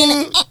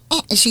Machine.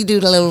 And she do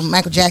the little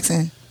Michael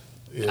Jackson.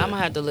 Yeah. I'm gonna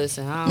have to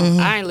listen.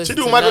 I ain't She listening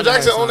do to Michael none of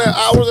her Jackson on that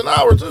songs. Hours and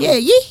Hours too.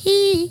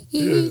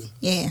 Yeah,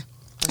 yeah.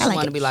 I I like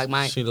want to it. be like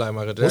Mike. She like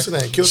Michael What's Jackson. her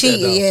name? Killed that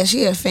though.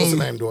 She a What's her fan.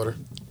 name, daughter?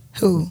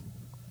 Who?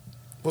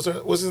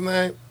 What's his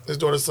name? His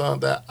daughter's son.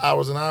 That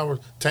Hours and Hours.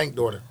 Tank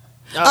daughter.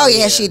 Oh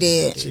yeah, she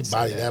did. She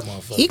bodied that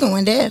motherfucker. He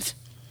going deaf.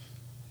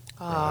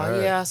 Oh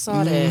yeah, I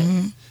saw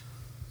that.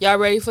 Y'all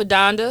ready for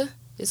Donda?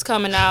 It's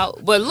coming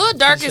out, but Lil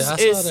Durk I saw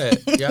is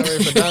that. Y'all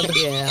ready for Donda?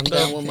 yeah. I'm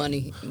done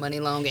with Money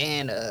Long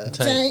and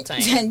Tank.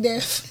 Tank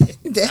deaf.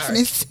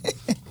 Deafness.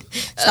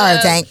 Sorry,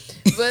 Tank.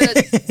 But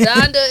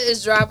Donda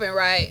is dropping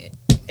right.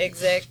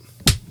 Exec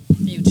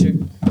Future.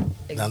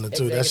 Donda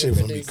too. That Executive shit finna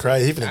be producer.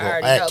 crazy. He finna I go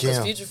already at know, 'cause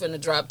Kim. Future finna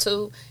drop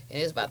 2,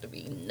 and it's about to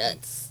be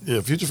nuts.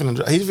 Yeah, Future finna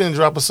drop. He finna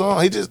drop a song.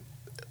 He just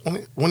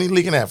when he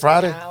leaking that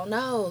Friday. I don't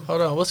know.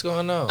 Hold on, what's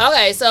going on?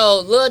 Okay, so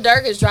Lil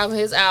Durk is dropping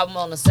his album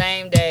on the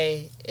same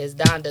day as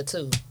Donda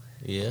 2.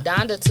 Yeah.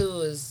 Donda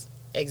 2 is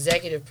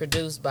executive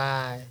produced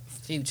by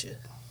Future.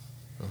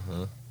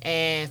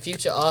 And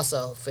Future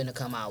also finna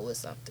come out with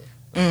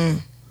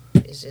something.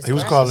 It's just He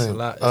was crazy. calling It's a it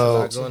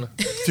lot going on.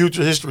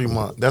 Future History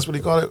Month. That's what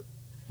he called it.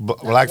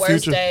 Black Worst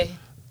Future. Day.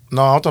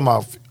 No, I'm talking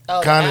about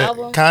Oh, the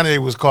album? Kanye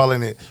was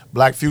calling it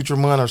Black Future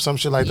Month or some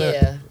shit like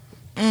that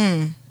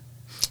Yeah.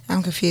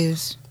 I'm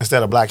confused.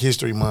 instead of Black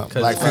History Month.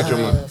 Black Future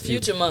Month.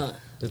 Future month.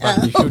 It's about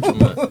to be Future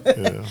month.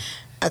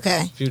 Yeah.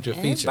 Okay. Future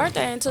And his feature.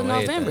 birthday until on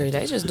November. everything.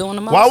 They just doing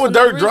them. Why would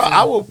Dirk drop?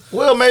 I would.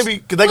 Well, maybe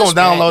because they gonna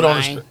download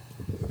on the.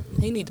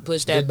 He need to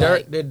push Did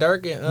that back.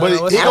 Dirk and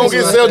But what's he the gonna other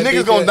get one sell. that Niggas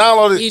did gonna that?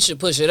 download it. He should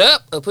push it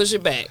up or push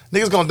it back.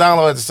 Niggas gonna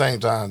download at the same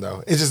time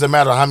though. It's just a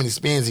matter of how many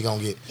spins he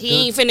gonna get.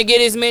 He ain't finna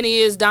get as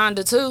many as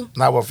Donda too.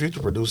 Not what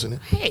Future producing it.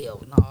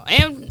 Hell no.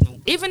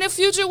 And even if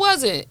Future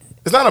wasn't,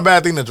 It's not a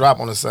bad thing to drop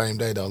on the same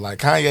day though. Like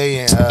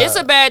Kanye and it's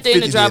a bad thing to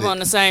 50 drop did it. on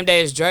the same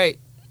day as Drake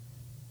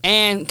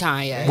and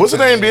Kanye. What's the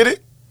name did it?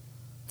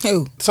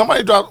 Who?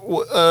 Somebody dropped.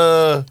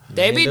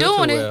 They be ain't do too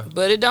doing it, well.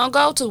 but it don't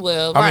go too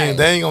well. I right. mean,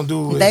 they ain't gonna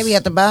do. They be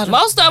at the bottom.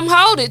 Most of them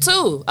hold it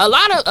too. A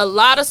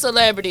lot of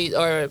celebrities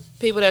or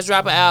people that's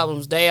dropping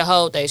albums, they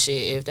hold that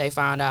shit if they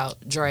find out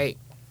Drake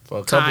For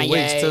a couple Kanye,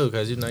 weeks too,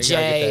 because you know you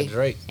gotta Jay, get that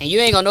Drake. and you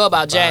ain't gonna know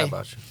about Lie Jay.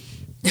 about you.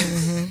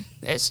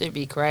 That should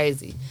be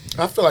crazy.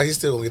 I feel like he's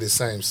still gonna get the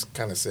same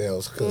kind of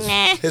sales because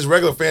Nah. his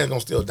regular fans gonna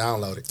still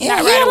download it. Yeah, Not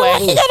he right got a- away.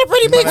 He got a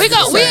pretty big. might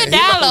not We'll He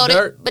download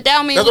Dirt. it, but that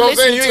don't mean That's we what I'm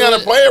saying. listen You to ain't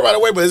gotta it. play it right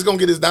away, but it's gonna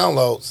get his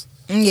downloads.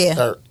 Yeah.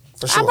 Dirt,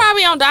 for I sure.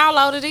 probably don't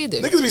download it either.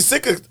 Niggas be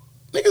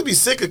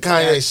sick of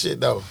Kanye shit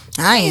though.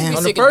 I am.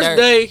 On the Sick of first Dirt.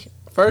 day,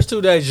 first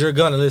 2 days, you're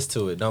gonna listen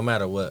to it, no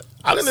matter what.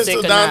 I didn't listen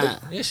Sick to or Donda.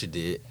 not. Yes, you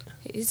did.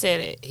 He said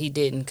it, he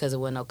didn't because it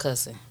wasn't no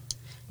cussing.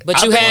 But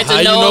I you think- had How to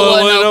you know, know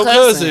it wasn't no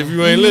cussing. if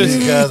you ain't listening?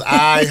 Because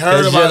I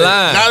heard 'Cause about you're it.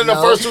 lying. Not in the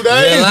No. first 2 You're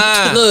days.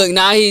 lying. Look,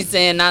 now he's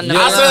saying not no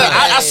You're I lying. said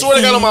I swear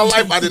to God on my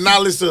life I did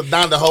not listen to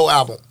Donda whole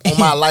album. On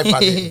my life I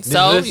didn't.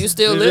 So you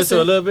still Did you listen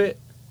to a listen? little bit?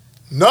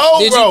 No,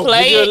 Did bro. you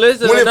play Did you it?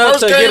 listen When it enough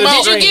first to came get a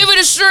out- Did you give it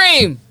a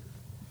stream?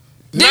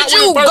 Not Did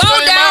when you it go first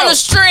came down out. the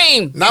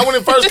stream? Not when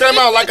it first came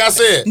out, like I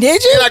said.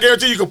 Did you? And I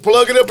guarantee you can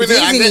plug it up in there.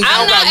 I Easy. don't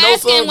I'm not got no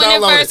asking song when it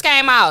downloaded. first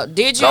came out.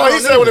 Did you? No, he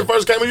said when it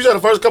first came out. You said the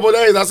first couple of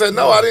days. I said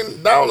no, I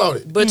didn't download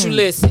it. But you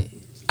listen.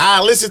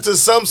 I listened to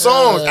some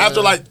songs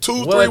after like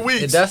 2-3 What?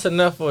 weeks. That's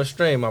enough for a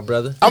stream, my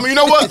brother. I mean, you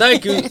know what?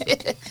 Thank you.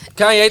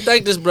 Kanye,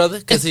 thank this brother,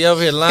 because he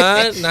over here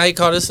lying. Now he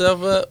caught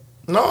himself up.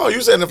 No, you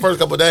said in the first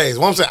couple of days.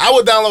 What I'm saying, I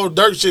would download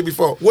Dirk shit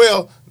before.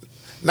 Well,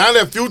 now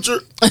that Future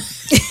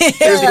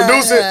is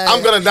producing,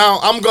 I'm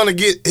gonna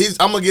get he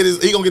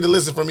gonna get the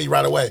listen from me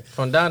right away.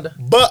 From Donda.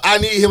 But I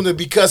need him to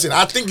be cussing.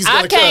 I think he's gonna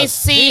I can't cuss.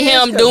 see He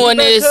him is doing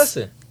cussing. He this.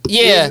 cussing.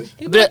 Yeah,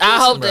 He but been I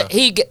hope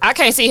cussing, that I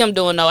can't see him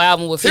doing no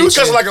album with He Future. was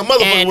cussing like a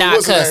motherfucker and with not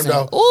what's his name,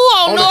 cussing. though? Ooh,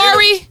 on On the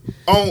Nori.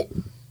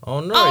 On Oh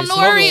no, Oh, he's Nori,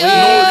 smoking weed.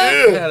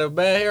 yeah. He had a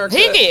bad haircut.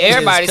 He get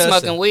everybody He's cussing.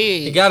 smoking weed.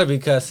 He gotta be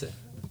cussing.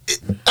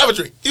 have a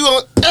drink. You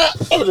want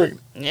have a drink?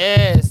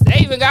 Yes, they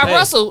even got Hey,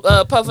 Russell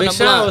puffing Big a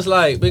Sean blunt. was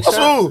like, Big What's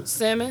Sean, wrong?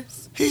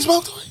 Simmons. He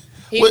smoked on it.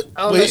 He What-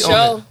 on well, the he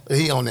show. that.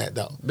 He on that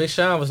though. Big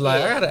Sean was like,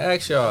 Yeah. I gotta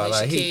ask y'all.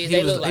 Alicia Like Keys, he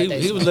they was look like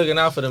they he was smoke. looking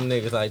out for them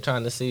niggas, like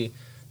trying to see,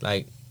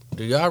 like,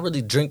 do y'all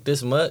really drink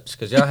this much?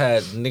 Cause y'all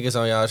had niggas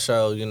on y'all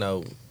show, you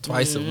know,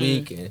 twice Mm-hmm. a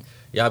week, and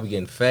y'all be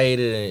getting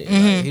faded,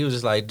 and like, he was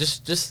just like,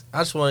 just I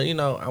just want, you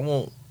know, I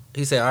won't.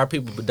 He said our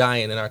people be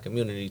dying in our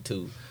community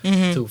too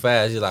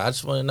fast. He's like, I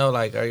just want to know,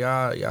 like, are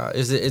y'all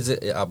is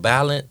it a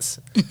balance?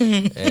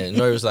 And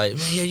Nori was like,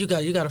 man, yeah, you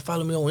got to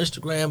follow me on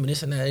Instagram and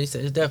this and that. He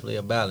said it's definitely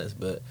a balance,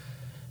 but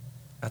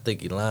I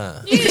think he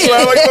lying. He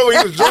sounded like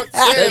he was drunk.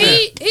 saying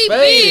that. He Faded.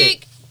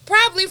 big,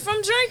 probably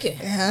from drinking.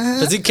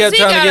 Cause he kept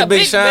He trying got to a get Big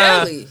big Sean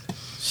belly.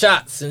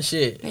 shots and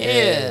shit. Yeah.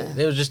 And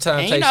they was just trying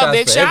And to you take know, shots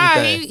Big for Sean,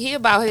 everything. he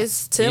about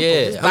his temple.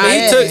 His Yeah, body. I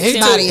mean, His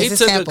body he is his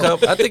took a temple.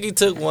 couple. I think he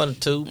took 1 or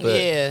 2, but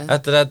Yeah.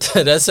 after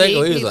that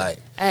second, he was like,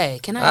 "Hey,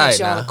 can I All right, ask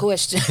y'all now." a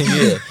question?"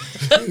 yeah,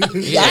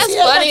 That's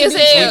funny as He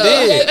hell.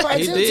 did. Part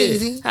He two,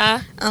 did. Teasy. Huh?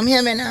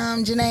 Him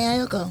and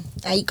Janae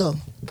Aiko.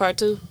 Part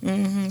 2.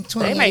 Mm-hmm.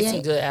 They make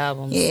some good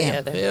albums Yeah.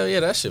 together. hell yeah,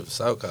 that shit was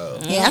so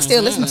cold. Yeah, I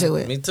still listen to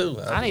it. Me too.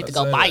 I need to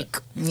go say bike.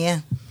 Yeah.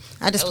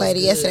 I just That played it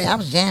was yesterday. good. I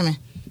was jamming.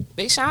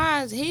 Big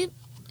Sean,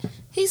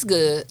 he's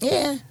good.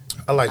 Yeah.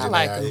 I like I Janae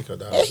like him. Aiko,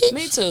 dog. Yeah, he-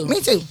 Me too.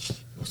 Me too.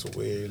 That's a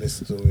weird.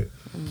 Listen to it.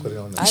 Put it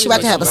on the She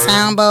about to have a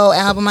Sound Bowl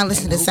album. I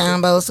listen to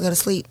Sound Bowls to go to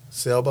sleep.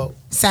 sailboat.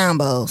 Sound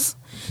Bowls.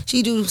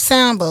 She do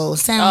Sound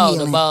Bowls, Sound Oh,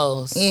 Healing. the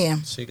bowls. Yeah.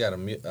 that. She got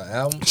a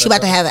album. She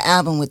about to have an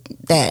album with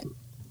that.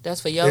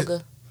 That's for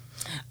yoga.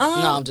 No,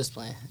 I'm just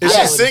playing. Is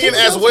Yeah. she singing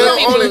as Some well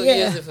people on use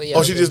it? it for Or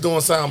yoga. she just doing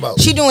soundboat?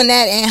 She doing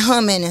that and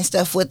humming and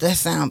stuff with the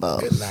Sound Bowl.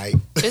 Good night.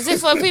 Is it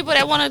for people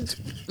that want to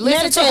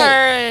listen to Meditate. her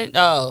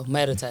and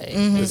meditate,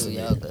 Mm-hmm. do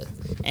yoga,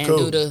 and Cool.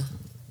 do the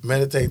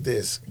Meditate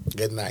this.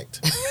 Good night.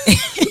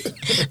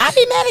 I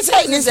be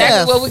meditating and exactly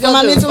stuff what we for my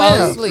gonna do. mental Fall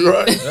health. asleep.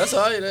 Right. That's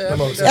all you there.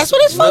 That's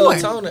what it's for.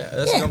 Melatonin.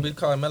 That's Yeah. gonna be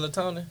called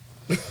melatonin.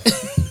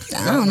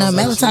 I don't know.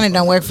 Melatonin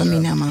don't work for me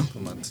no more.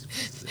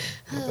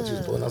 I thought you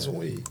was pulling out some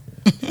weed.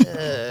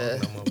 No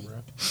more, bro.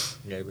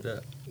 Gave it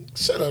up.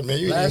 Shut up, man.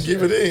 You Last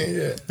didn't give it in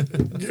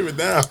yet. Give it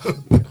down.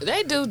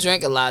 They do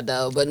drink a lot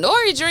though, but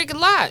Nori drink a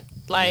lot,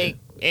 like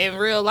in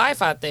real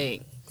life, I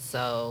think.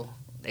 So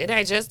it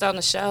ain't just on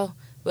the show.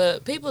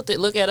 But people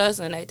look at us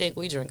and they think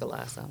we drink a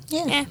lot. So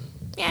yeah.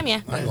 I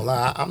ain't gonna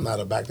lie, I'm not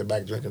a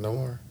back-to-back drinker no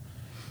more.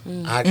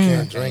 I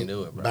can't drink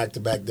do it, bro.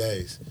 back-to-back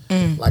days.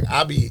 Like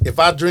if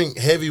I drink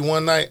heavy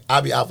one night,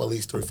 I'll be out for at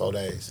least 3-4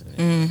 days.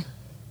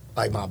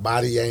 Like my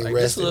body ain't Like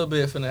just a rested. little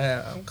bit from the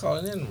half. I'm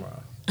calling in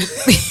tomorrow.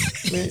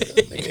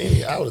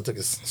 Man, I would have took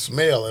a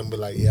smell and be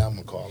like, yeah, I'm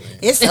gonna call in.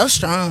 It's so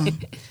strong.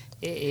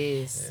 It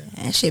is.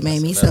 That shit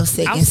made me so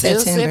sick I'm in still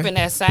September. sipping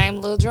that same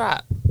little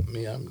drop,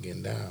 Me, I'm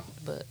getting down.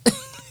 but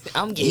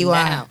I'm getting You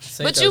are. down.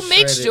 Seen But those you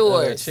mixed shredded,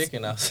 yours.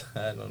 chicken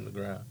outside on the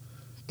ground.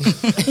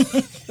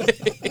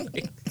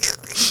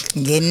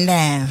 Getting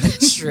down.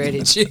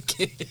 Shredded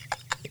chicken.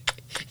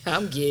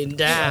 I'm getting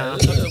down.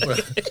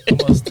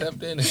 Almost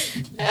stepped in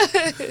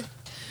it.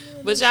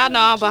 But y'all know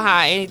I'm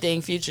behind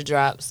anything Future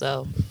drops,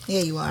 so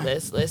Yeah, you are.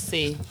 let's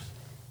see.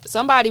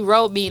 Somebody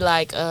wrote me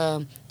like,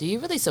 do you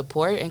really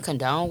support and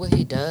condone what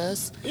he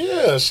does?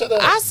 Yeah, shut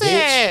up. I bitch.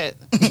 said,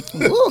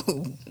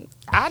 Ooh.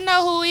 I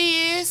know who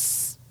he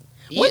is.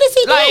 What does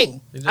he do? Like,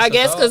 He just I a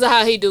guess dog. because of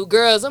how he do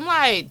girls. I'm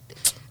like,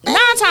 9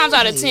 times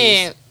out of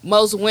 10,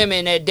 most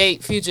women that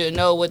date Future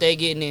know what they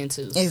getting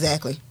into.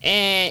 Exactly.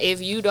 And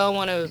if you don't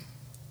want to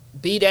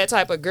be that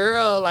type of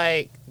girl,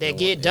 like, that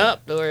get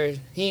dumped or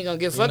he ain't going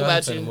to give a fuck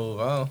about you, Move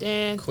on.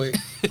 then Quick.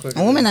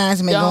 Womanizing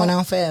been Don't. going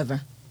on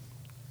forever.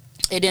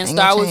 it didn't Ain't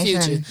start gonna with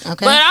change Future. nothing,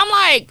 okay? But I'm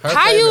like,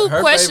 how you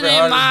questioning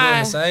doing my...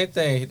 the same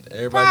thing?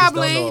 Everybody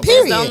Probably. just don't know.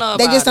 Period. don't know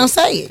They about just don't it.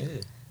 say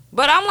it.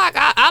 But I'm like,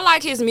 I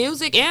like his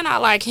music and I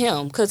like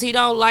him because he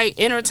don't like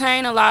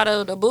entertain a lot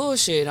of the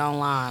bullshit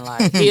online.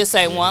 Like he'll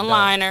say one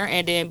liner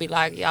and then be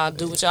like, y'all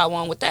do what y'all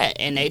want with that,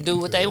 and they do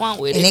what they want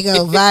with And it. it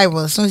go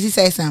viral as soon as he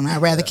say something.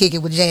 I'd rather kick it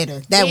with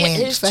Jada. That Yeah,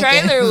 went his fucking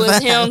trailer was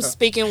him viral.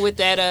 speaking with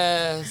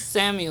that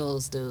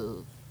Samuels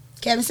dude.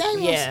 Kevin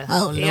Samuels? Yeah,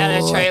 Oh, he had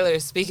that Lord. trailer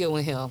speaking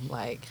with him.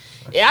 Like,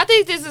 yeah, I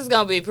think this is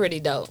gonna be pretty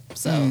dope.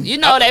 So you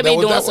know they be Was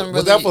doing that- some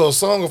Was really. that for a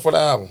song or for the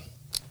album?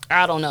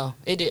 I don't know.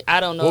 It did.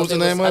 I don't know. What was if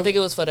the it name of I it? think it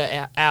was for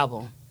the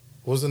album.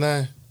 What's the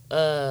name?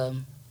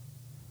 Um.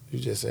 You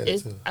just said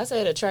it too. I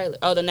said a trailer.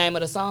 Oh, the name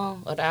of the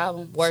song or the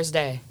album? Worst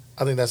Day.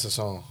 I think that's a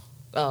song.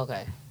 Oh,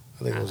 okay.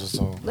 I think it was a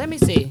song. Let me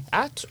see.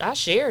 I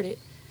shared it.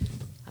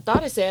 I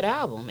thought it said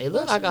album. It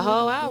looked like a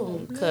whole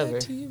album cover.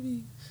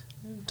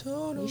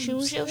 We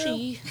shoot, shall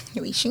she.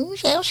 We shoot,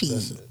 shall she?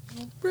 That's it.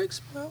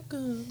 Bricks,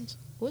 guns.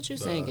 What you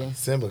singing?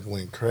 Simba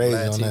went crazy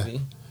Live on that.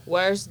 TV.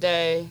 Worst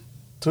Day.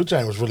 2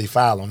 Chainz was really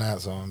foul on that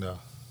song though.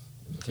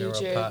 Featured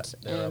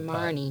and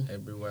Marnie.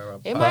 Everywhere I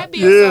It pop. might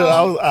be a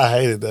song. I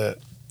hated that.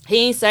 He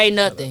ain't say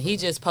nothing. He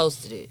just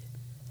posted it.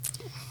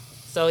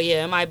 So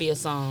yeah, it might be a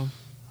song.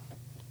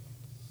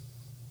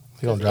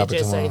 He gonna drop it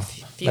just tomorrow.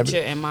 say Future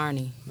and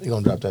Marnie. He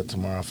gonna drop that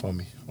tomorrow for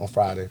me on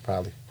Friday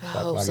probably. I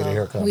When hope I so. get a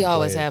haircut. We I'ma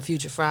always play it. have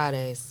Future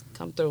Fridays.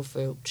 Come through,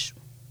 Fruit.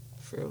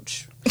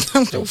 Fruit.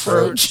 I'm through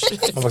fruit.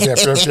 I'm gonna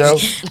say Fruit Show.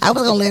 I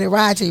was gonna let it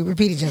ride till you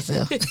repeated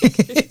yourself.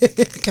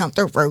 Come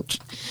through fruit.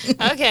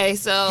 Okay,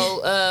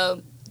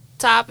 so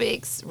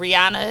topics.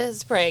 Rihanna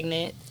is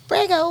pregnant.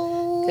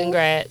 Prego.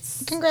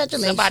 Congrats.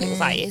 Congratulations. Somebody was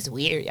like, it's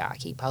weird y'all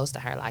keep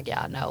posting her like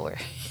y'all know her.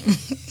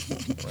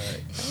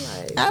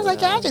 Right. I was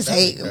like, y'all just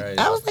hate. crazy.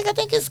 I was like, I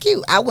think it's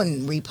cute. I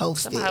wouldn't repost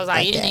Somebody it. was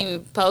like, you that. didn't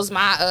even post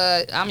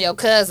my I'm your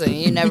cousin.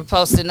 You never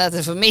posted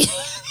nothing for me.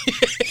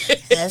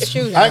 That's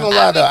true. I ain't gonna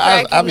lie I be though.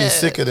 I cracking be up.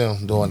 sick of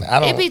them doing that. I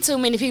It don't. be too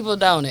many people,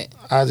 don't it?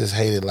 I just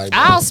hate it like.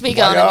 I that. don't speak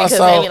Why on it y'all because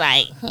so- they be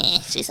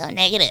like, she's so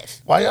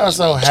negative. Why y'all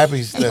so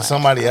happy that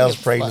somebody else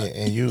pregnant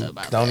and you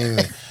don't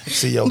even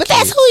see your But kid?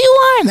 that's who you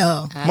are,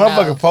 though. I know.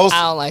 Motherfucker post-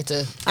 I don't like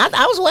to.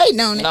 I was waiting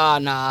on it.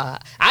 No.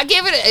 I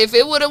give it, if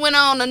it would have went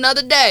on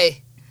another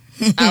day,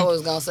 I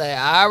was going to say,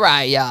 all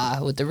right,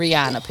 y'all, with the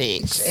Rihanna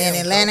pics. And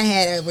Atlanta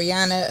had a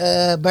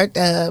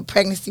Rihanna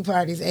pregnancy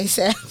parties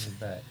ASAP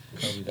Back.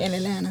 in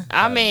Atlanta.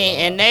 I mean,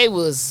 and they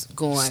was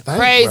going Stank,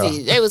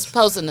 crazy. bro. They was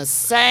posting the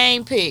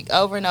same pic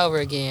over and over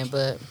again,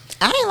 but,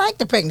 I ain't like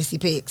the pregnancy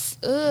pics.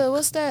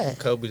 what's that?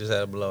 Kobe just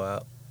had a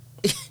blowout.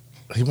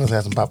 He must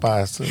have some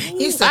Popeyes too.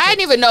 He's such I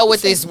didn't even know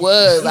what this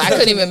was. I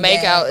couldn't even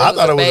make out. I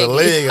thought it was a baby.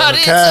 leg I on the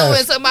did calf. too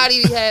when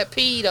somebody had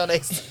peed on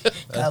it.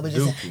 Kobe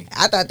just- Dookie.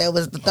 I thought that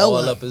was the throw All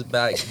up. up his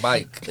bike.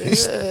 Kobe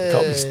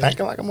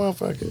stanking like a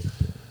motherfucker.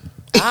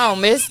 I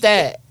don't miss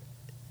that.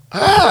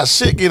 Ah,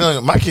 shit get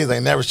on. My kids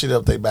ain't never shit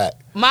up their back.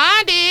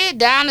 Mine did,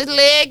 down his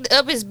leg,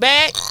 up his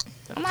back.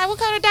 I'm like, what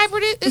kind of diaper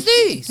is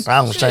these?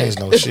 I don't change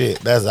no shit.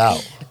 That's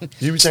out.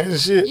 You be changing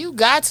shit? You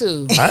got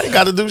to. I ain't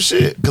got to do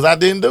shit because I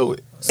didn't do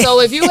it.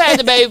 So if you had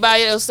the baby by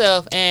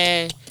yourself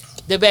and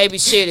the baby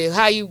shitted,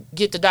 how you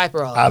get the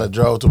diaper off? I'd have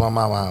drove to my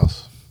mama's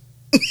house.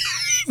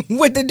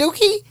 With the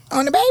dookie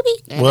on the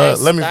baby? And Well,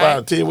 they let me stank.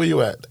 find tell you where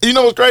you at. You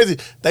know what's crazy?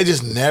 They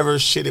just never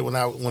shitted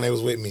when they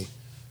was with me.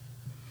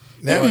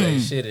 Never. They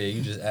shit it.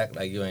 You just act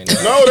like you ain't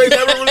know. No, they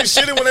never really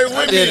shitted when they was I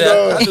with me, did that.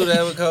 I dog. do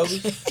that with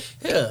Kobe.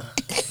 Yeah.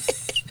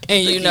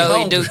 And you know he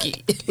hungry.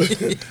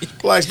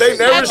 dookie. Like they I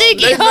never, think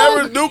he they never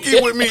hungry.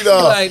 dookie with me,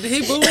 dog. Like he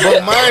booed.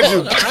 But mind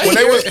you,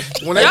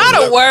 when they Y'all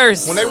was the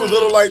worst. when they was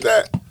little like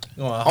that,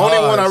 only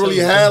one I really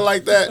had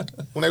like that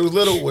when they was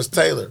little was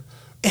Taylor.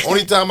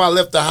 Only time I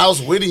left the house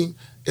with him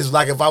It's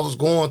like if I was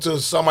going to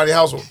somebody's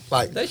house,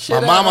 like That my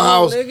shit mama at home,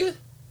 house. nigga.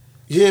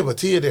 Yeah, but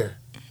Tia there.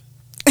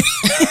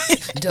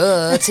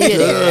 Duh, Tia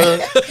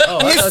there.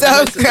 Oh, You're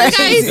so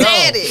crazy. He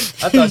said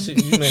it. I thought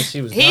you meant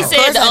she was. He gone.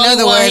 said the in only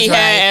other one words, he right.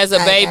 had as a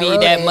I baby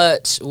wrote that it.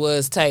 much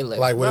was Taylor.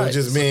 Like when it was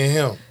Right. just me and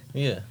him.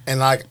 Yeah. And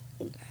like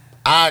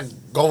I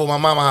go over my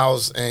mama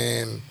house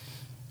and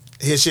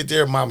his shit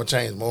there, mama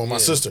changed. Or my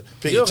sister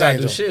pick You and don't gotta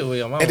change do them. shit with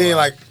your mama. And then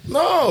like,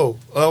 no,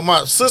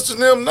 my sister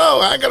and them, no,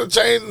 I ain't gotta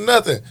change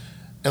nothing.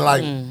 And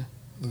like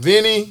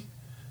Vinny,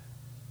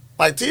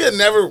 like Tia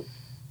never,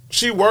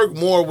 she worked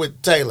more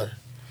with Taylor,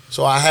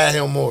 so I had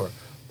him more.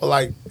 But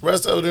like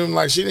rest of them,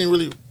 like she didn't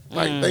really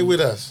like they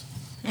with us,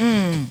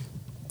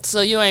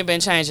 So you ain't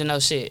been changing no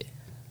shit.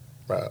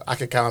 bro. I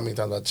can count how many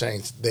times I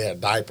changed their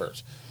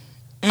diapers.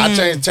 I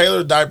changed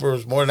Taylor's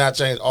diapers more than I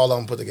changed all of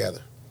them put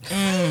together.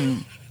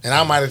 And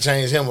I might have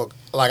changed him.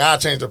 Like I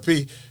changed a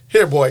P.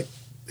 Here, boy,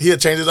 he'll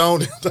change his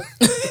own.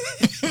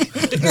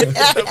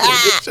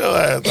 Get your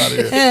ass out of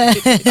here.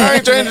 I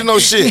ain't changing no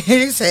shit.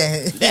 He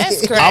said,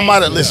 That's crazy. I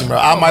might have listen, bro.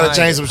 I might have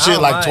changed some shit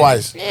like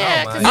twice.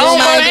 Yeah, I cause don't I don't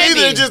it's your mind baby.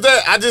 either. It's just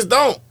that I just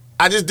don't.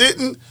 I just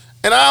didn't,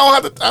 and I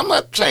don't have to. I'm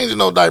not changing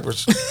no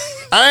diapers.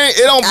 I ain't.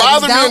 It don't I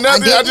bother just me or don't. I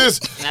nothing. I didn't.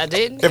 just I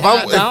didn't. if and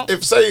I I'm don't.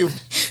 if say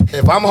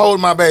if I'm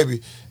holding my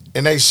baby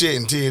and they shit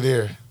and Tia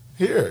there,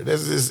 here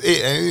this is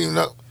it. I ain't even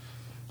know.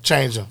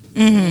 Change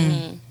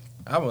them.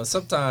 I was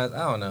sometimes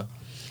I don't know.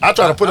 I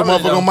try to put I a really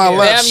motherfucker don't on my care.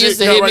 lap. Bam Shit, used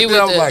to yeah, hit right me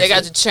there, with I'm like, they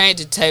got to change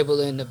the table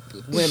in the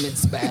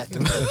women's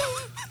bathroom.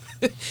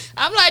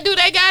 I'm like, do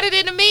they got it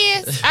in the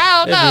men's?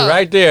 I It'd don't be know.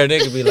 right there.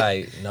 Nigga be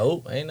like,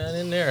 nope, ain't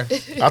nothing in there.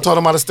 I told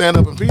him how to stand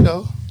up and pee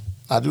though.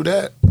 I do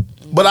that,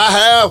 but I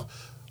have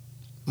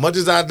much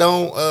as I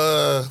don't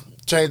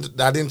change.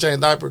 I didn't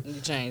change diaper. You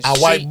changed I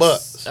wipe sheets.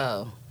 butts.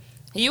 Oh,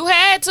 you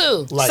had to.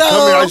 Like So-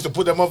 come here, I used to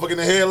put that motherfucker in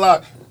the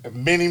headlock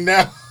and bend him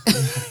down.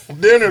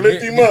 Dinner,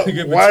 lift him up.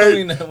 Get Wipe,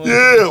 between them.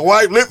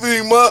 lift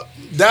him up.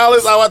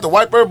 Dallas, I had to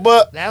wipe her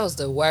butt. That was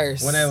the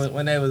worst. When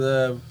they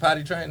was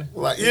potty training.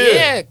 Like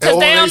yeah, because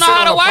And they when don't know sit how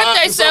on to the wipe pot and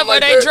themselves something or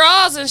like they that.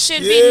 drawers and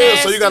shit be Yeah,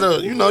 nasty. so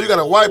you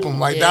gotta wipe them.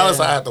 Like Yeah. Dallas,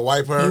 I had to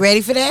wipe her. you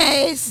ready for that,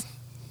 Ace?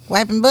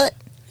 Wiping butt?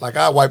 Like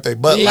I wipe their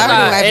butt. Yeah. Like,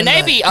 Right. wiping And they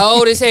butt. be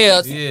old as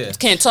hell. Yeah.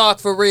 Can talk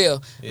for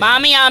real. Yeah.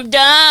 Mommy, I'm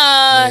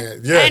done. Yeah,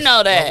 yes. I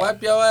know that.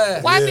 Wipe your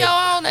ass. Wipe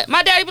Yeah. your own.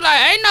 My daddy be like,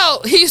 ain't no.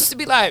 He used to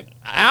be like,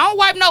 I don't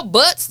wipe no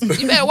butts.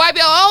 You better wipe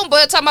your own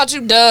butt. Talking about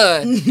you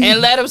done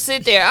and let him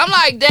sit there. I'm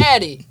like,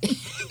 Daddy,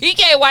 he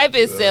can't wipe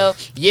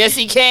himself. Yes,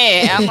 he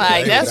can. I'm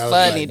like, that's I was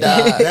funny,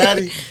 like, dog.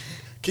 Daddy,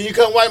 can you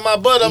come wipe my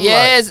butt? I'm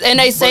Yes, and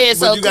they say but, it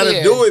so but you gotta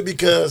clear. do it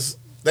because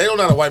they don't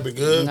know how to wipe it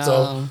good. No.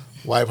 So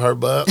wipe her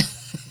butt.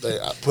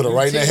 I put her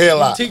right in the You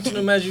headlock. teaching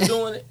them as you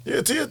doing it.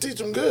 Yeah, Tia teach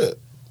them good.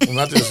 Well,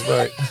 not this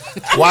right.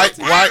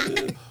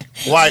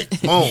 Wipe,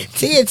 boom.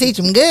 Tia teach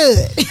them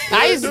good.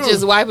 I used to do.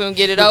 just wipe him and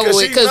get it Because over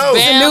with she because knows.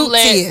 Bam Salute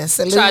let, Tia.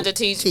 Salute tried to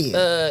teach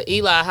Tia.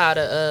 Eli how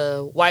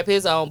to wipe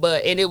his own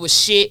butt, and it was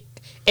shit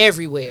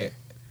everywhere.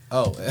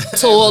 Oh,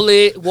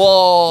 Toilet,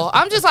 wall.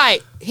 I'm just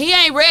like, he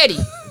ain't ready.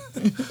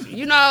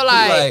 You know,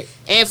 like,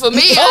 and for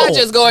me, I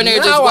just go in there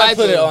and just now wipe I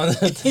put it it.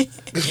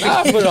 on. Now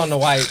I put it on the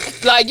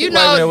wipe. Like, you Wiping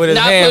know, it with his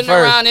not hand putting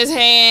first. around his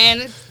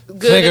hand.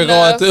 Good Finger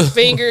enough. going through.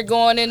 Finger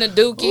going in the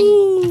dookie.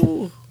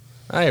 Ooh.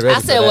 I ain't ready. I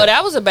said, well,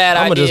 that was a bad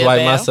I'm idea. gonna just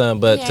wipe my Bam. son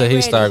butt He till ain't he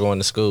ready. start going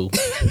to school.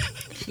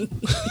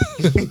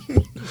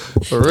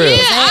 For real.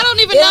 Yeah, I don't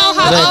even know It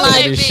how ain't old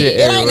like they this be. shit It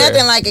ain't everywhere.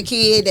 nothing like a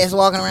kid that's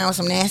walking around with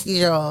some nasty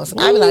drawers.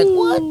 I be like,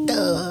 what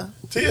the?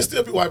 Tia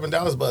still be wiping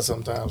Dallas' butt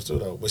sometimes too,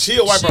 though. But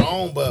she'll wipe her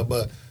own butt.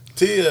 But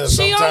Tia, She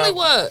sometimes only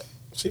what?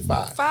 she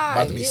 5, Five,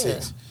 about to be yeah.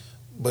 6.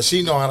 But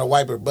she know how to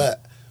wipe her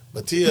butt.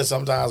 But Tia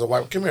sometimes will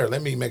wipe. Come here,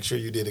 let me make sure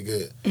you did it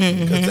good.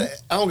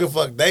 Because I don't give a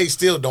fuck. They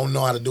still don't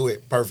know how to do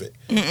it perfect.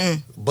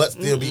 Butt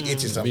still be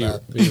itchy sometimes.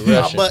 be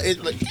My rushing. butt,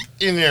 like,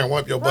 in there and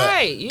wipe your butt.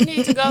 Right. You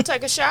need to go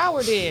take a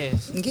shower then.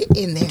 Get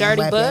in there.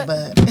 Dirty and wipe butt.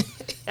 that butt.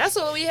 That's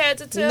what we had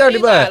to tell Dirty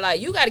Eli. butt.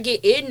 Like, you got to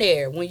get in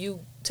there when you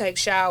take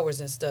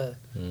showers and stuff.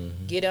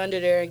 Get under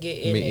there and get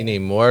in there. You need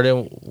more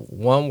than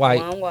one wipe.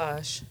 One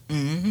wash.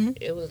 Mm-hmm.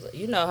 It was,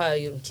 you know how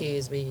you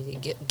kids be. You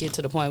get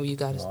to the point where you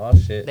got to, Oh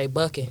shit. they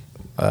bucking.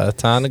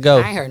 Time to go.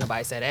 I ain't heard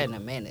nobody say that in a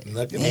minute.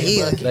 Nothing Yeah, ain't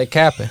yeah. bucking. They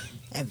capping.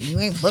 If you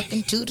ain't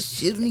bucking to the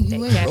ceiling, They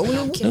you ain't capping rolling.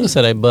 on with kids. Who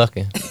said they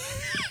bucking?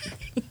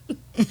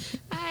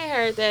 I ain't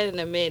heard that in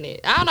a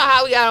minute. I don't know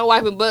how we got on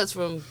wiping butts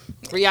from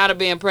Rihanna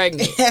being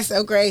pregnant. That's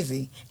so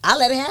crazy. I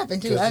let it happen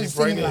too. I Because just she's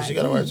seen it pregnant, like, she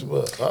got to wipe your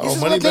butt. This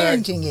is Money what back.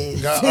 parenting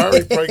is. Got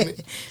Ari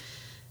pregnant.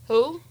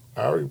 Who?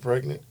 Ari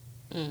pregnant.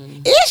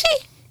 Is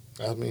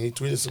she? I mean, he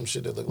tweeted some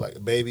shit that looked like a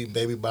baby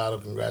bottle.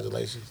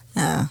 Congratulations.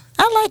 I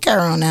like her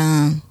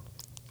on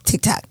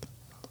TikTok.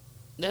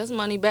 That's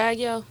Money Bag,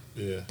 yo.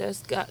 Yeah.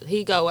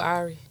 He go with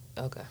Ari.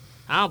 Okay.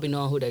 I don't be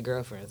knowing who their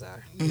girlfriends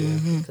are.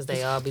 Mm-hmm. Because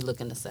they all be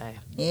looking the same.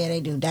 Yeah,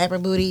 they do diaper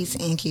booties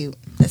and cute.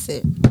 That's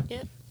it.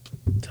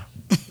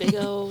 Big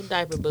old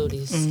diaper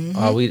booties. Mm-hmm.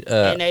 Oh, we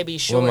And they be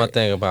one more short.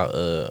 thing about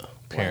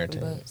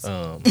parenting.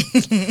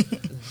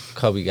 butts.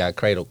 Kobe got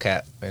cradle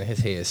cap and his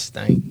head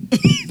stank.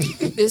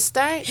 This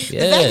stank.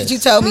 Yeah, That you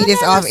told me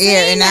this off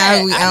air, and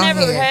now we I on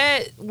never here.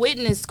 had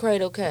witnessed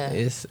cradle cap.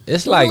 it's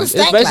like it it's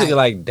stank basically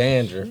like? like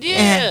dandruff,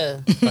 Yeah.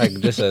 like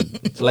just a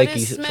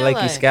flaky smell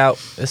like? scalp.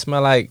 It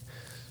smell like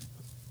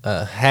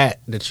a hat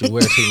that you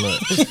wear too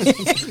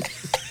much.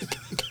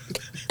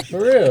 For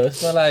real, it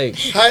smell like.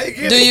 How you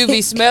get Do it? you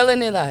be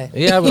smelling it like?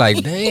 Yeah, I'm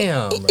like,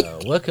 damn, bro.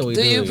 What can we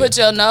do? Do you here? put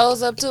your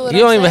nose up to it? You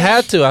don't even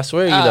have to. I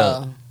swear you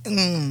Oh.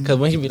 don't. Cause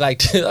when he be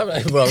like, I'm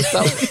like, bro,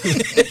 stop.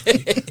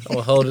 I'm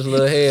gonna hold his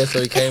little head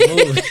so he can't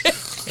move.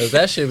 Cause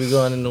that shit be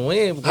going in the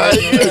wind. How you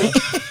get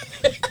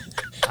it?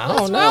 I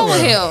don't know. wrong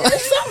with bro. him?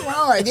 There's something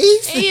wrong with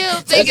these. He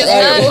don't think it's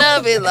That's nothing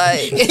of it. Like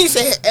He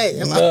said, "Hey,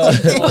 am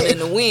I going in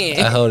the wind.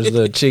 I hold his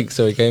little cheek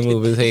so he can't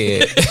move his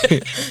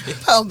head.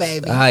 oh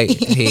baby?" All right,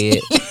 head,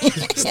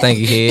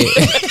 stanky head.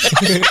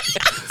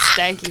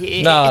 Stanky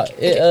head. Nah,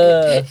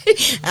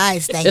 I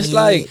ain't stinking. it's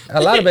like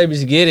a lot of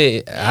babies get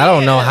it. I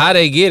don't know how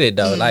they get it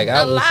though. Like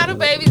I A was lot of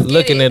babies get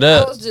looking it. it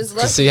up I was just to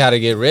lucky. see how to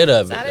get rid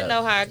of it. I didn't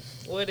though. know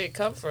where did it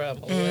come from.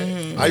 Or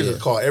I used to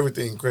call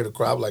everything credit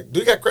crop. I'm like, do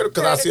you got credit?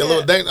 Because I see a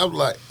little dang. I'm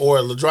like, or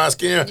a little dry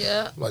skin.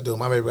 Yeah. I'm like, dude,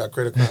 my baby got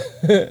credit crop.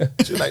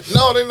 She's like,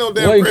 no, they no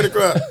damn Wait. credit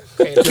crop.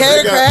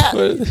 Carrot crap.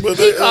 But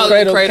they, Call it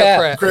Cradle cradle cap.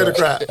 crap. credit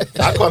crop.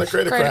 I call it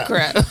credit Credit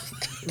crop. crap.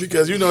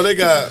 Because you know they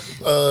got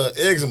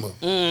eczema.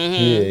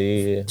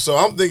 Yeah. So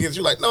I'm thinking,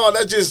 you like, no,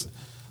 that's just.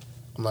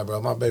 I'm like,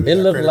 bro, my baby. It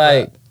got look credit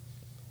like crop.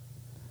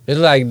 it's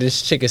like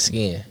this chicken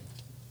skin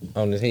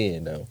on his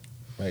head though,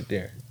 right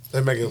there.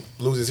 They make him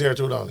lose his hair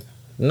too, don't it?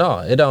 No,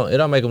 it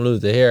don't make him lose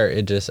the hair.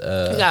 It just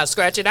You gotta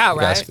scratch it out,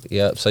 you gotta- right?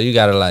 Yep. So you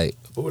gotta like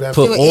Ooh, that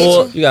put it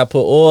oil. itching? You gotta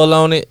put oil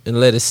on it and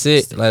let it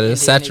sit, let And it then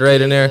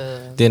saturate in get,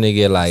 there. Then it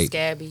get like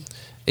scabby.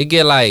 it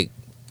get like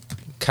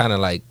kind of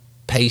like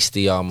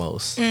pasty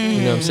almost. You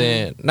know what I'm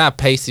saying? Not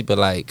pasty, but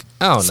like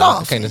I don't know.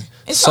 Soft. Kind of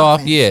It's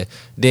soft. soft. Yeah.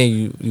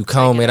 Then you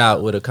comb it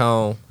out with a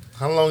comb.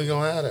 How long you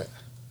gonna have that?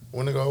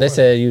 When it go away? They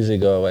said it usually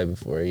go away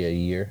before a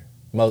year.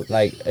 Most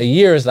like a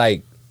year is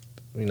like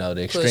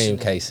the extreme Pushing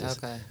it. cases.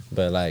 Okay.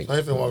 But like I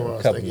ain't finna walk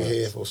around couple stinking months.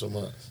 head for some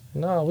months.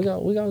 No, we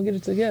gonna get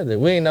it together.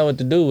 We ain't know what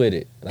to do with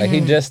it. Like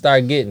he just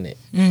started getting it.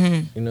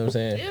 Mm-hmm. You know what I'm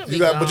saying? It'll You be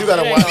got, but you gone.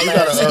 gotta It watch. ain't You gonna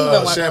gotta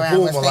last. walk shampoo around them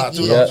a with lot too.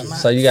 stinky Yeah. Don't you?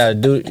 So you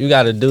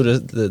gotta do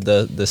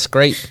the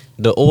scrape,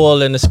 the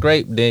oil in the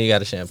scrape. Then you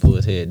gotta shampoo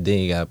his head. Then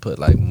you gotta put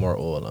like more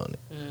oil on it.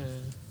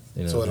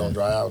 You know So what it I'm don't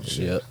dry out. And shit.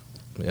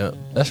 saying? Yep.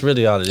 That's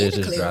really all it is. It'll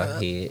Just clear dry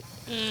up. head.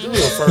 Do your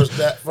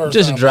first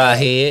Just time dry back.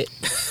 head.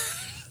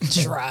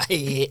 Dry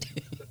head.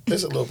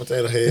 It's a little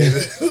potato head.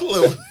 A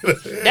little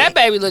potato head. That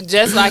baby look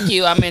just like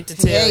you. I meant to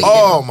tell you.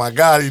 Oh my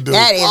God, he do.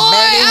 That is Boy,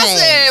 better I than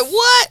said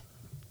what?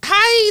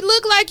 How he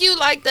look like you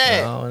like I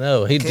that? don't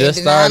know. He Couldn't just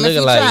deny started him if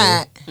looking you like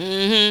tried.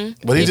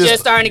 Mm-hmm. But He he just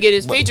just starting to get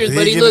his features, he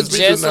but he getting looks his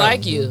features just now.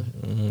 like you.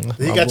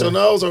 he got your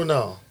nose or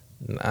no?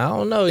 I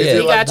don't know Is yet.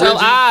 it He like got your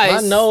Bridget?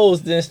 eyes. My nose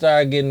didn't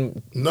start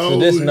getting No. to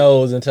this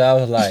nose until I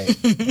was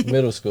like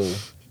middle school.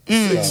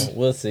 So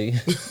we'll see.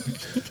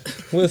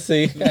 We'll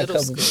see. Got a couple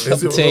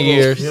Is it 10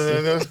 years.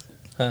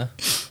 Yeah.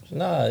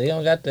 Nah, you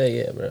don't got that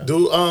yet, bro.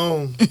 Do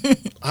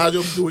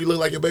do we look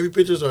like your baby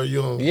pictures or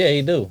you? Yeah,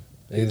 he do.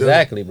 do?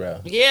 Exactly, bro.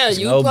 Yeah,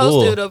 you No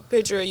posted bull. a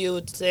picture of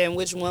you saying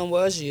which one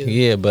was you.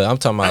 Yeah, but I'm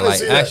talking I about didn't like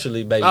see that.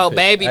 actually baby. Oh, pic-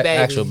 baby.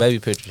 Actual baby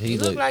pictures. He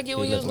looked like you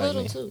when you was looked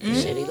like little me.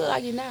 too. Shit, he look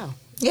like you now.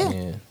 Yeah.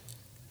 Yeah.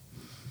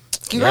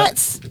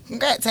 Congrats.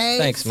 Congrats, Hayes.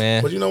 Thanks,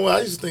 man. But you know what?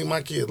 I used to think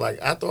my kid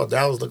I thought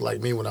Dallas looked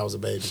like me when I was a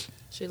baby.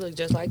 She looked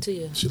just like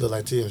Tia. She looked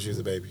like Tia when she was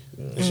a baby.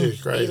 That shit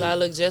was crazy. Eli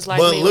looked just like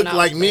but me. when looked I was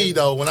like a me baby.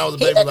 though when I was a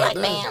He baby looked like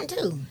like that.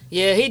 Bam too.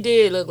 Yeah, he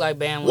did look like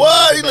Bam. when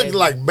What? was He a looked baby.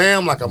 like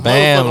Bam, like a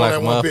Bam, motherfucker like on that a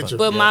one motherfucker. picture.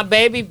 But my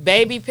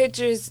baby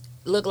pictures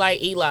look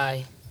like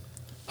Eli.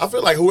 I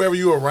feel like whoever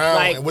you around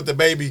Like- and with the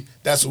baby,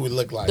 that's who it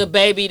looked like. The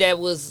baby that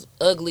was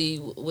ugly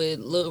with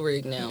Lil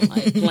Rick now,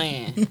 like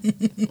playing.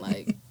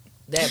 Like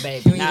that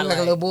baby. You Not look like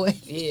a little boy.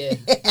 Yeah.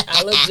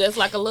 I look just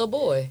like a little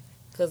boy.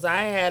 Because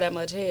I ain't had that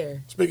much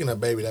hair. Speaking of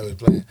baby that was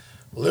playing,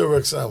 Lil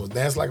Rick's son was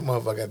dancing like a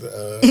motherfucker at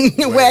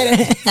the Wedding.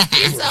 It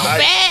was So hype.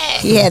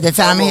 bad. He had the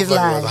time of his That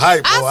motherfucker was life.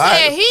 hype, boy. I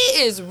said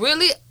he is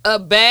really a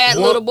bad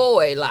What? little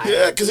boy. Like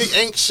Yeah, because he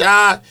ain't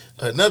shy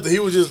or nothing. He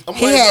was just, I'm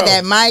He like, had bro,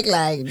 that mic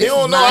like. he This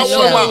don't is know. I my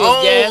want my He was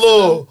own gassing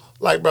little,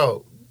 like,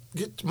 bro,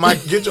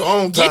 get your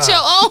own time. get your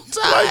own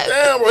time. Like,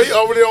 damn, bro, he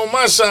over there on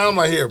my shine. I'm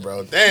like, here,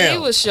 bro, damn. He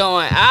was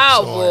showing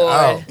out, Showing boy.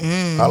 out.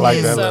 I like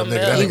He's that little something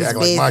nigga. That else. nigga act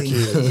like my He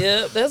kid.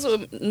 Yep, that's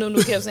what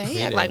Nunu kept saying. He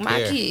act didn't like my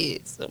care.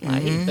 kids. I'm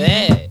like, he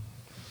bad.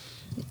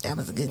 That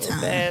was a good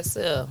time. Bad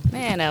self.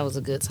 Man, that was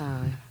a good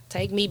time.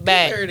 Take me Get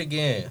back. married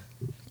again.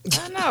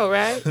 I know,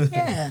 right?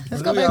 Yeah.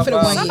 Let's We go back got for the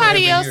five. 1 year. Somebody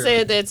every else year.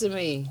 said that to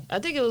me. I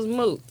think it was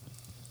Moot.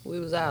 We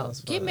was out.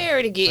 That's Get fine.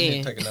 married I need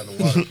again. to take another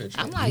water picture.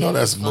 I'm like, No, it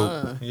that's was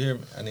Moot. fun. You hear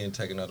me? I need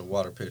to take another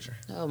water picture.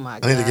 Oh my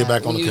god. I need to get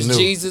back on the You used canoe.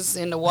 Jesus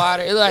in the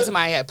water. It looked like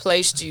somebody had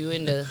placed you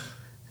in the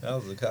That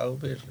was a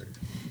cold picture.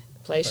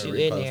 placed you I'll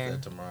in repost there.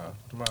 that tomorrow.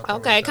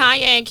 Okay,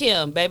 Kanye and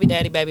Kim, baby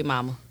daddy, baby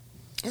mama.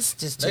 It's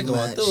just They too going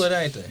much. through it,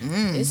 ain't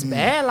they? It's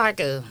bad like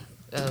a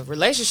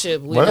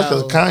relationship. We Well, that's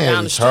know 'cause Kanye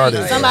down the retarded.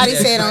 street. Somebody Yeah,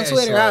 said on yeah,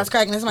 Twitter, so- I was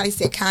cracking. Somebody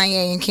said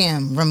Kanye and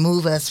Kim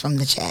remove us from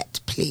the chat,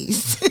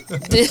 please.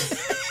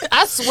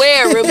 I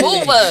swear,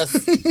 remove us.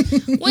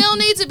 We don't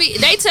need to be.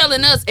 They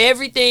telling us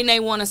everything they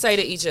want to say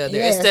to each other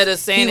Yes. instead of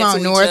saying he it to want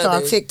each North other.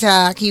 on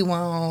TikTok. He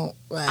want.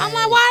 I'm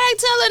like, why are they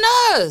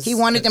telling us? He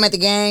wanted them at the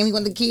game. He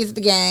wanted the kids at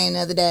the game the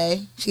other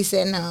day. She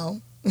said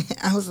no.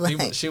 I was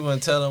like, She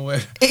wouldn't tell him where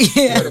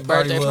yeah. the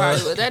birthday party party,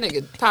 was. but that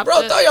nigga popped Bro,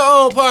 up. throw your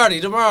own party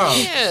tomorrow.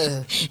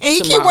 Yeah. And he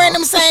keep Tomorrow. wearing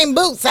them same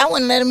boots. I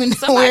wouldn't let him in nowhere.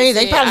 Somebody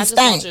They said, probably I just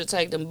want stink. you to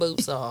take them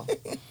boots off.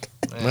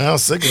 Man, I'm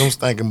sick of them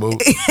stinking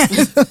boots.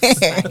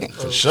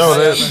 For Sure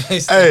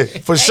that. Hey,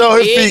 for sure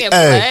his Big feet. and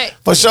Hey,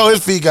 black. for sure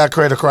his feet got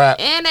credit crap.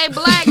 And they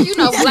black, you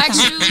know, black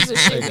shoes and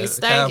shit be Calf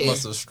stinking.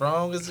 muscle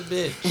strong as a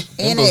bitch.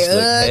 And Them they boots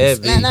look Uggs.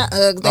 heavy. Not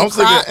Uggs. They I'm sick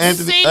of Crocs.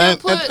 Anthony, Seen him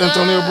put,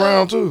 Antonio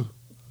Brown too.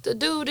 The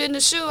dude in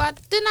the shoe,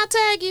 didn't I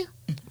tag you?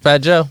 Fat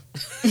Joe.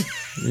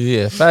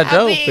 Yeah, Fat How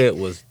Joe big- fit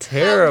was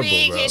terrible, How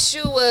big bro. his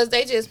shoe was,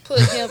 they just put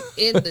him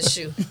in the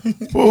shoe.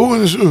 Well, who in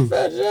the shoe?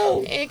 Fat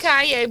Joe. In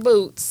Kanye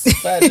boots.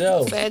 Fat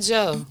Joe. Fat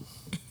Joe.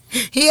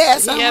 He had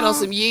He some. had on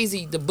some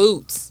Yeezy, the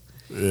boots.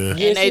 Yeah. And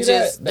You they see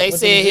just, that? they With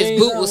said the his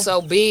jeans boot on? was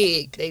so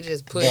big, they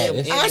just put Yeah, him in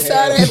it's- I there.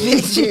 saw that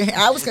picture.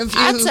 I was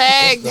confused. I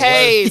tagged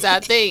Hayes, I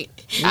think.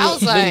 I was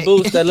Them like,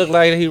 boots that look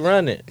like he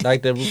running.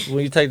 Like when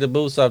you take the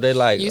boots off, they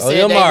like, you oh, said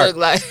your they mark. look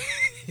like,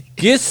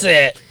 Get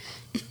set.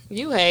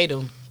 you hate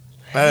them.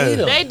 Hey,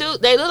 They do,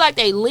 they look like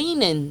they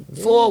leaning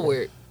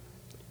forward.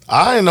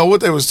 I didn't know what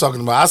they was talking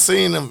about. I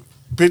seen them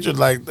pictured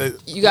like they,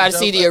 You got to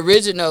see the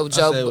original said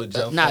Joe, with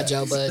Joe not Fat.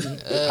 Joe Budden.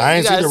 I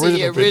ain't you got seen to the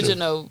see the original picture.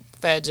 original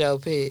Fat Joe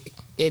pic.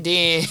 And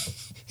then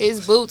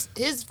his boots,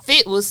 his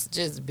fit was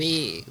just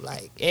big,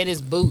 like, and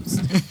his boots,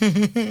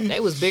 they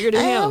was bigger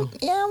than him.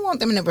 I want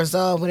them to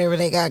resolve whatever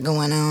they got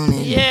going on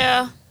and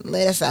Yeah,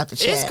 let us out the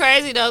chat. it's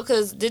crazy though,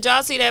 cause did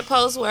y'all see that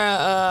post where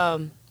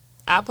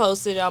I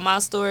posted on my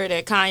story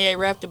that Kanye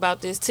rapped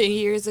about this 10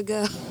 years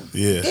ago?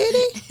 yeah, Did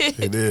he?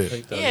 he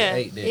did. Yeah,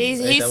 Ain't he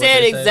that what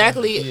said they say?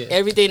 exactly Yeah.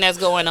 everything that's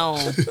going on.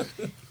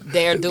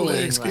 They're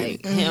doing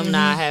like him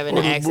not having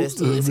What the access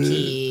to boots his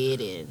is,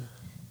 kid and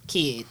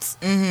kids.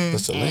 The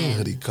Celine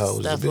hoodie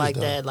cold. Stuff like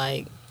that,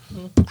 like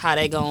how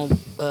they gonna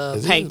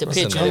Is it- paint the what's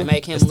the picture name? to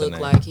make him What's the look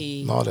name? like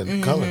he. All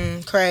that color.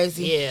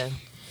 Crazy. Yeah.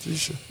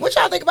 What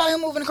y'all think about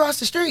him moving across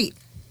the street?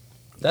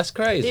 That's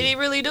crazy. Did he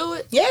really do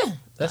it? Yeah.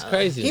 That's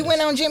crazy. He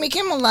went on Jimmy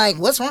Kimmel like,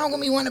 what's wrong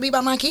with me wanting to be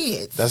by my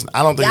kids? That's.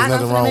 I don't think Y'all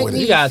there's nothing not finna wrong make with me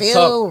You it. gotta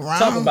feel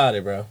talk wrong. about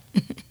it, bro.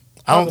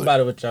 I Talk don't. about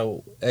it with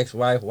your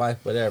ex-wife, wife,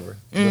 whatever,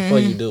 before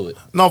you do it.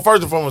 No,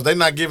 first and foremost, they're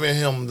not giving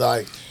him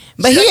like.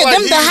 But That's like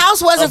the he's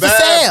house wasn't a for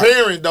bad sale.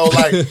 parent though,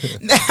 like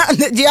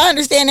Do y'all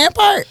understand that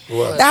part?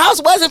 What? The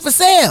house wasn't for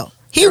sale.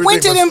 He Everything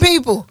went to was- them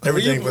people.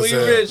 everything for When you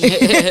sale.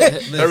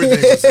 rich, Everything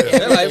for sale.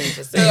 they're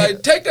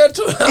like, take that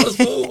 $2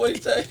 food. What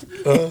you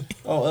say?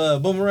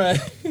 On Boomerang.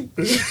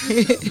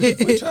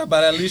 We try to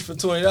buy that leash for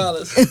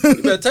 $20.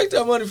 You better take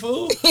that money,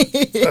 fool.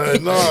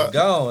 No,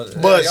 Gone.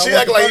 but Y'all she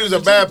want act the like he was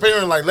a furniture bad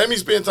parent. Like, let me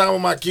spend time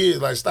with my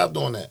kids. Like, stop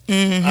doing that.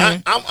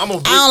 I'm a I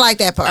don't like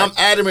that part. I'm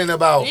adamant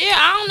about. Yeah,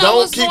 I don't know Don't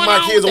what's keep going my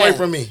on kids with away that.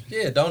 from me. too?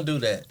 Yeah, don't do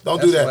that.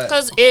 Don't do that. whack.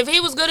 Because if he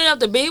was good enough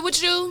to be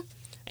with you,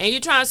 and you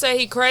trying to say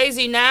he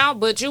crazy now,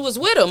 but you was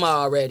with him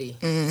already,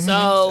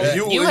 so And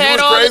you you had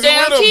was all the crazy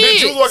damn with him.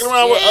 kids. Bitch, you was walking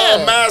around yeah.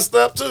 with masked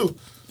up too,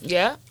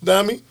 Yeah,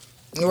 dummy.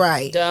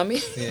 Right. dummy.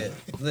 Yeah.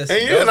 Listen,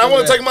 And don't I do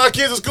want to that. take my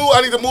kids to school.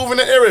 I need to move in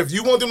the area. If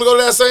you want them to go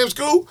to that same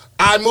school,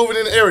 I move it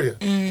in the area.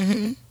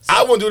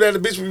 I wouldn't do that. The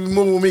bitch would be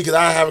moving with me because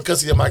I have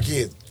custody of my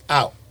kids.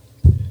 Out.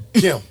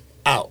 Kim,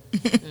 out.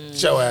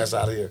 Get your ass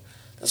out of here.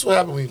 That's what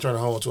happens when you turn a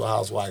hoe into a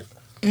housewife.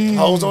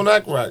 Hoes don't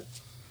act right.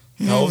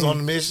 Hoes on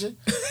the mission.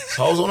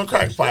 Hoes on the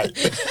crack pipe.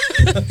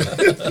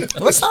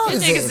 What song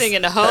is Nigga this?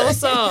 singing the whole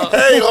song.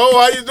 Hey, ho,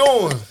 how you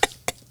doing?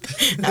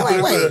 I'm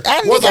like, wait, I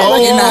didn't What's think a I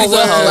hoe? recognized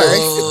What's a that hoe?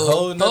 verse.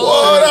 Whole nother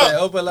What thing,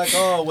 up? open like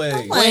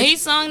always. When he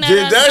sung that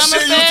Did at that Summerfest,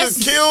 shit you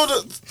just kill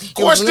the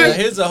question?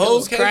 Here's a whole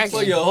was cake for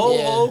cracking. your whole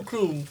Yeah. whole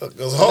crew.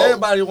 Cause ho,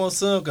 Everybody wants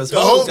some because the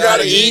hoes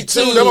gotta eat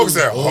too. Them folks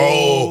said,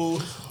 ho.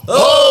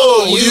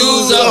 Oh,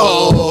 you's a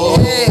hoe.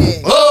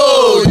 Hey.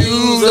 Oh,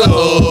 you's a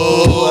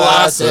hoe.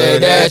 I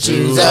said that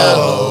you's a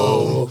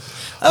hoe.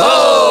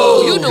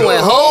 Oh, you doing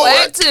whole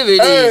activity.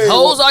 Hey.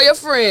 Hoes are your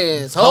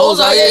friends. Hoes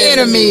are your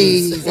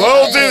enemies.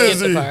 Whole Get the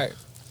Tennessee. part.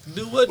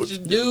 do what you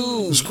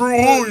do.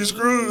 Screw who? You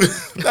screwed.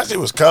 That shit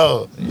was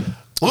cold.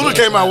 Luda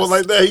came out was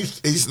like that. He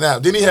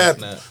snapped. Then he had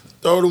Snap.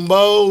 throw them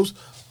bows,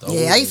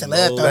 Yeah, I used to love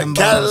That throwing that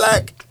bombs.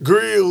 Cadillac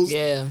grills.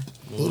 Yeah.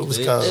 Luda was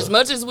As cold.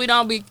 much as we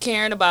don't be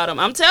caring about him,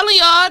 I'm telling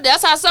y'all,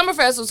 that's how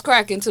Summerfest was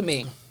cracking to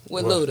me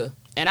with What? Luda.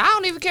 And I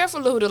don't even care for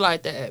Luda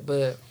like that,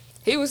 but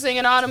he was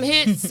singing all them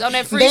hits on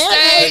that free Damn,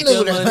 stage. hey,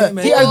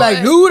 Luda. He always like,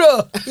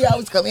 Luda. He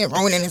always come in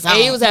ruining his house.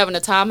 And he was having the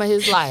time of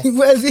his life.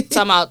 Was he?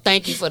 Talking about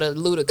thank you for the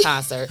Luda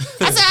concert.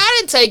 I said, I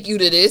didn't take you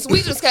to this.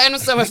 We just came to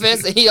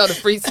Summerfest and he on the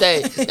free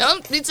stage.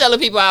 Don't be telling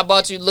people I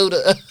bought you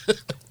Luda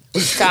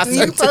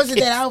concert You posted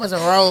tickets. that, I was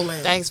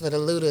rolling. Thanks for the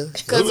Luda.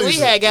 Because Luda we used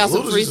to- had got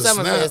some Luda free used to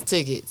snap. Summerfest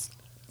tickets.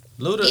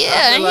 Luda,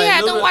 Yeah, and he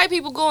had them white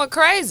people going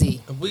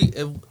crazy.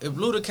 If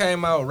Luda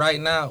came out right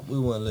now, we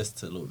wouldn't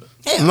listen to Luda.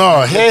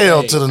 No,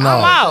 hell to the no.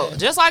 I'm out.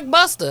 Just like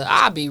Busta.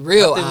 I'll be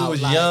real I think out. we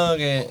was like,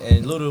 young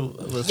and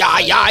Luda was. Yeah.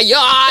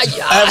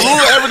 Have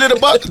Luda ever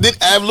did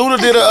have Luda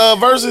did a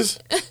versus?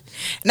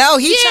 No,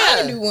 he Yeah.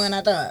 tried to do one,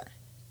 I thought.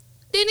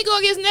 Didn't he go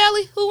against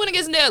Nelly? Who went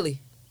against Nelly?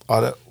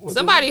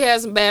 Somebody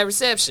had some bad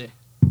reception.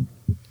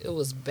 It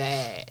was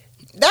bad.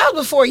 That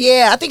was before,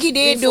 I think he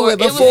did do it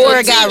It was before a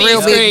it got TV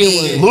real big.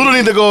 screen. Luda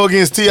need to go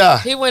against T.I.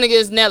 He went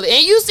against Nelly.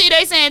 And you see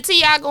they saying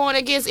T.I. going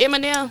against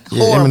Eminem?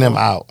 Yeah, Eminem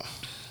out.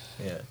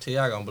 Yeah,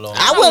 T.I. gonna blow him.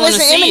 I wouldn't listen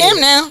to see Eminem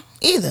it. now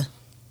either.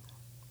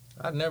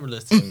 I'd never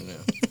listen to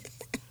Eminem.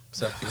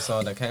 Except for the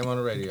song that came on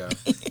the radio.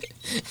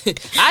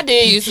 I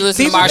did used to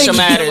listen to People Marshall think-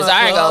 Matters.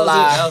 I ain't gonna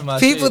lie. That was my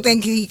People shit.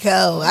 think he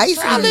cold. I used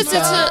to I listen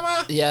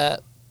listen to to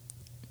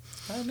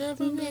I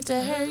never meant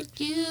to hurt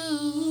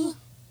you.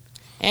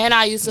 And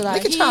I used to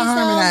like. Look at y'all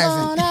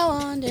harmonizing. I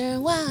wonder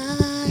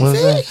why.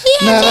 What's that?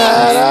 He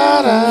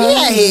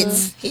had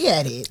hits. He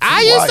had hits.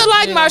 I used to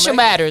White. like Marshall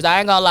Matters. I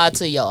ain't gonna lie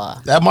to y'all.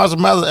 That Marshall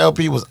Mathers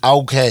LP was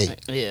okay.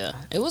 Yeah,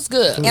 it was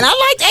good. And I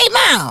liked 8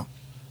 Mile,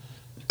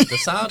 The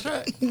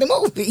soundtrack? the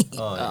movie.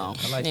 Oh, yeah. Oh,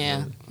 I like yeah,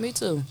 the movie. me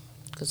too.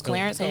 Because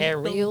Clarence had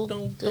real good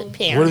Where did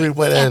parents. we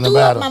play that in the Threw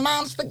up my battle?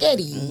 mom's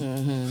spaghetti.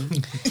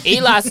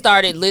 Eli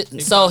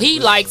started so he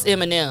likes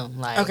Eminem.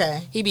 Like,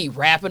 Okay. he be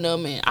rapping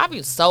them, and I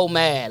be so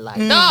mad. Like,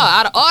 no,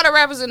 out of all the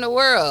rappers in the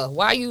world,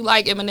 why you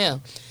like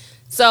Eminem?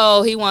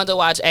 So he wanted to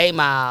watch 8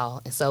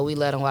 Mile, and so we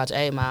let him watch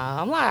 8 Mile.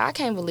 I'm like, I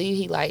can't believe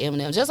he like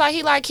Eminem, just like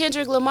he like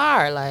Kendrick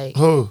Lamar. Like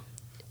Who?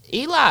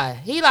 Eli,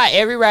 he like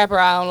every rapper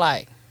I don't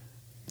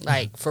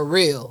like for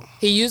real.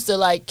 He used to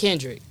like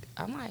Kendrick.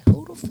 I'm like,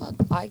 who the fuck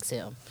likes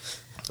him?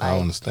 I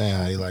don't understand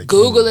how he like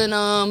Googling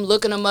them,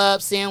 looking them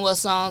up, seeing what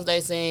songs they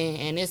sing,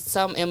 and it's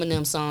some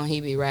Eminem song he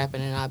be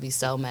rapping, and I be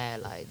so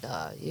mad. Like,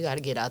 dog, you got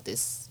to get out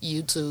this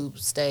YouTube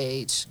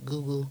stage,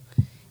 Google.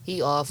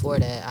 He all for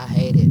that. I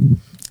hate it.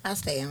 I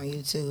stay on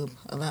YouTube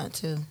a lot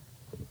too.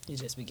 You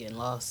just be getting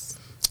lost.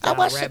 I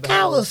watch the Rabbit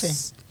cow holes.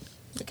 hoofing.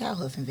 The cow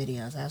hoofing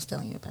videos I was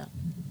telling you about.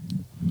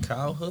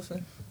 Cow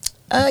hoofing?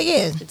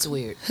 Yeah. It's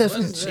weird. What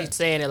is that? She's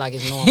saying it like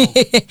it's normal.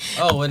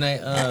 Oh, when they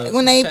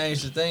When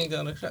changed the thing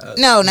on the cow.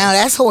 No,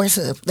 that's horse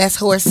hoof. That's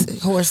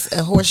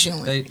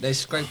horseshoeing. They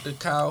scrape the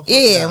cow.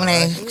 Yeah, down, when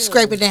they right?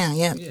 scrape it down,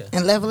 Yeah.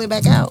 and level it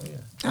back out. Yeah.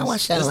 I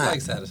watch that It's a lot.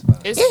 like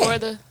satisfying. It's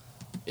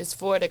it's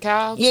for the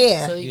cow.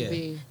 Yeah. So you Yeah. can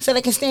be. So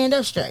they can stand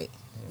up straight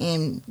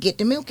and get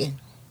the milking.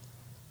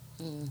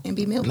 And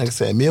be milked. Nigga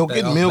said, milk They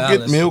it, off milk it,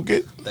 balance. milk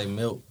it. They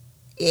milk.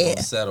 Yeah.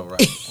 Don't settle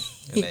right.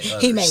 And they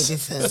He made udders.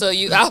 this up. So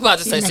I was about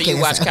to say, so you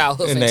watch cow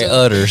hoofing And they too.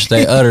 udders.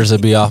 They udders will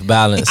be off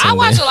balance. I and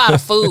watch they- a lot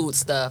of food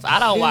stuff. I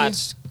don't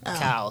watch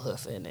cow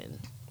hoofing and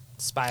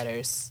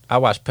spiders I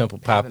watch Pimple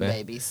having Poppin'.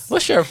 babies.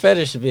 What's your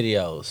fetish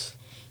videos?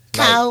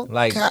 Cow,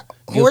 like cow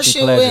guilty pleasure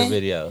horseshoeing,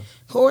 videos.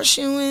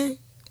 horseshoeing,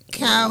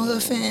 cow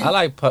hoofing. I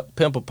like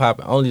Pimple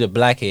Poppin'. Only the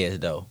blackheads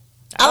though.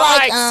 I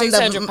like the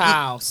 600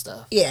 pound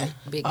stuff. Yeah.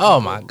 Big Oh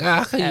people my God!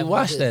 How can you having a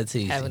watch good- that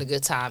TV? Having a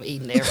good time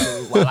eating their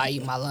food while I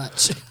eat my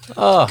lunch.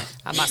 Oh,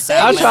 I'm not They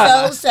saying be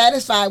try- so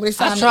satisfied with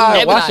the I time tried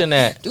They be watching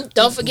like, that.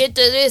 Don't forget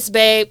to this,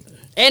 babe.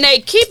 And they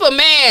keep a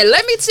man.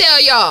 Let me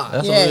tell y'all.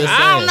 That's Yeah. what we were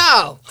saying. I don't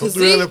know. For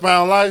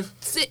 300-pound life.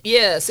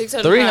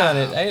 600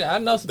 300. pounds. I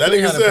know some That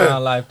nigga 300 said-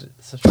 pound life.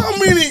 How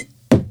many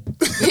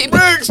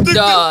bags stick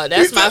Dog,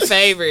 that's he my said-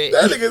 favorite.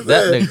 That nigga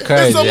That said, nigga there's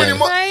crazy, so many yeah.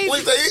 mo- Crazy.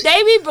 wait, they-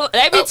 They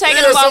be taking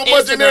there's them off so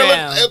much in there.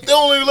 Instagram. They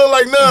don't even look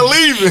like none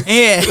leaving.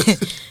 Yeah.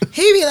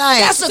 He be like,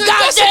 That's a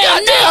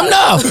goddamn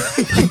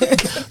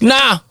no.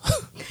 Nah.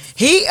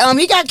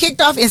 he got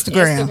kicked off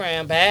Instagram.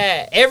 Instagram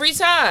bad every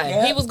time.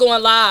 Yeah. He was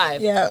going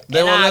live. Yeah. They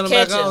And won't I let him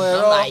catch back him. on at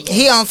I'm all? like,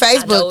 He on I know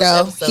Facebook it's though.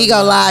 episode He go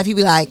one. live. He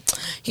be like,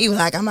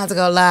 I'm about to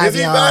go live, Is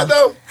he y'all. bad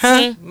though?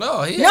 Huh?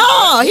 No, he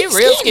No, He he's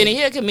real skinny.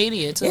 He a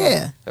comedian too.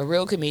 Yeah. A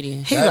real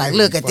comedian. He be like,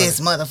 look at this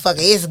motherfucker.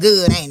 It's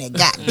good, ain't it?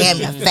 Goddamn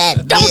you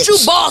fat Don't bitch. you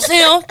boss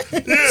him.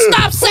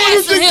 Stop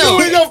sassing You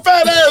him. and your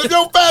fat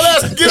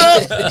ass, get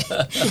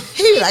up.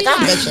 He be like,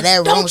 I bet you that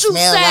room Don't you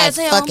smell like sass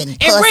him. fucking And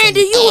puss Randy,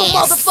 you a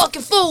ass.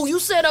 motherfucking fool. You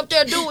sit up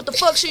there do what the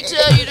fuck she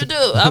tell you to do.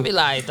 I'll be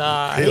like,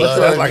 dog. He loves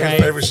that's like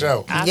his favorite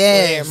show. I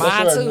Yes. swear,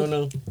 mine What's too. yours,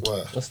 Nunu?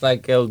 What? What's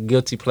like your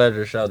guilty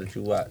pleasure show that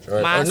you watch,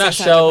 or Mine's not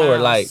 600 show, or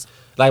pounds.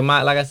 like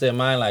mine? Like I said,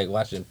 mine like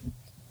watching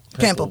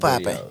Pimple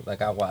Poppin'. videos.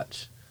 Like I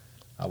watch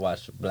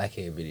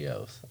blackhead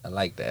videos. I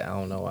like that. I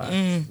don't know why.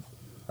 Mm.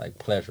 Like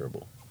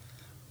pleasurable.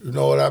 You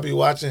know what I be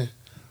watching?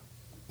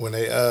 When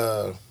they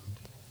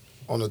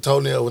on the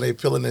toenail, when they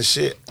peeling the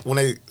shit, when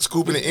they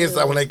scooping the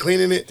inside, when they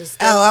cleaning it,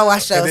 Oh, I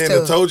watch and those then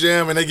the too. toe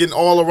jam, and they getting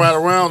all right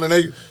around, and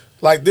they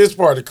like this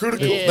part, the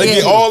cuticle, Yeah. they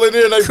get Yeah. all in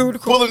there, and they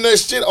pulling that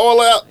shit all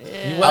out.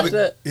 You I watch be-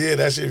 that? Yeah,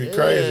 that shit be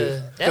crazy.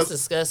 Ugh, that's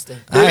disgusting.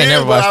 I ain't It is,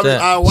 never but watched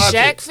that. I watch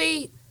Shaq it.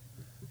 feet.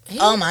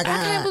 Oh my I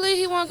God. can't believe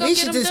he won't go He get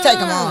should them just done. take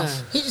them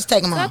off. He just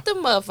take them off. Cut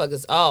them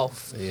motherfuckers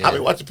off. Yeah. I be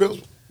watching pills,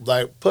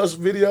 like puss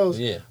videos.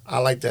 Yeah. I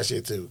like that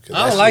shit too. 'Cause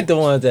I that don't like shit- the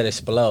ones that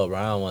explode, bro.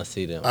 I don't want to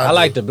see them. I I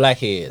like do. the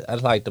blackheads. I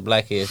like the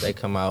blackheads. They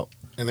come out.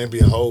 and there be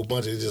a whole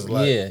bunch of just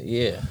like.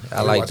 Yeah.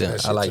 I be like watching them.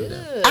 that I shit like too.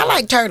 them. I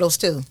like turtles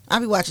too. I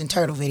be watching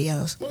turtle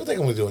videos. What do you think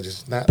I'm gonna do?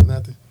 Just nothing.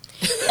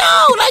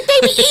 No, like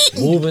they be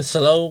eating. Moving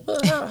slow.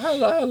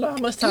 How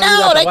much time No, you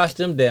got like- to watch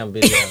them damn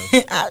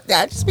videos?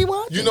 I just be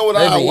watching. You know what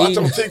They I be watch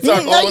eating. on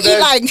TikTok They all eat day?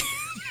 like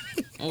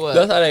What?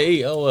 That's how they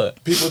eat. Oh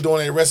what? People doing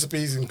their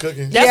recipes and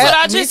cooking. That's Yeah, what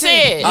I me just too.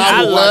 said.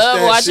 I I will watch love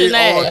that watching shit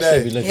all that. day.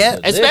 Should be looking Yep.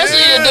 at this. Especially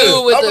Yeah. the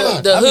dude with I'm the,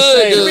 like- the I'm hood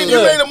saying, You mean dude.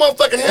 you made a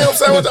motherfucking ham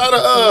sandwich out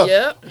of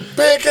Yep.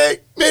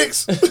 pancake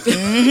mix?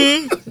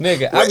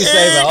 Nigga, I With be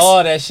saving eggs.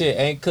 all that shit.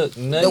 Ain't cooked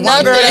the nothing.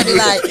 one girl that be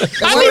like.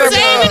 The I one be girl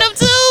saving them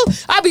too.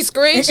 I be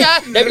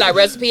screenshot. They be like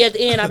recipe at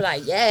the end. I be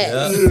like,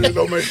 yeah. Yeah,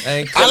 don't make-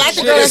 Ain't I like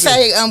the girl that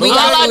say we All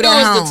gotta I do do that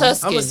is the home.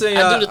 Tuscan. I'ma send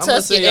I y'all- do the I'ma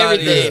Tuscan send y'all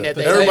everything the- that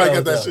they Everybody do.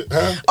 got that shit,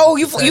 huh? Oh,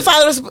 you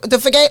follow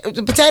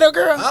the potato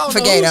girl?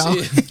 Potato.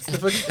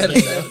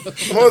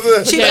 What was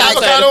it? She like-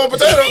 Avocado and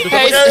potato. The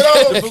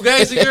Potatoes.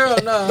 Fugazi girl,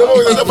 The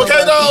no.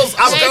 potatoes.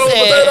 Avocado and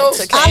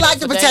potatoes. I like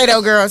the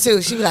potato girl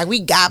too. She be like, we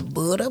got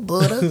butter.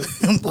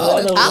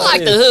 I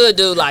like the hood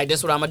dude. Like,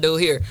 this what I'm gonna do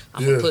here.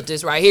 I'm Yeah. gonna put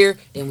this right here.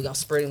 Then we gonna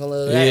sprinkle a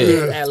little of that.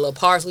 Yeah. Add a little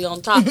parsley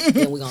on top.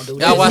 Then we gonna do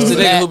this. Y'all watch the and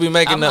nigga that. who be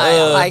making I'm the, like, I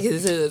uh, like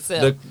his hood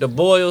self. The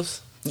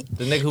boils.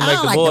 The nigga who I make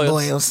don't the like boils. the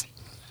boils.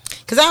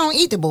 Cause I don't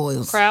eat the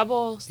boils. Crab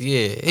balls.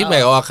 Yeah, he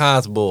make all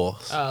kinds of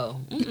boils. Oh.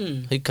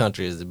 Mm-mm. He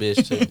country is the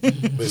bitch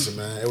too. Listen,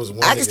 man, it was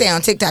one. I can stay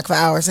on TikTok for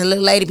hours and a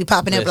little lady be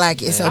popping up Listen,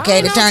 like it's man. okay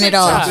I to don't turn know it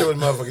TikTok. off. Tell you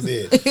what the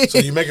motherfucker did. So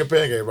you make a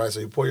pancake, right? So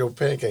you pour your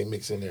pancake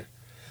mix in there,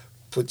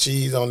 put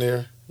cheese on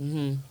there,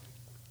 Mm-hmm.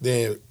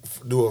 then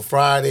do a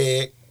fried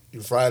egg.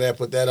 You fry that,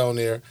 put that on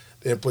there.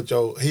 Then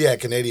he had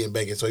Canadian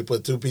bacon, so he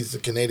put 2 pieces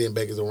of Canadian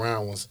bacon, the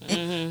round ones.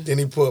 Mm-hmm. Then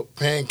he put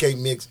pancake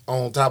mix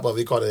on top of it.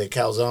 He called it a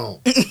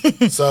calzone.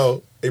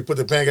 So he put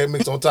the pancake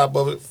mix on top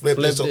of it, flipped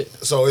it,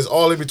 Flipped so it's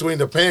all in between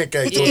the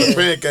pancake. So the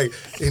pancake,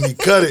 and he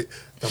cut it.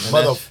 The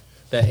mother.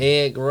 The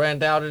egg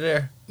ran out of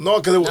there. No,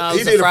 because No, it he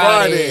was a did a fried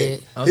fried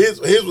egg.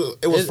 egg.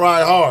 It was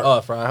fried hard. Oh,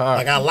 fried hard.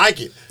 Like I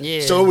like it.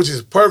 Yeah. So which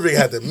is perfect.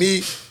 Had the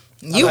meat.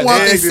 You like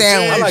want eggs this and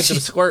sandwich? I like them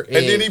squirt eggs.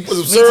 And then he put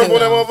some syrup too. on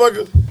that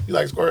motherfucker. You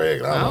like square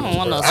egg? I don't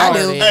want no I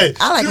square do. egg. Hey,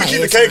 I like you my keep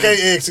the eggs KK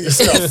eggs to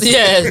yourself.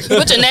 Yeah,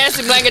 put your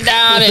nasty blanket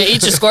down and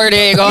eat your squirt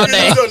egg all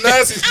day. You your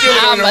nasty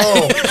skillet on your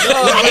own.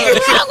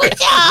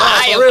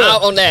 I am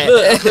out on that.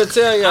 Look, I'm gonna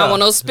tell I y'all. don't want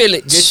no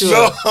spillage. Get you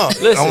No,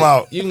 listen, I'm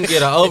out. you can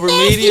get an over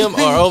medium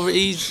or over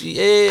easy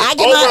egg I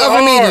get mine Over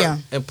over hard.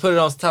 medium. and put it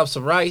on top of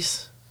some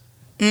rice.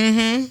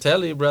 Mm-hmm.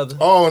 Tell you, brother.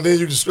 Oh, and then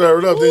you just stir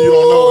it up. Then you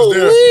don't know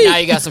it's there. Now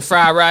you got some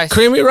fried rice.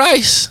 Creamy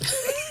rice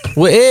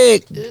with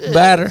egg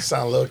batter.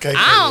 Sound a little KK.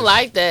 I don't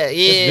like that.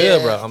 Yeah, It's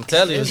good, bro. I'm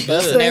telling you, it's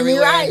good. Creamy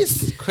everywhere.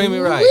 rice. Creamy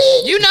rice.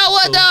 You know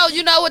what though?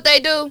 You know what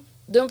they do?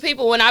 Them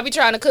people when I be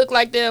trying to cook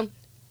like them,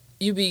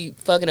 you be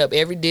fucking up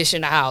every dish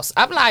in the house.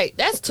 I'm like,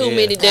 that's too Yeah.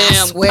 many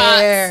damn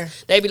swear.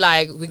 pots. They be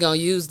like, we gonna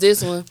use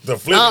this one. The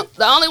flip it.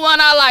 The only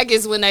one I like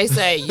is when they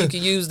say you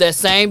can use that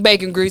same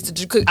bacon grease that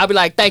you cook. I be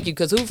like, thank you,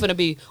 because who finna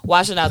be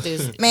washing out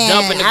this Man,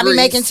 dumping the I be grease?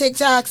 making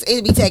TikToks.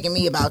 It be taking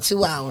me about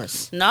 2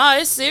 hours. No,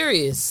 it's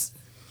serious.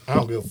 I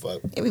don't give a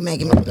fuck. It be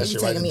making me. It That be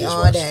shit right taking in me the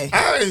all dishwasher. day.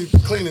 I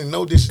ain't cleaning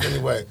no dishes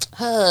anyway.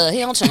 He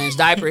don't change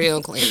diaper. He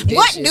don't clean dishes.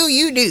 What do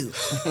you do?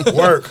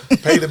 Work,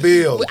 pay the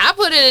bills. I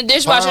put it in the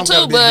dishwasher Mom too,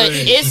 gotta be but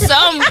green.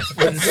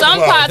 it's some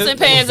pots and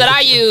pans that I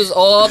use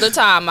all the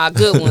time, my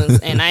good ones,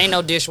 and I ain't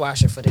no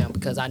dishwasher for them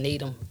because I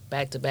need them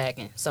back to back,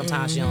 and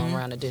sometimes you don't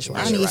run the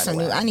dishwasher. I need right some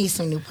away. new. I need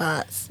some new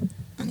pots.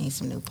 I need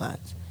some new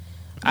pots.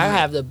 I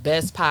have the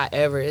best pot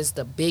ever. It's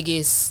the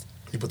biggest.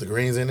 You put the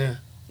greens in there.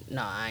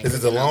 No, I ain't. Is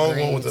it the cooking no long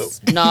one with greens.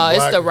 the No, it's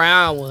black- the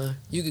round one.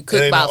 You could cook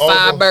ain't about no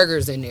 5 oval?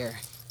 burgers in there.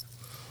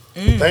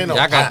 They ain't no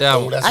Yeah, I got pot, that though.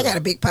 one. That's I got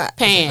a big pot.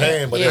 Pan.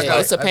 pan, but yeah, it's like-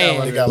 it's a I got pan.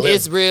 one that got lip.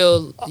 It's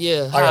real.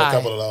 Yeah, I got a high.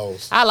 couple of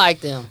those. I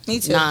like them.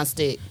 Me too.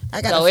 Non-stick.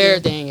 I got Throw a few.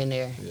 everything in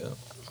there.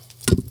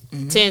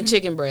 Yeah. 10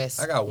 chicken breasts.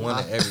 I got one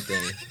of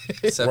everything.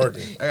 Except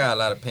Working. I got a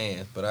lot of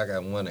pans, but I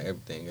got one of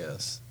everything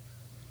else.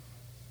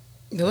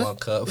 What? One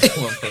cup,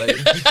 one plate,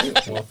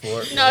 one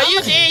fork. No, you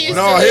did. You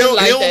No, said he it don't,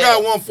 like he don't that.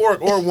 got one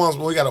fork or one.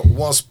 We got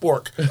one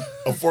spork,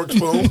 a fork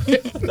spoon. So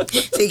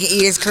you can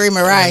eat his cream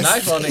and A rice.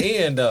 knife on the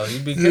end though. You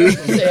be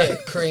careful. You said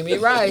creamy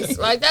rice.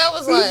 Like that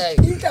was like.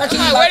 thought you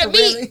I'm like, where the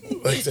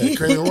meat? Like that,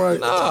 cream right?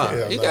 Nah,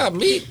 Yeah, you no. got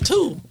meat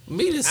too.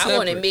 Meat is I separate.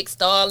 want it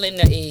mixed all in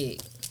the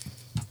egg.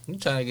 You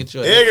trying to get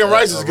you Egg and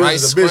rice is a good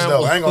rice as a bitch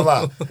scramble. though. I ain't gonna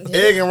lie.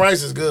 Egg and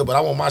rice is good, but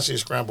I want my shit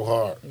scrambled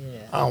hard. Yeah.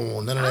 I don't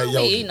want none of I that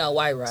don't be eating yolk. no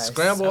white rice.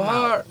 Scramble I'm out.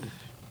 hard.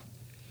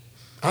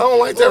 I don't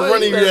like that Boy,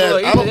 runny you better ass. go I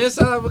eat the don't,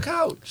 inside of a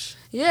couch.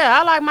 Yeah,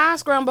 I like mine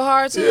scrambled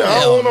hard too. Yeah, I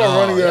don't want no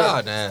runny y'all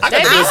ass. nasty. I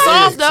They got be this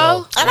soft egg,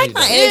 though. I like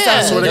my Yeah. eggs. I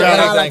I swear to but God,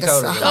 I I like a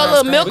think soft. so. Throw a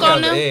little milk We got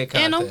on the them. egg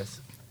In them. contest.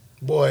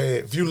 Boy,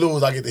 if you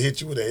lose, I get to hit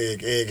you with an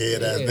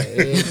egghead ass Yeah,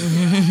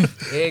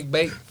 thing. egg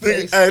baked Nigga,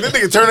 face. hey, this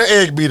nigga turn an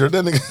egg beater.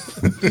 That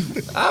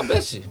nigga. I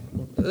bet you.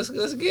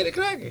 Let's get it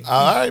cracking.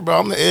 All right, bro.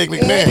 I'm the Egg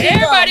McMahon.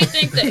 Everybody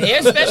think that,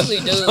 especially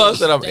dudes. I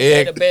said I'm think they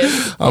Egg. the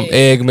best. I'm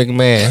Egg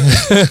McMahon.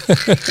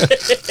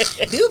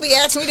 People be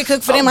asking me to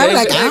cook for them. I'm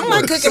like, I don't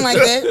like cooking like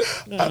that.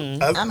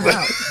 I'm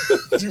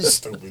out. You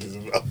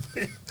stupid.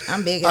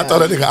 I'm big. I thought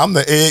that nigga, I'm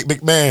the Egg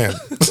McMahon.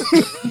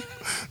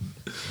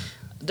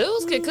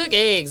 Dudes can cook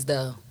eggs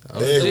though.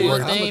 Egg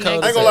One work. thing I'm they-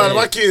 a I ain't gonna lie to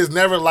my kids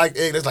never like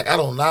eggs. It's like I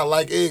don't not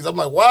like eggs. I'm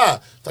like, why?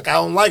 It's like I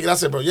don't like it. I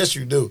said, bro, yes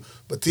you do.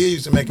 But Tia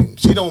used to make it.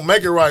 She don't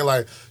make it right.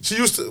 Like she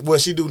used to. Well,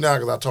 she do now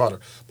because I taught her.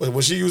 But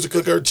when she used to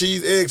cook her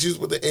cheese eggs, she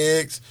used to put the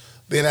eggs.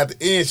 Then at the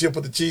end, she'll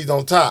put the cheese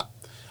on top.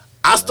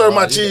 I stir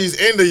my cheese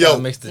in the yolk,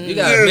 You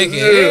gotta mix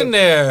it in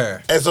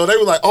there. and so they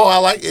were like, oh, I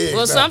like eggs.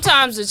 Well, now.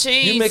 sometimes the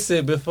cheese. You mix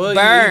it before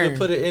burn. you even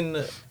put it in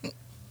the.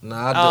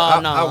 Nah,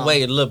 Oh, no. I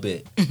wait a little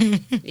bit. Yeah,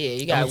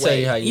 you I'm gotta gonna tell you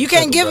wait. how You cook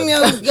can't it, give him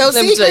brother. your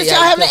Let me tell secrets. you Y'all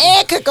how having to an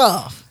egg cook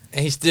off.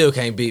 And he still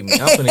can't beat me.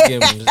 I'm finna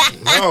give him.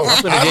 No,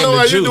 finna I get know him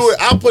how the you do juice.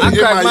 it. I put I it in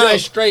crack my mine yolk.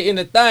 straight in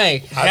the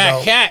thing. I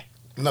know. Cat.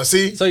 No,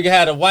 see. So you can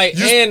have the white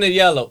and the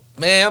yellow.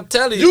 Man, I'm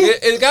telling you,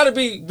 it got to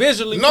be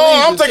visually. No,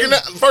 I'm pleasing,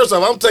 taking too. that. First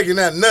off, I'm taking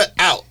that nut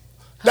out.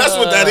 That's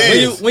what that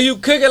is. When you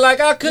cook it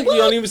like I cook, you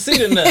don't even see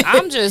the nut.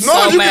 I'm just No,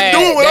 so you mad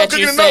can do it without that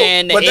you're cooking the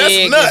saying nut, the but that's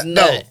egg nut, is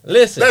nut.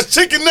 Listen, That's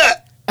chicken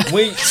nut.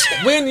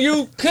 when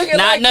you cook it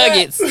Not like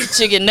nuggets,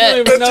 chicken that,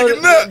 you nut. don't even know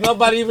chicken nut.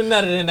 nobody even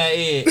nutted in that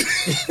egg.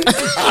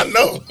 I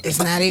know. It's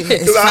not even.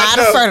 It's I not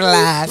know.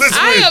 fertilized. Listen,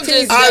 I to me. am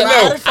just. I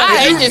know. I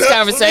hate You this nuts,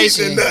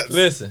 conversation. you nuts.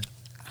 Listen,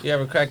 you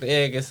ever cracked the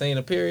egg and seen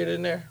a period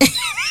in there?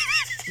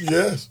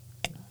 Yes.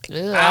 Ugh,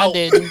 I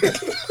didn't.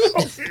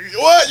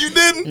 What? You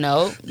didn't?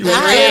 No. You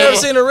ever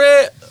seen a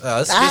red?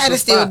 I had a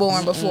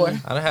stillborn before.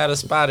 I done had a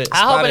spotted. I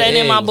hope it spotted ain't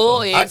in egg my before.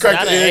 bull eggs. I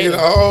cracked the egg and a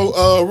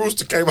whole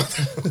rooster came out.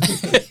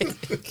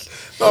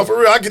 No, for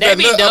real. I get They that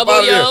be nut up double out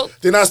of there. yolk.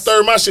 Then I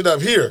stir my shit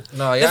up here.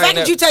 No, The y'all fact ain't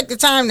that you take the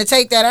time to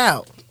take that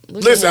out.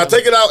 Listen, I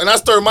take it out and I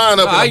stir mine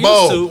up No, I in a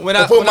used bowl. to. When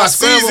and I- put when my I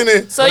scramble-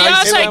 seasoning. So When I y'all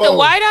used to take in the bowl.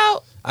 white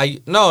out?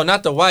 No,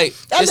 not the white.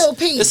 That It's- little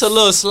piece. It's a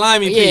little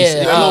slimy piece. Yeah.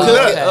 If you Oh, cook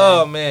okay. it,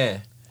 oh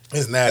man.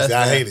 It's nasty. That's I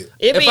nasty. hate it.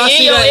 It If be I in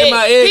see your that in egg.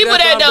 my egg, People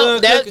that's that why I'm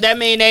don't done cooking. that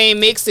mean they ain't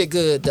mix it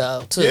good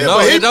though. Too. Yeah, No,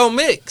 but it don't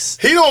mix.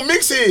 He don't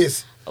mix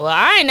his. Well,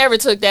 I ain't never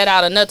took that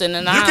out of nothing,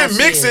 and You I can don't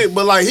mix see it,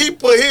 but like he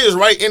put his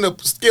right in the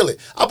skillet.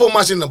 I put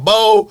my shit in the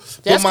bowl.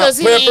 That's put my because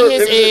he pepper eat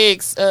his in it.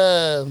 eggs.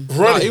 No,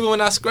 Runny. even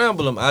when I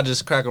scramble them, I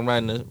just crack them right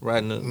in the.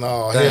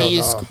 No, thing. hell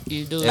you, no.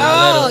 you do. Yeah,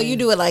 I let Oh, him- you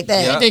do it like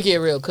that. You Yeah. think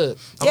you're a real cook?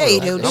 Yeah, you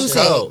do. I'm Do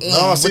say cold. it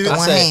No, in see, with the I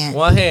one say hand.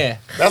 one hand.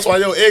 That's why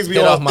your eggs be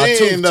Get all off my thin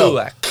tooth, though. too,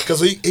 like.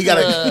 Because he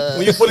gotta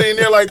when you put it in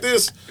there like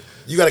this,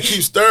 you gotta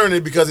keep stirring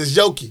it because it's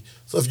yolky.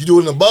 So if you do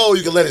it in a bowl,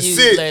 you can let it You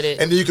sit, let it-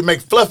 and then you can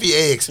make fluffy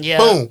eggs. Yeah.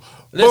 Boom.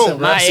 Listen,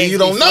 Boom. my See, eggs you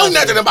be don't know fluffy.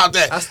 nothing about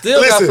that. I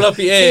still got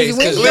fluffy eggs.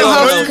 we 'cause can you go don't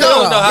home know- and you don't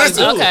cook. know how to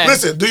Listen, do it. Okay.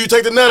 listen. Do you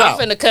take the nut I'm out?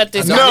 finna cut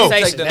this No.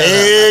 conversation Take down.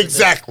 that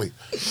Exactly.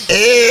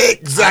 I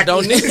Exactly.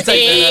 don't need to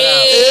take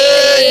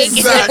that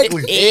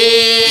Exactly.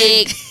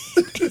 Egg.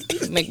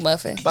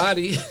 McMuffin. out.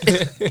 Body.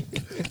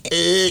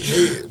 Egg.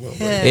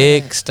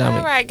 Egg All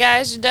stomach. right,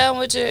 guys, you done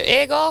with your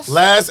egg off?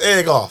 Last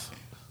egg off.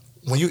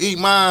 When you eat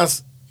mine,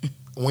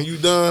 when you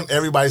done,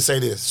 everybody say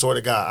this. Swear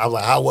to God. I'm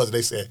like, how was it?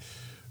 They said,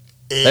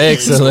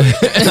 Excellent.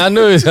 I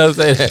knew he was gonna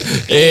say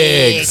that.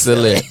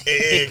 Excellent.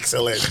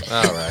 Excellent.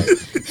 All right.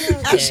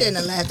 I shouldn't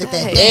have laughed at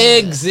that.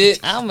 Exit.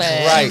 I'm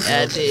mad. Right.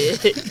 I did.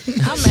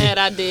 I'm mad.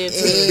 I did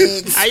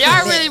too. Are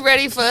y'all really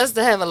ready for us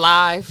to have a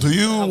live? Do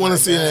you want to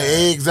see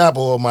an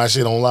example of my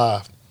shit on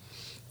live?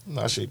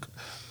 My shit.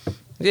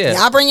 Yeah.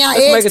 Y'all bring y'all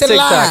Let's eggs make a to the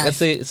TikTok live.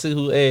 and see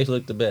who eggs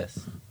look the best.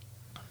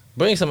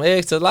 Bring some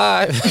eggs to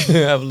live.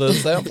 Have a little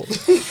sample.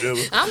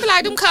 I'm be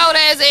like them cold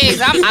ass eggs.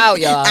 I'm out,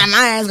 y'all. And my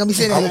ass gonna be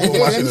sitting I'm there. gonna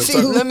watch Let me it see in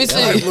a who. Let me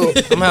see. I'm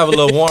gonna have a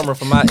little warmer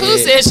for my Who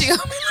eggs. said she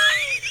gonna be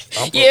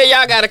like? Yeah,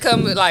 y'all gotta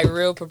come like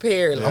real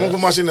prepared. I'm gonna put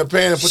my shit in the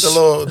pan and put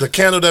the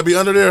candle that be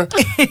under there.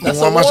 That's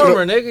a Warm my shit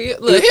warmer, up. nigga.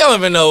 Look, he don't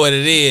even know what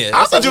it is. I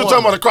That's thought a you were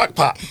talking warmer. about a crock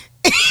pot.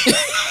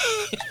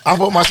 I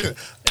put my shit.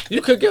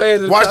 You cook your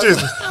eggs. in the Watch crock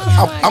this.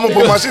 pot. I'm gonna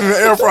put my shit in the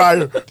air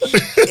fryer. I'm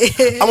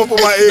gonna put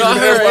my eggs No, I in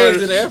the air heard fryer.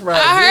 eggs in the air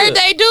fryer. I heard Good.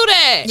 they do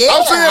that. Yeah,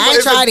 I'm saying, I but ain't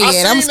is tried it I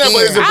yet. I'm seen that,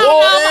 but is it scared. I don't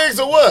boiled know. eggs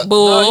or what?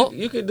 Bull. No,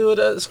 you could do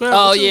it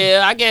scrambled. Oh too.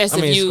 yeah, I guess I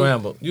if mean you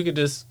scrambled. You could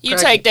just you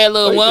crack take it. that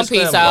little Or you one can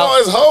piece scramble. out. Oh,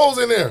 there's holes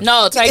in there.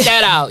 No, take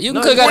that out. You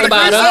can No, cook you at Where the the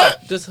grease bottom.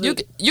 at? Just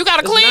You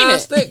gotta it's clean it.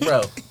 non-stick,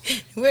 bro.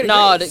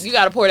 No, you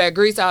gotta pour that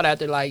grease out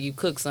after like you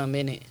cook something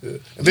in it. And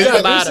The then,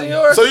 Grease bottom. in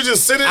yours? so you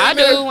just sit it I in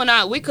there? do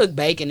when we cook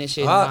bacon and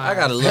shit. in I mine.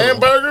 got a little.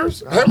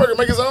 Hamburgers? Hamburger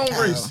make his own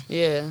grease.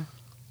 Yeah.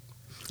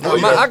 Oh,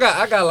 I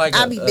got like.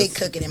 I a- be a- big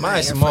cooking in my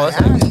mine's air small.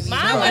 fryer. I don't even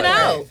Mine know went that.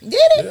 out. Did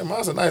it? Yeah,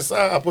 mine's a nice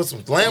size. I put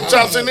some lamb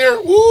chops in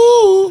there.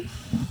 Woo!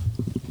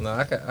 No,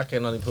 I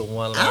can only put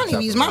one. I don't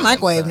even use my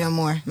microwave no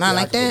more. Not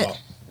like that.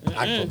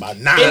 I can put about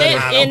 9.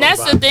 And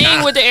that's the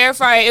thing with the air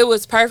fryer. It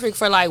was perfect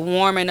for like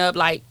warming up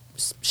like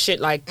shit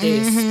like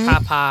this,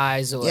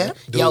 Popeyes or Yeah.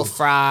 yo Dude.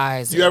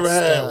 fries. You and ever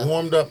had stuff.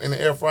 warmed up in the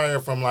air fryer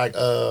from like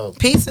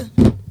Pizza.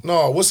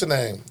 no, what's the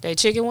name? They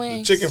chicken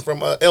wings? Chicken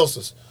from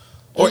Elsa's.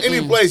 or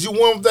any place, you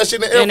warm up that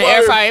shit in the air In the fryer.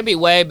 air fryer, it'd be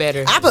way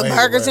better. I put Way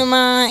burgers better. in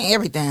mine,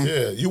 everything.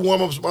 Yeah, you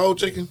warm up some old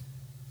chicken,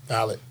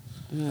 valid.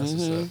 That's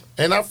what's up.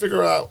 And I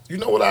figure out, you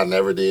know what I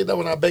never did though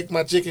when I bake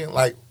my chicken?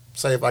 Like,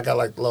 say if I got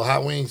like little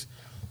hot wings,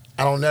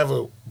 I don't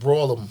never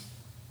broil them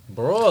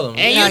Broil them.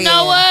 And Oh, you know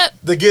yeah. what?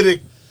 to get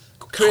it.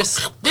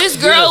 Crisp. This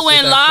girl Yes,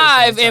 went with that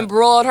live crisp on and top.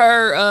 broiled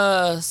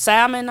her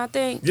salmon, I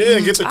think. Yeah,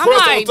 and get the I'm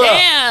crust like, on top.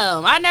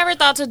 damn, I never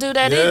thought to do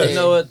that Yeah. either. You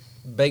know what?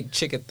 Baked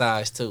chicken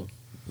thighs too.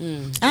 I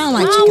don't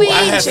like Oh, chicken. we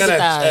I eat had chicken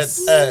that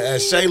thighs.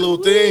 at Shay Little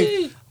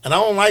thing, and I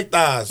don't like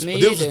thighs. Me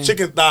But this either. was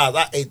chicken thighs.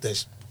 I ate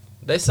that.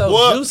 They so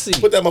What? juicy.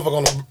 Put that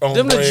motherfucker on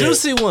Them the bread.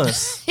 juicy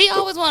ones. He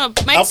always want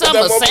to I make put something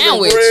a that motherfucker in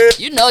sandwich. bread.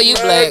 You know you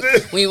Man,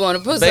 black when you want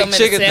to put Baked something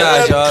chicken in a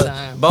thighs, sandwich.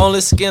 y'all.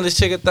 Boneless, skinless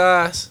chicken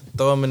thighs.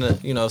 Throw them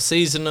in the,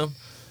 season them.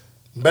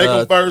 Bake them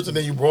Uh, first, and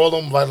then you broil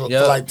them for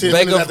Yeah. like 10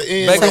 Bake minutes them- at the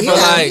end. bake So them you for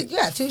got- like you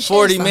got two chefs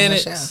 40 on the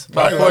minutes. show.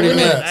 About Right, 40 right,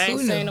 minutes. right. I ain't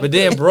seen them. But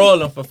then broil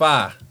them for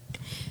 5.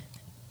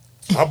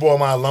 I boil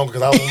mine longer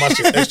because I want my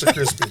shit extra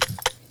crispy.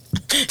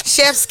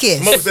 Chef's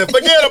kiss. Mother said,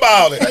 forget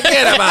about it.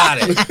 Forget about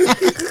it.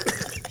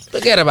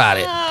 Forget about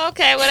it. Oh,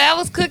 okay, well that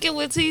was cooking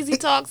with TZ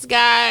Talks,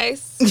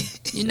 guys.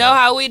 You know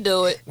how we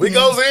do it. We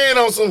goes in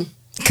on some.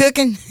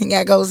 Cooking. You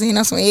got goes in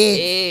on some eggs.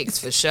 Eggs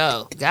for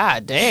sure.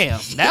 God damn,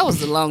 that was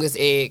the longest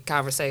egg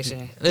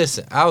conversation.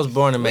 Listen, I was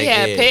born to We make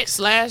had eggs. pet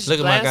slash. Look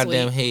at my last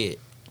goddamn week. head.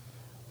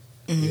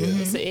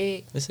 It's an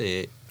egg. It's an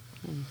egg.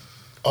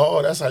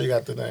 Oh, that's how you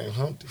got the name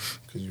Humpty.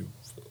 Because you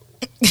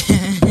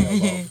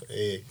fell off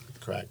egg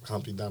crack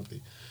Humpty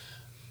Dumpty.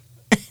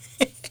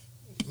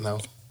 No.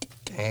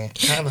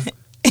 Kind of.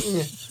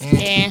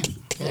 Yeah.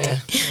 Yeah.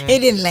 It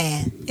didn't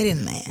land. It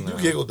didn't land. You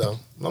giggled though.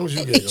 As long as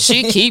you giggle.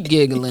 She keep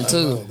giggling I know,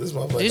 too. this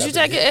motherfucker Did got you the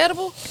take an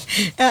edible?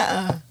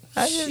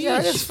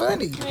 I just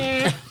funny.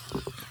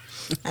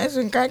 I just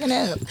been cracking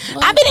up.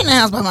 I've been in the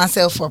house by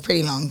myself for a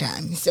pretty long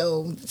time,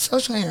 so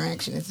social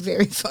interaction is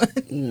very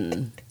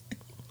fun.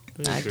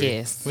 I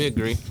guess. We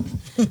agree.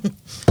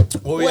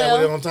 What we at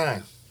with it on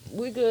time?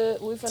 We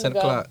good. We finna 10 go.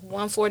 o'clock.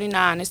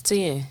 1:49. It's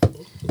 10.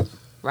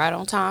 Right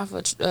on time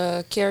for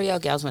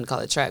karaoke. I was going to call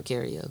it trap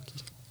karaoke.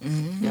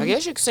 I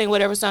guess you can sing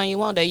whatever song you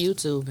want. They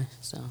YouTube.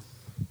 So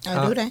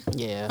Oh, do they?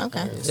 yeah.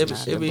 Okay.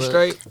 It be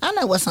straight. I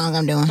know what song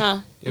I'm doing. Huh?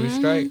 It be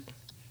straight.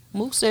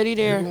 Mook said he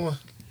there.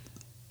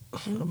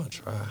 I'm gonna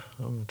try.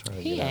 I'm gonna try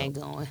to He get ain't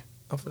out. going.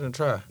 I'm finna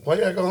try. Why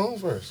you gotta go home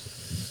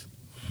first?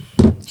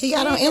 He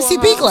got on MCP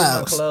My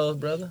clothes. clothes,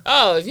 brother.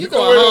 Oh, if you You can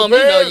going wear home, no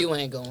you know band. you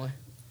ain't going.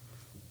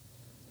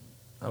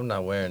 I'm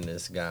not wearing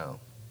this gown.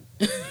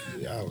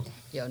 Yeah,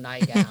 Your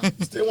nightgown.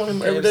 I still want him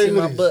You ever every day. see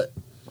my butt?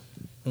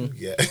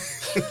 Yeah.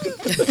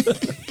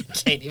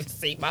 Can't even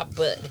see my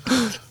butt.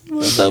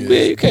 What's so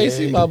big? You can't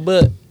see my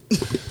butt.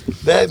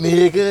 That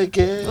nigga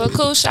can. Well,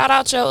 cool. Shout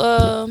out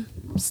your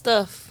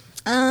stuff.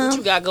 What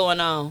you got going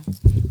on?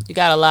 You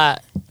got a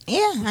lot.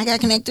 Yeah, I got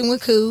connecting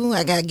with Cool.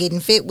 I got getting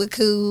fit with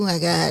Cool. I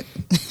got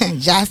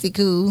Jossie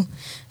Cool.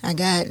 I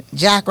got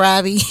Jock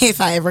Robbie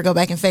if I ever go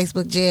back in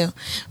Facebook jail.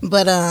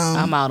 But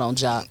I'm out on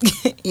Jock.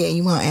 yeah,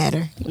 you won't add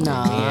her.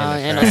 No,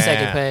 ain't no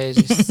second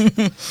pages.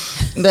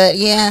 But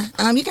yeah,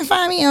 you can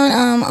find me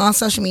on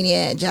social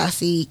media at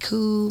Jossie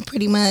Cool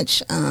pretty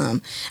much. I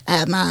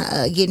have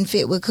my Getting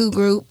Fit with Cool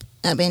group.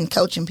 I've been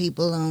coaching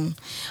people on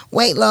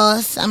weight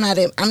loss. I'm not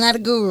a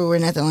guru or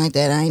nothing like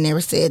that. I ain't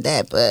never said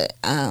that, but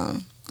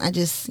I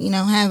just,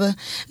 have a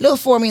little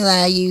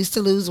formula I use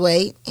to lose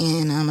weight,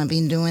 and I've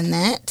been doing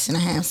that. And I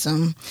have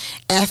some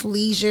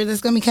athleisure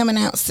that's going to be coming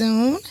out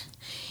soon.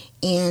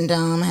 And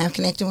I have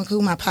Connecting with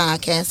Cool, my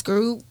podcast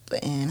group,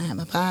 and I have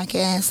a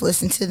podcast.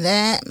 Listen to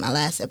that. My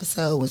last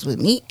episode was with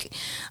Meek.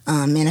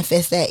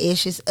 Manifest That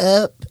Ish is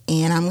up,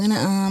 and I'm going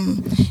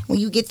to, when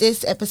you get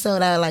this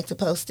episode, I'd like to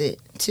post it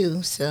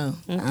too. So,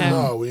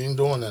 No, we ain't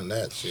doing none of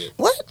that shit.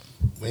 what?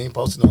 We ain't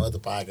posting no other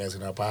podcasts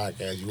in our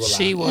podcast. You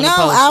She alive. wanna No,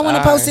 post I want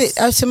to post ours. it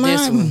to This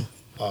mine. one.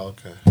 Oh,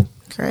 okay. You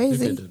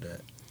Crazy. can do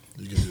that.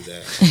 You can do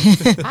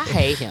that. I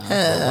hate him.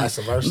 Vice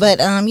versa. But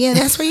yeah,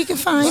 that's where you can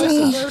find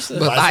me.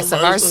 But vice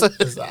versa.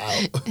 It's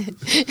out.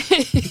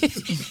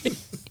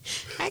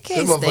 I This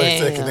can't motherfucker said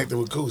stand him. connected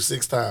with Cool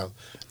 6 times.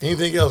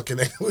 Anything else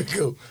connected with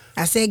Cool?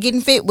 I said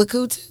Getting Fit with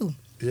Cool too.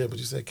 Yeah, but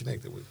you said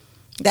connected with.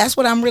 That's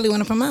what I'm really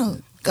want to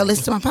promote. Go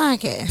listen to my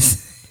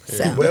podcast.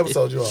 What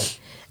episode you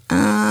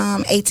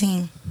on?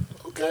 18.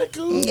 Okay,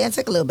 cool. Yeah, I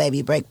took a little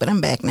baby break, but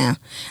I'm back now.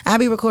 I'll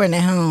be recording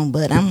at home,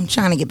 but I'm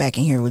trying to get back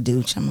in here with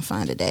Dooch. I'm gonna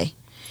find a day.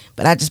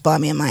 But I just bought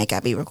me a mic.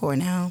 I'll be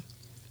recording at home.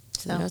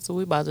 So, That's what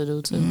we about to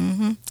do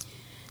too.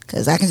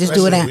 cause I can just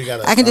do it. Especially we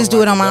gotta I can just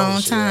do it on my unlock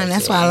own the time. shit,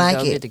 That's so why I Go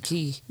like get it. the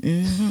key.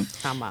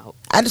 I'm out.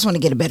 I just want to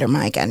get a better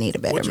mic. I need a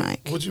better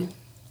mic. What you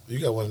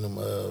got one of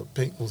them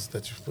pink ones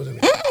that you put in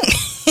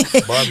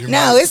there? Barbie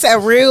No, mic. it's a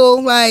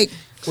real like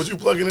What you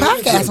plugging in?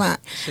 podcast into? mic.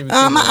 She be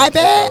My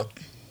keeping iPad. it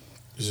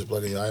You just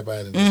plug in your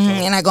iPad and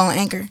And I go on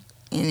Anchor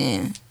and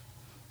then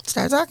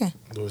start talking.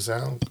 do it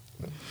sound?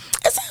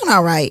 It sound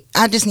all right.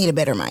 I just need a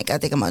better mic. I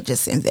think I'm gonna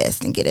just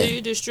invest and get Do it.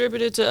 you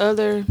distribute it to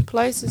other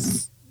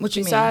places What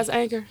you mean? besides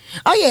Anchor?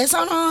 Oh yeah, it's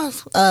on all.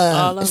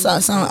 All of It's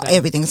them? on Okay.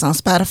 everything. It's on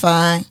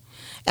Spotify,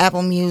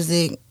 Apple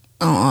Music,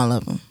 on all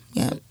of them.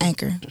 Yeah,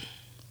 Anchor.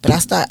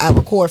 But I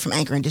record from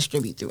Anchor and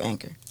distribute through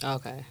Anchor.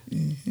 Okay.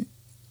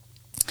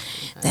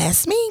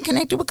 That's me,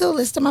 connected with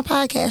Coolest to my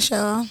podcast,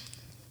 y'all.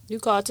 You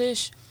call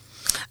Tish?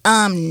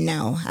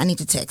 No, I need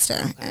to text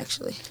her,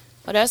 actually.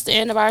 Well, that's the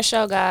end of our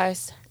show,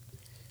 guys.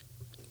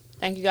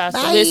 Thank you guys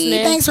Bye. for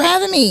listening. Thanks for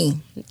having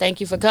me. Thank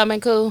you for coming,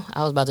 Cool.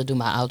 I was about to do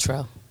my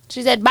outro.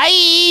 She said,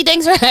 bye.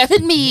 Thanks for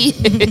having me.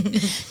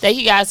 Thank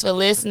you guys for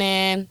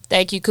listening.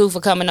 Thank you, Cool,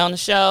 for coming on the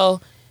show.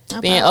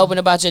 Being open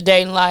about your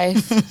dating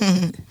life.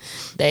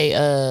 They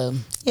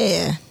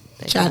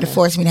tried to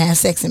force me to have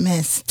sex and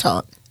mess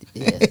talk.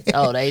 Yeah.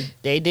 Oh, they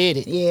did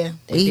it. Yeah,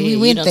 we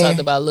went done there. talked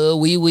about little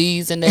wee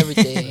wees and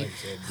everything.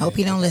 Hope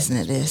you don't listen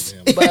to this.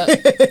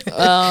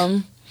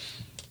 But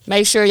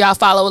make sure y'all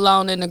follow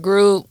along in the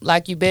group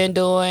like you've been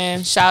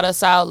doing. Shout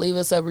us out. Leave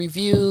us a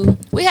review.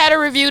 We had a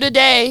review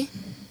today.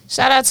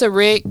 Shout out to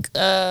Rick.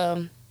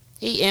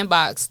 He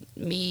inboxed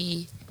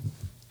me,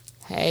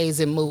 Hayes,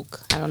 and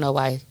Mook. I don't know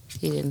why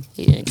he didn't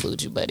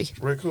include you, buddy.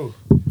 Rick who?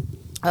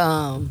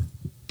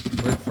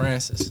 Rick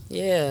Francis.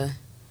 Yeah.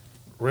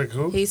 Rick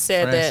who? He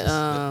said Francis. that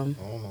I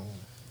don't know.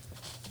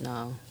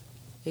 no.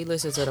 He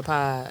listens to the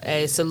pod.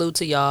 Hey, salute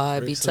to y'all.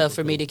 It'd be Rick's tough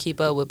super for me cool. to keep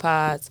up with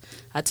pods.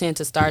 I tend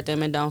to start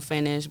them and don't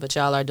finish, but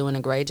y'all are doing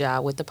a great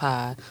job with the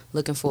pod.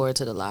 Looking forward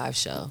to the live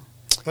show.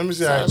 Let me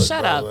see how he So look,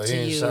 shout bro. out He to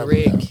ain't you, shot me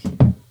Rick.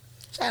 down.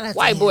 Shout out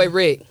White to boy him.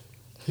 Rick.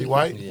 He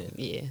white? Yeah.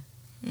 Yeah.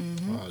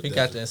 Oh, He damn.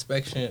 got the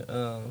inspection.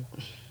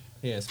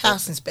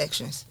 House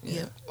inspections.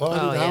 Yeah. Well,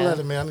 Oh, I yeah. let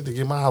it, man. I need to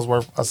get my house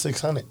worth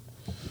 $600.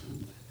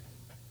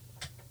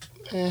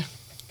 You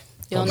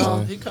don't know?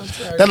 He comes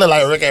to our That look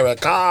like Ricky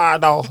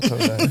Ricardo.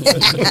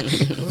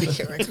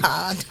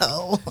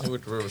 Ricardo.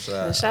 with the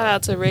Riverside. Shout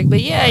out to Rick.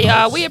 But yeah,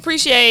 y'all, we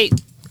appreciate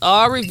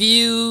all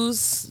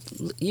reviews.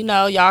 You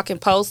know, y'all can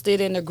post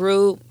it in the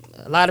group.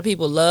 A lot of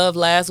people loved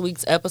last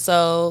week's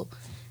episode,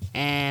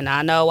 and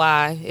I know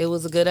why. It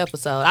was a good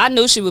episode. I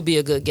knew she would be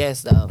a good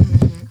guest, though.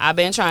 I've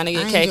been trying to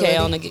get I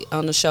KK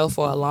on the show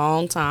for a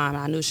long time.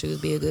 I knew she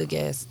would be a good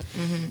guest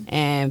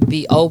and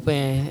be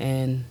open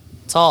and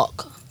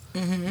talk.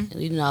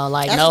 You know,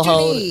 like That's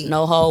what you need.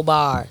 no hold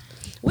bar.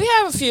 We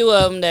have a few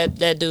of them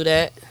that do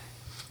that.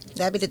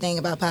 That'd be the thing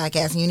about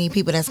podcasting. You need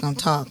people that's gonna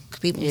talk.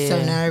 People be so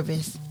Yeah.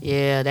 nervous,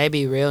 Yeah, they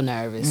be real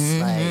nervous,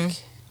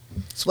 like.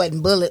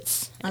 sweating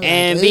bullets. I'm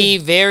And like, be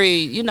very,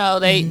 you know,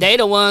 they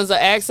the ones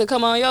that ask to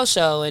come on your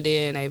show, and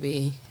then they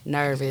be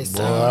nervous.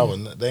 Boy,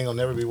 they ain't gonna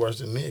never be worse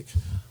than Nick.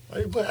 Why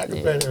you put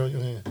aggravator on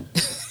your hand?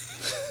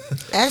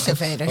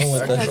 aggravator.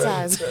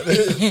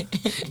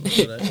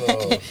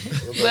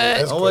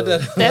 But I want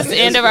that. that's the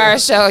end of our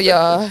show,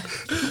 y'all.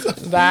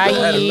 Bye. I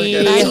had to look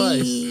at it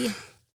twice.